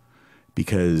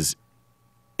 because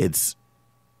it's,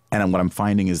 and what I'm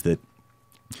finding is that,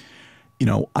 you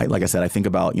know, like I said, I think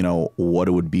about, you know, what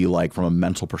it would be like from a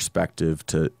mental perspective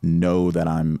to know that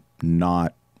I'm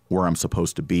not where I'm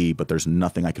supposed to be, but there's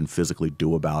nothing I can physically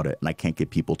do about it. And I can't get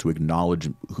people to acknowledge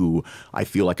who I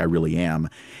feel like I really am.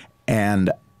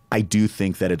 And I do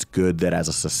think that it's good that as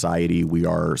a society, we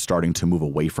are starting to move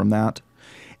away from that.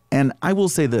 And I will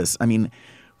say this, I mean,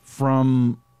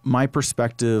 from my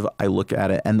perspective, I look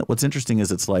at it, and what's interesting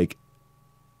is it's like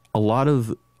a lot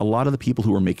of the people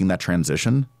who are making that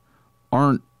transition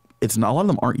aren't, it's not, a lot of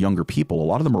them aren't younger people. A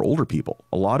lot of them are older people.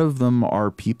 A lot of them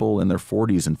are people in their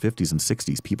 40s and 50s and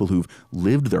 60s, people who've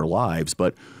lived their lives,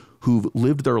 but who've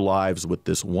lived their lives with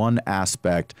this one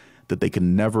aspect that they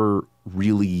can never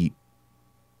really,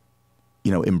 you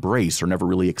embrace or never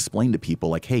really explain to people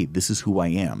like, hey, this is who I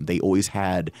am. They always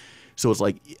had. So it's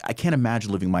like, I can't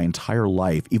imagine living my entire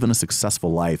life, even a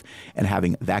successful life, and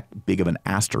having that big of an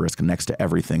asterisk next to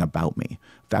everything about me.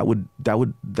 That would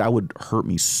hurt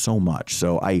me so much.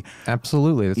 So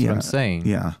absolutely, that's what I'm saying.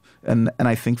 Yeah. And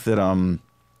I think that and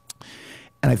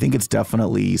I think it's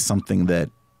definitely something that,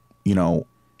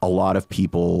 a lot of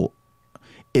people,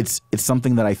 it's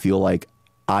something that I feel like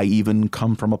I even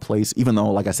come from a place, even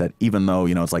though, like I said, even though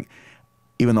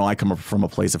I come from a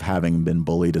place of having been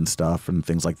bullied and stuff and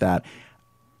things like that,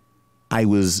 it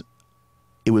was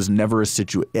never a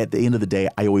situation. At the end of the day,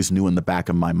 I always knew in the back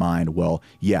of my mind, well,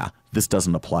 yeah, this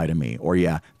doesn't apply to me, or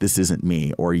yeah, this isn't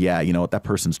me, or yeah, that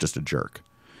person's just a jerk.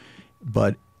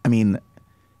 But I mean,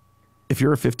 if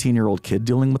you're a 15-year-old kid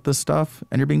dealing with this stuff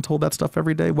and you're being told that stuff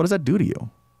every day, what does that do to you?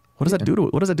 What does that do to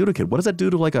a kid? What does that do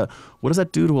to like a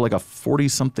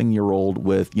 40-something-year-old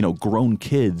with, grown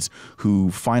kids who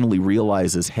finally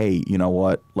realizes, hey, you know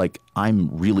what? Like, I'm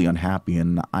really unhappy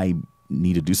and I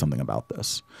need to do something about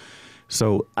this.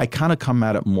 So I kind of come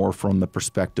at it more from the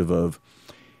perspective of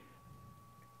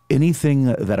anything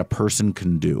that a person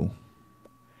can do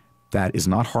that is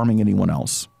not harming anyone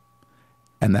else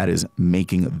and that is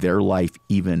making their life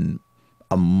even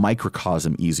a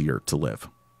microcosm easier to live,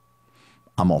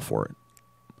 I'm all for it.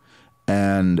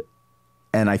 And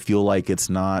I feel like it's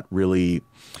not really,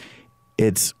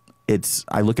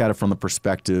 I look at it from the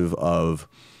perspective of,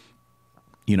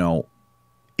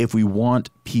 if we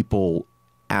want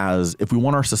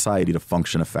our society to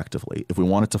function effectively, if we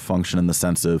want it to function in the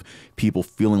sense of people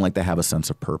feeling like they have a sense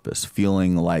of purpose,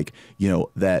 feeling like,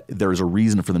 that there's a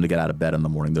reason for them to get out of bed in the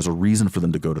morning, there's a reason for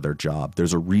them to go to their job,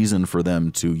 there's a reason for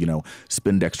them to,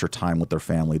 spend extra time with their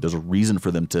family, there's a reason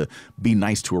for them to be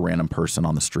nice to a random person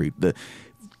on the street.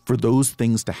 For those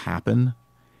things to happen,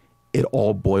 it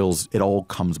all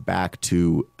comes back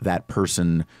to that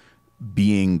person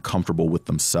being comfortable with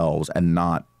themselves and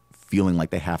not feeling like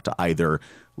they have to either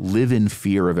live in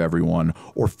fear of everyone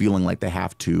or feeling like they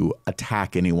have to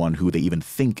attack anyone who they even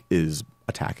think is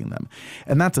attacking them.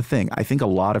 And that's the thing. I think a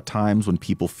lot of times when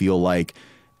people feel like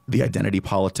the identity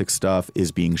politics stuff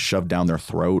is being shoved down their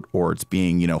throat or it's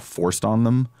being, forced on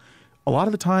them, a lot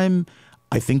of the time,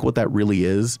 I think what that really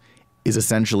is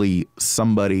essentially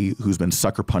somebody who's been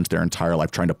sucker punched their entire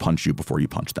life trying to punch you before you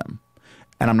punch them.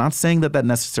 And I'm not saying that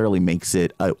necessarily makes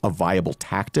it a viable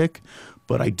tactic,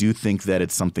 but I do think that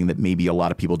it's something that maybe a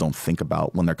lot of people don't think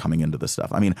about when they're coming into this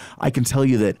stuff. I mean, I can tell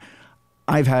you that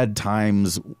I've had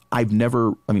times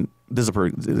this is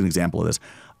an example of this.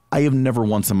 I have never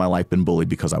once in my life been bullied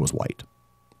because I was white.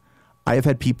 I have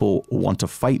had people want to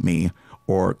fight me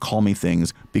or call me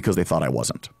things because they thought I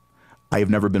wasn't. I have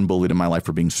never been bullied in my life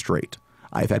for being straight.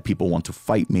 I've had people want to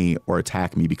fight me or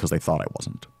attack me because they thought I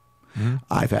wasn't. Mm-hmm.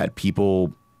 I've had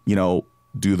people,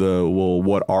 do the, well,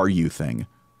 what are you thing?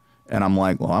 And I'm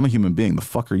like, well, I'm a human being. The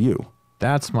fuck are you?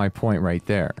 That's my point right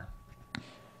there.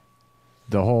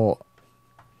 You're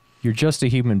just a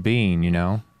human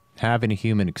being, having a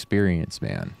human experience,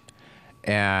 man.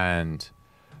 And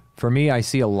for me, I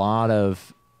see a lot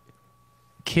of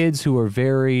kids who are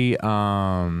very,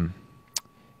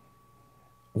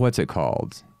 what's it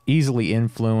called? Easily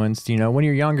influenced. When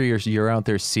you're younger, you're out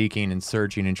there seeking and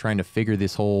searching and trying to figure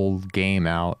this whole game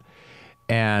out.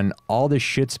 And all this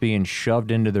shit's being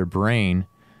shoved into their brain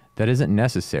that isn't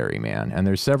necessary, man. And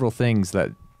there's several things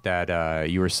that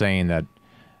you were saying that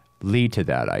lead to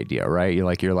that idea, right?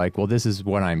 You're like, well, this is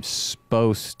what I'm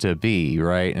supposed to be,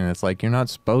 right? And it's like, you're not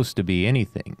supposed to be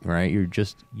anything, right?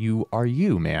 You are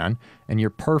you, man. And you're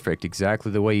perfect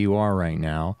exactly the way you are right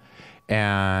now.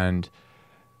 And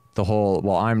the whole,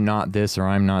 well, I'm not this or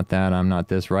I'm not that, I'm not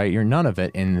this, right? You're none of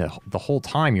it. And the whole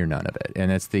time you're none of it.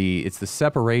 And it's the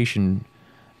separation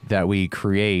that we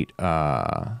create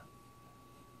from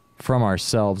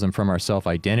ourselves and from our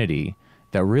self-identity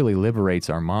that really liberates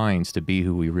our minds to be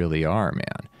who we really are,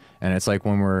 man. And it's like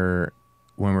when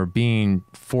we're being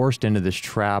forced into this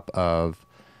trap of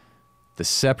the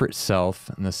separate self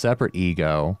and the separate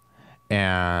ego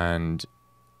and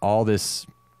all this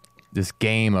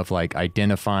game of like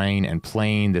identifying and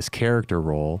playing this character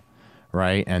role,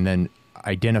 right? And then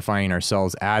identifying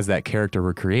ourselves as that character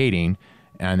we're creating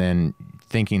and then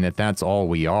thinking that that's all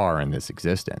we are in this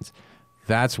existence.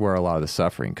 That's where a lot of the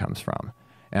suffering comes from.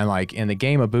 And like in the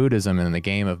game of Buddhism and in the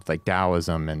game of like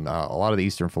Taoism and a lot of the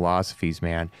Eastern philosophies,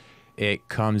 man, it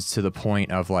comes to the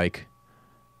point of like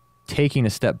taking a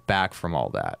step back from all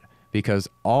that. Because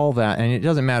all that, and it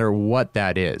doesn't matter what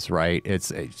that is, right?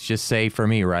 It's just say for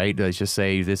me, right? Let's just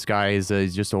say this guy is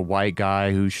just a white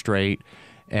guy who's straight,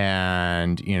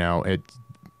 and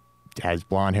has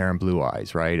blonde hair and blue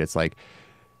eyes, right? It's like,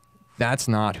 that's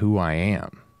not who I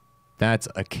am. That's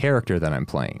a character that I'm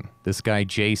playing. This guy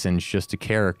Jason's just a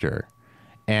character.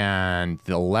 And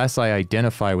the less I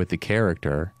identify with the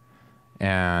character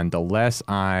and the less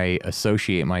I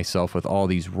associate myself with all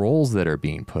these roles that are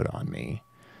being put on me,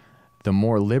 the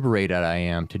more liberated I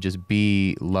am to just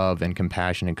be love and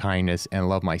compassion and kindness and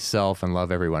love myself and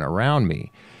love everyone around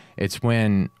me. It's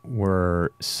when we're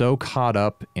so caught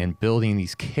up in building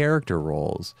these character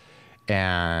roles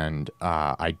and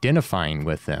identifying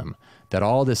with them that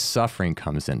all this suffering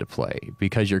comes into play,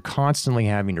 because you're constantly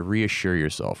having to reassure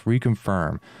yourself,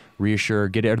 reconfirm, reassure,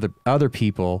 get other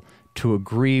people to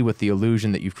agree with the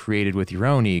illusion that you've created with your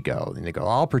own ego. And they go,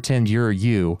 I'll pretend you're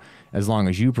you as long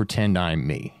as you pretend I'm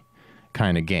me,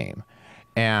 kind of game.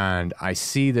 And I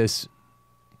see this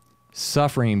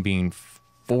suffering being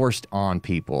forced on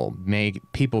people,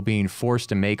 people being forced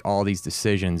to make all these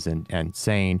decisions and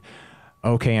saying,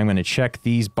 okay, I'm going to check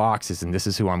these boxes and this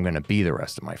is who I'm going to be the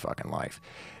rest of my fucking life.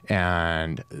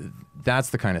 And that's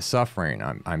the kind of suffering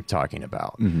I'm talking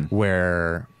about,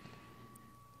 where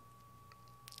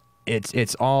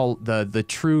it's all the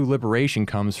true liberation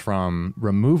comes from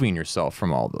removing yourself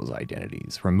from all those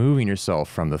identities, removing yourself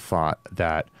from the thought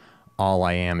that all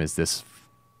I am is this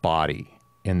body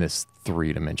in this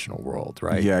three-dimensional world,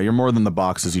 right? Yeah, you're more than the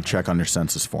boxes you check on your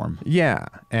census form. Yeah,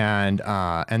 and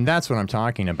that's what I'm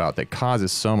talking about. That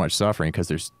causes so much suffering,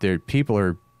 because people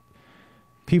are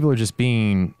just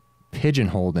being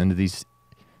pigeonholed into these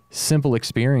simple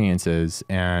experiences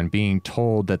and being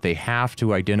told that they have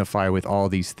to identify with all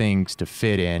these things to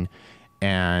fit in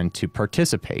and to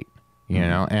participate. You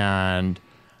know, and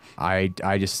I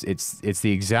just it's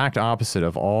the exact opposite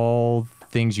of all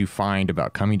things you find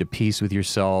about coming to peace with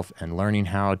yourself and learning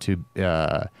how to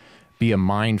be a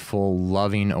mindful,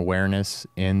 loving awareness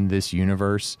in this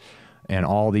universe, and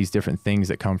all these different things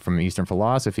that come from Eastern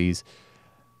philosophies.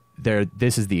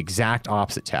 This is the exact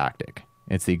opposite tactic.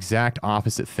 It's the exact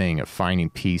opposite thing of finding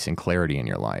peace and clarity in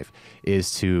your life,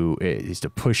 is to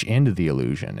push into the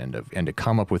illusion and to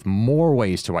come up with more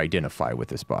ways to identify with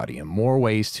this body and more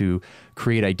ways to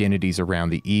create identities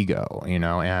around the ego, you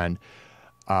know, and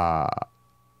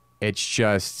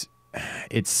it's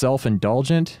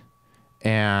self-indulgent,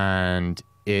 and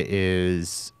it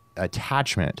is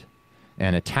attachment,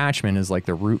 and attachment is like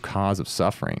the root cause of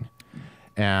suffering.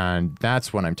 And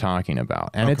that's what I'm talking about.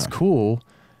 And It's cool.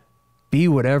 Be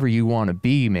whatever you want to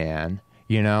be, man,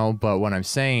 you know? But what I'm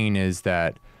saying is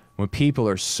that when people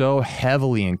are so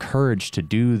heavily encouraged to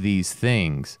do these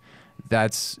things,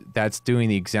 that's doing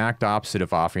the exact opposite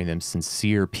of offering them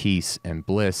sincere peace and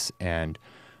bliss and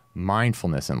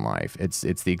mindfulness in life. It's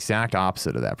the exact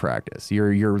opposite of that practice.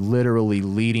 You're literally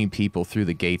leading people through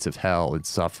the gates of hell and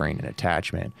suffering and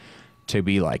attachment to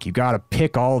be like, you got to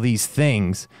pick all these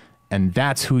things and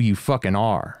that's who you fucking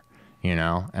are, you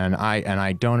know? And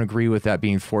I don't agree with that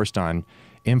being forced on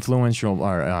influential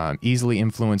or easily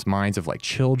influenced minds of like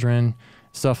children,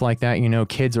 stuff like that. You know,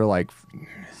 kids are like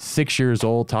 6 years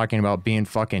old talking about being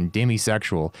fucking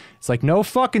demisexual. It's like, no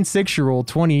fucking 6-year-old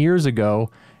 20 years ago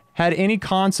had any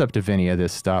concept of any of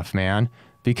this stuff, man,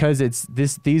 because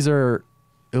these are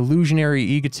illusionary,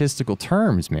 egotistical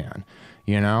terms, man.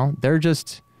 You know, they're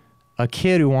just a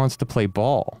kid who wants to play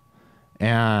ball.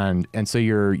 And so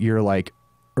you're like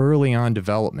early on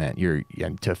development,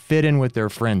 and to fit in with their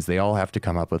friends, they all have to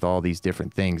come up with all these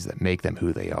different things that make them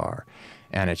who they are.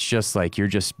 And it's just like you're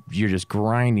just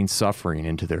grinding suffering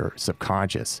into their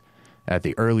subconscious at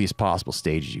the earliest possible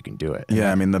stages you can do it.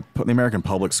 Yeah, I mean, the American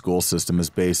public school system is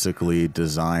basically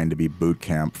designed to be boot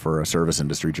camp for a service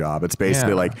industry job. It's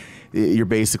basically like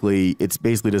it's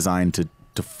basically designed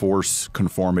to force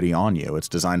conformity on you. It's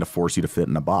designed to force you to fit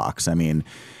in a box. I mean,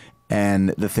 and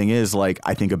the thing is, like,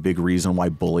 I think a big reason why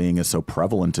bullying is so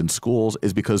prevalent in schools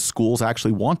is because schools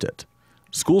actually want it.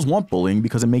 Schools want bullying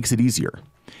because it makes it easier.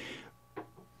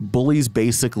 Bullies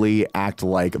basically act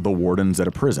like the wardens at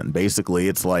a prison. Basically,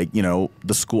 it's like, you know,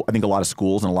 I think a lot of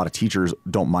schools and a lot of teachers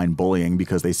don't mind bullying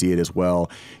because they see it as,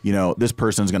 well, you know, this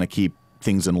person's going to keep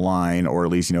things in line, or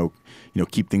at least, you know,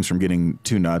 keep things from getting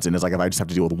too nuts. And it's like, if I just have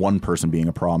to deal with one person being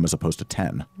a problem as opposed to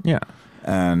 10. Yeah.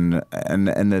 And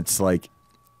it's like,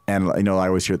 and, you know, I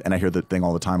hear the thing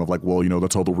all the time of like, well, you know,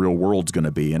 that's how the real world's going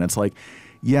to be. And it's like,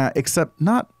 yeah, except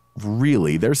not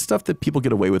really. There's stuff that people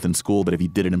get away with in school that if you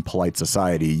did it in polite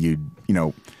society, you'd, you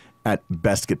know, at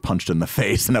best get punched in the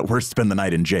face, and at worst spend the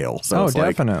night in jail. So it's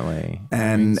definitely. Like,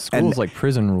 and schools like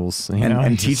prison rules,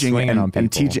 and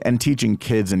teaching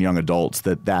kids and young adults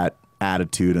that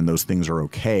attitude and those things are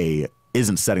okay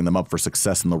isn't setting them up for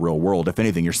success in the real world. If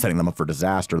anything, you're setting them up for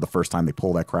disaster the first time they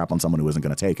pull that crap on someone who isn't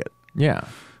going to take it. Yeah.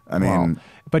 I mean,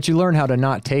 but you learn how to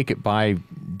not take it by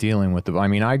dealing with the. I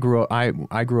mean, I grew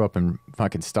up in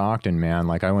fucking Stockton, man.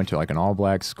 Like I went to like an all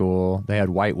black school. They had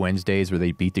White Wednesdays where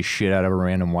they beat the shit out of a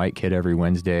random white kid every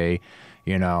Wednesday.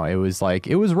 You know, it was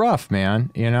rough, man.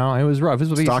 You know, it was rough.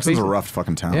 Stockton's a rough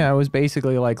fucking town. Yeah, it was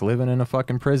basically like living in a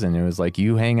fucking prison. It was like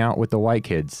you hang out with the white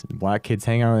kids, black kids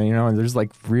hang out. You know, and there's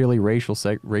like really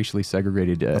racially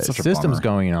segregated systems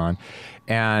going on,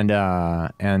 and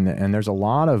there's a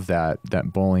lot of that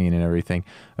bullying and everything.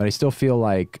 But I still feel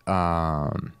like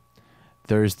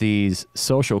there's these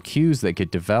social cues that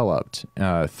get developed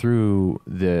through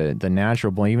the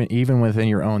natural bullying, even within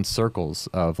your own circles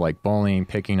of like bullying,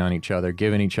 picking on each other,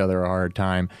 giving each other a hard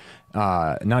time.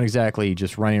 Not exactly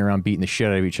just running around beating the shit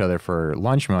out of each other for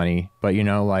lunch money, but you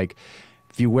know, like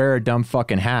if you wear a dumb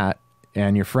fucking hat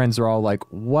and your friends are all like,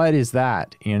 what is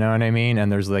that? You know what I mean?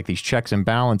 And there's like these checks and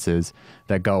balances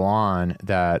that go on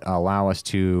that allow us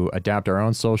to adapt our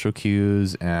own social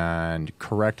cues and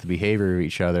correct the behavior of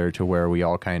each other to where we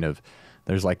all kind of,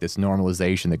 there's like this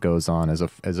normalization that goes on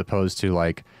as opposed to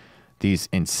like these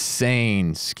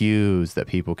insane skews that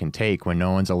people can take when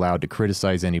no one's allowed to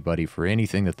criticize anybody for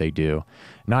anything that they do.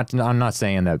 I'm not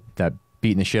saying that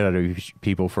beating the shit out of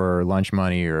people for lunch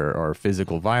money or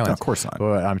physical violence. No, of course not.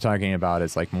 What I'm talking about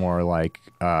is like more like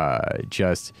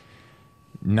just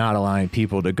not allowing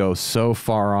people to go so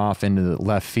far off into the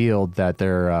left field that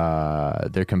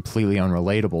they're completely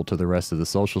unrelatable to the rest of the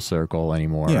social circle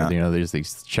anymore. Yeah. You know, there's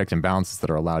these checks and balances that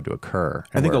are allowed to occur.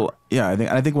 I think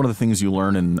one of the things you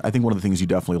learn, and I think one of the things you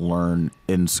definitely learn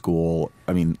in school,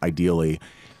 I mean, ideally,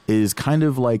 is kind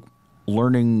of like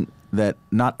learning that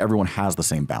not everyone has the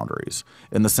same boundaries,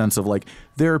 in the sense of like,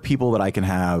 there are people that I can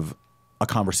have a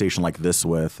conversation like this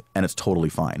with and it's totally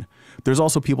fine. There's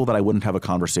also people that I wouldn't have a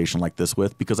conversation like this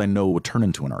with because I know it would turn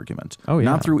into an argument. Oh, yeah.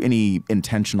 Not through any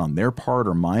intention on their part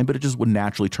or mine, but it just would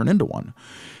naturally turn into one.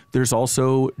 There's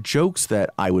also jokes that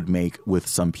I would make with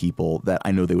some people that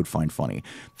I know they would find funny.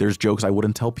 There's jokes I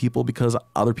wouldn't tell people because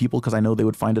I know they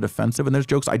would find it offensive. And there's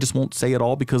jokes I just won't say at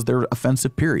all because they're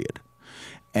offensive, period.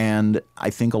 And I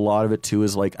think a lot of it too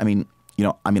is like, I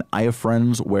have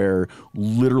friends where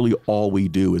literally all we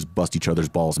do is bust each other's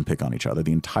balls and pick on each other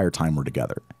the entire time we're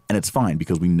together. And it's fine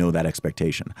because we know that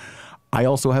expectation. I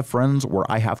also have friends where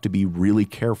I have to be really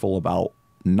careful about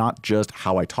not just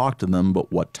how I talk to them,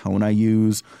 but what tone I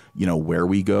use, where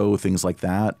we go, things like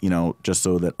that, just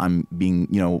so that I'm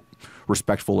being,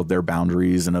 respectful of their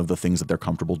boundaries and of the things that they're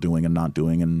comfortable doing and not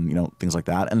doing and, things like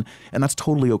that. And that's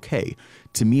totally okay.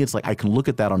 To me, it's like I can look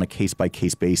at that on a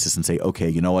case-by-case basis and say, okay,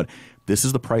 you know what? This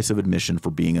is the price of admission for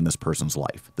being in this person's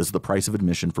life. This is the price of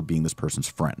admission for being this person's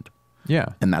friend. Yeah.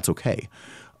 And that's okay.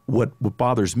 What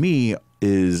bothers me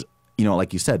is,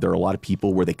 like you said, there are a lot of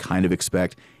people where they kind of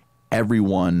expect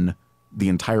everyone, the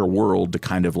entire world, to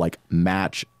kind of like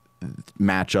match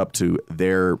up to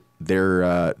their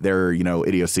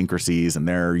idiosyncrasies and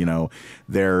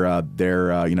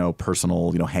their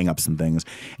personal hang-ups and things.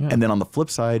 Yeah. And then on the flip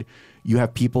side, you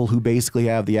have people who basically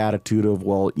have the attitude of,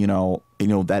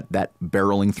 that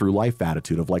barreling through life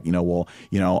attitude of like,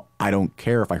 I don't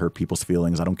care if I hurt people's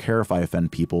feelings. I don't care if I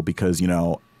offend people because,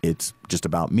 it's just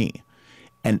about me.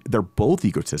 And they're both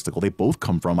egotistical. They both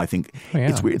come from, I think,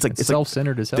 it's weird. It's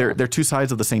self-centered as hell. They're two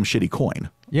sides of the same shitty coin.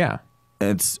 Yeah.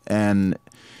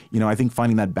 I think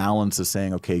finding that balance is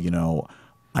saying, okay,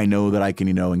 I know that I can,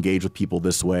 engage with people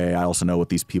this way. I also know with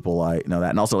these people, I know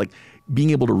that. And also like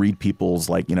being able to read people's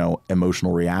like,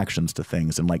 emotional reactions to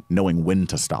things and like knowing when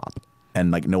to stop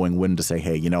and like knowing when to say,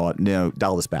 hey, you know what, no,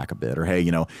 dial this back a bit, or hey,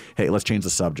 hey, let's change the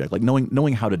subject. Like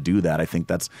knowing how to do that. I think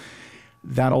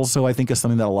that also, I think, is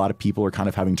something that a lot of people are kind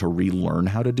of having to relearn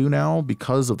how to do now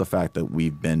because of the fact that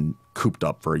we've been cooped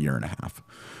up for a year and a half.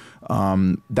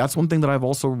 That's one thing that I've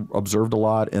also observed a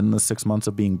lot in the 6 months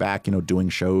of being back, doing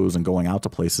shows and going out to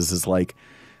places is like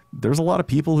there's a lot of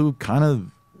people who kind of,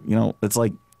 it's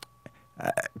like,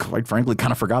 quite frankly,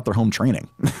 kind of forgot their home training.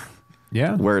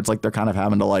 Yeah. Where it's like they're kind of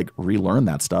having to like relearn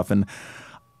that stuff. And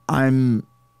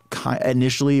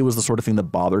initially it was the sort of thing that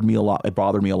bothered me a lot. It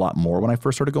bothered me a lot more when I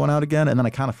first started going out again. And then I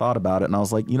kind of thought about it and I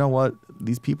was like, you know what?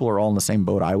 These people are all in the same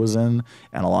boat I was in.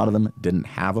 And a lot of them didn't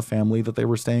have a family that they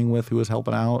were staying with who was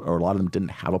helping out, or a lot of them didn't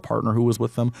have a partner who was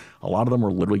with them. A lot of them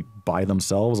were literally by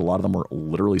themselves. A lot of them were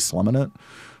literally slumming it.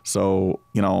 So,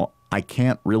 I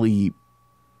can't really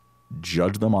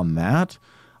judge them on that.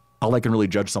 All I can really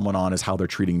judge someone on is how they're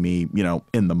treating me,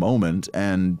 in the moment.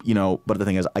 And, but the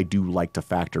thing is, I do like to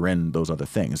factor in those other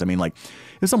things. I mean, like,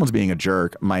 if someone's being a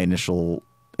jerk, my initial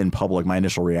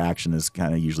reaction is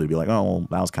kind of usually to be like, oh, well,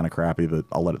 that was kind of crappy, but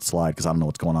I'll let it slide because I don't know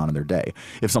what's going on in their day.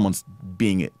 If someone's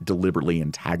being deliberately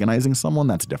antagonizing someone,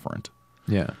 that's different.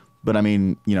 Yeah. But I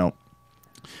mean, you know,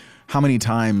 how many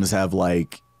times have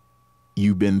like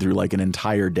you've been through like an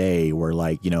entire day where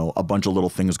like, you know, a bunch of little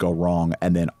things go wrong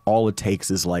and then all it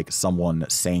takes is like someone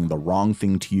saying the wrong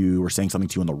thing to you or saying something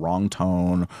to you in the wrong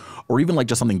tone or even like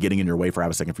just something getting in your way for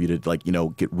half a second for you to like, you know,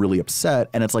 get really upset.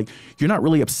 And it's like, you're not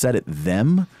really upset at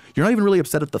them. You're not even really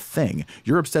upset at the thing.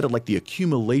 You're upset at like the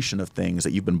accumulation of things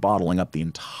that you've been bottling up the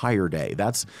entire day.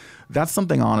 That's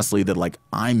something honestly that like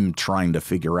I'm trying to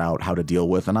figure out how to deal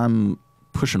with, and I'm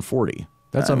pushing 40.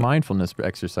 That's a mindfulness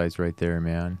exercise right there,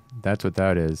 man. That's what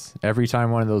that is. Every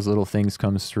time one of those little things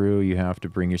comes through, you have to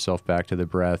bring yourself back to the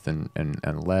breath and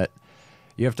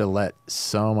you have to let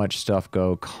so much stuff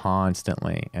go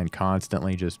constantly and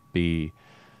constantly just be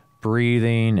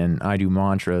breathing. And I do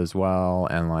mantra as well.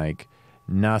 And like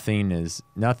nothing's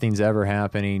ever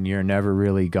happening. You're never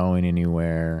really going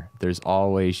anywhere. There's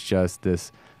always just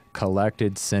this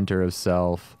collected center of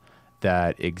self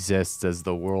that exists as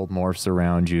the world morphs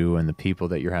around you and the people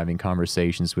that you're having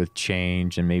conversations with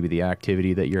change and maybe the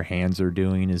activity that your hands are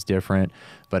doing is different,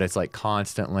 but it's like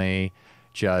constantly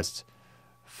just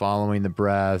following the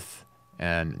breath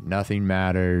and nothing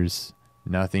matters.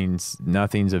 Nothing's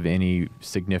of any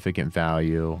significant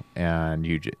value,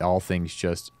 and all things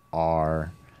just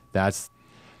are. That's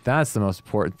the most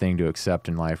important thing to accept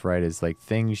in life, right? Is like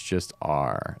things just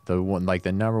are. The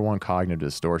number one cognitive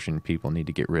distortion people need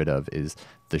to get rid of is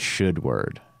the should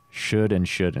word. Should and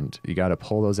shouldn't. You got to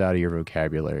pull those out of your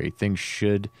vocabulary. Things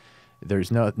should.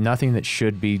 There's nothing that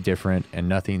should be different and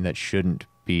nothing that shouldn't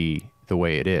be the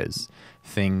way it is.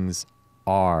 Things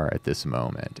are at this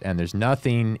moment, and there's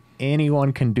nothing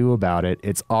anyone can do about it.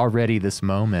 It's already this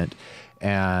moment.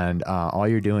 And all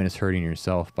you're doing is hurting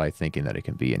yourself by thinking that it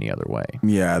can be any other way.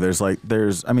 Yeah, there's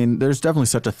definitely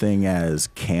such a thing as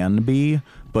can be,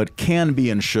 but can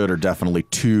be and should are definitely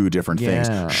two different things.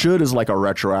 Should is like a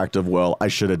retroactive, well, I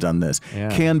should have done this. Yeah.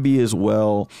 Can be as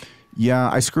well, yeah,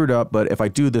 I screwed up, but if I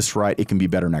do this right, it can be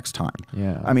better next time.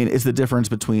 Yeah. I mean, it's the difference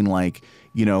between like,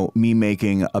 you know, me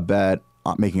making a bet,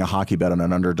 making a hockey bet on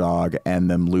an underdog and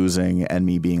them losing and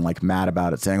me being like mad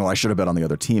about it, saying, well, I should have bet on the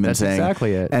other team. That's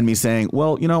exactly it. And me saying,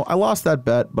 well, you know, I lost that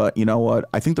bet, but you know what?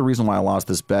 I think the reason why I lost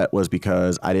this bet was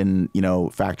because I didn't, you know,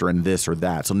 factor in this or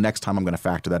that. So next time I'm going to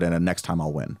factor that in and next time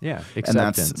I'll win. Yeah.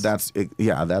 Acceptance.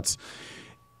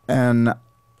 And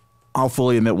I'll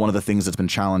fully admit one of the things that's been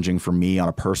challenging for me on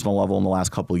a personal level in the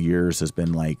last couple of years has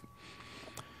been like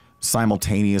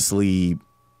simultaneously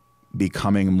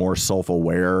becoming more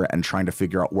self-aware and trying to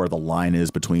figure out where the line is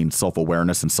between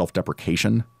self-awareness and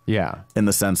self-deprecation. Yeah. In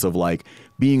the sense of like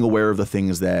being aware of the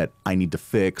things that I need to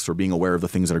fix or being aware of the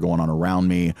things that are going on around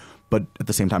me, but at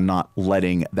the same time not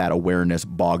letting that awareness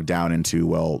bog down into,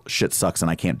 well, shit sucks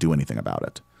and I can't do anything about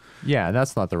it. Yeah,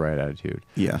 that's not the right attitude.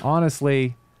 Yeah.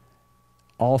 Honestly,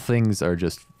 all things are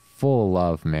just full of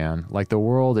love, man. Like the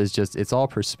world is just, it's all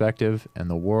perspective, and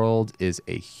the world is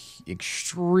a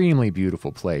extremely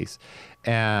beautiful place.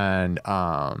 And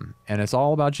it's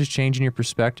all about just changing your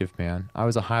perspective, man. I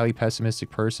was a highly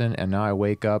pessimistic person, and now I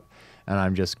wake up and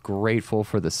I'm just grateful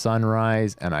for the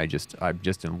sunrise, and I'm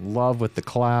just in love with the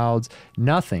clouds.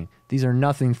 These are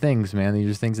nothing things, man. These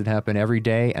are things that happen every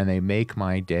day, and they make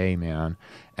my day, man.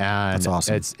 And that's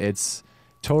awesome. It's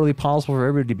totally possible for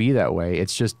everybody to be that way.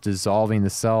 It's just dissolving the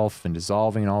self and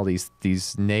dissolving all these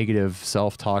negative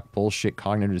self-talk bullshit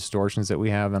cognitive distortions that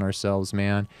we have in ourselves,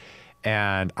 man.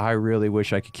 And I really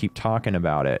wish I could keep talking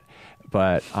about it,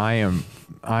 but I am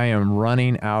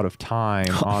running out of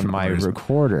time on my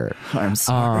recorder. I'm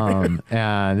sorry.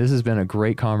 And this has been a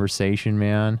great conversation,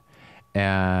 man.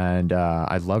 And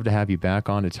I'd love to have you back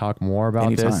on to talk more about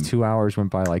Anytime. this. 2 hours went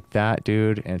by like that,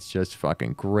 dude. And it's just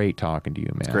fucking great talking to you,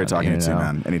 man. It's great talking to you,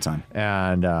 man. Anytime.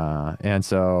 And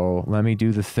so let me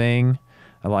do the thing.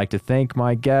 I'd like to thank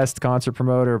my guest, concert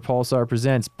promoter, Pulsar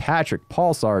Presents, Patrick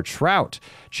Pulsar Trout.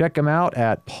 Check him out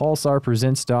at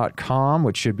pulsarpresents.com,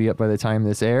 which should be up by the time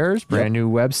this airs. Brand new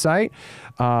website.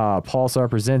 Pulsar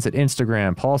Presents at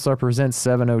Instagram, Pulsar Presents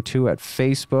 702 at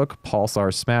Facebook,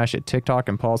 Pulsar Smash at TikTok,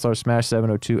 and Pulsar Smash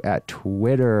 702 at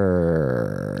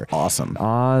Twitter.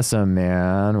 Awesome,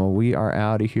 man. Well, we are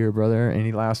out of here, brother.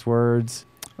 Any last words?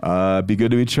 Be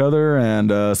good to each other and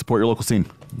support your local scene.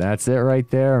 That's it right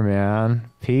there, man.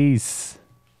 Peace.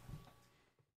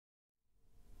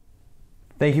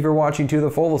 Thank you for watching To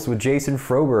the Fullest with Jason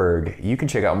Froberg. You can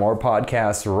check out more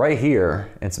podcasts right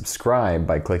here and subscribe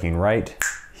by clicking right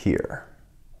here.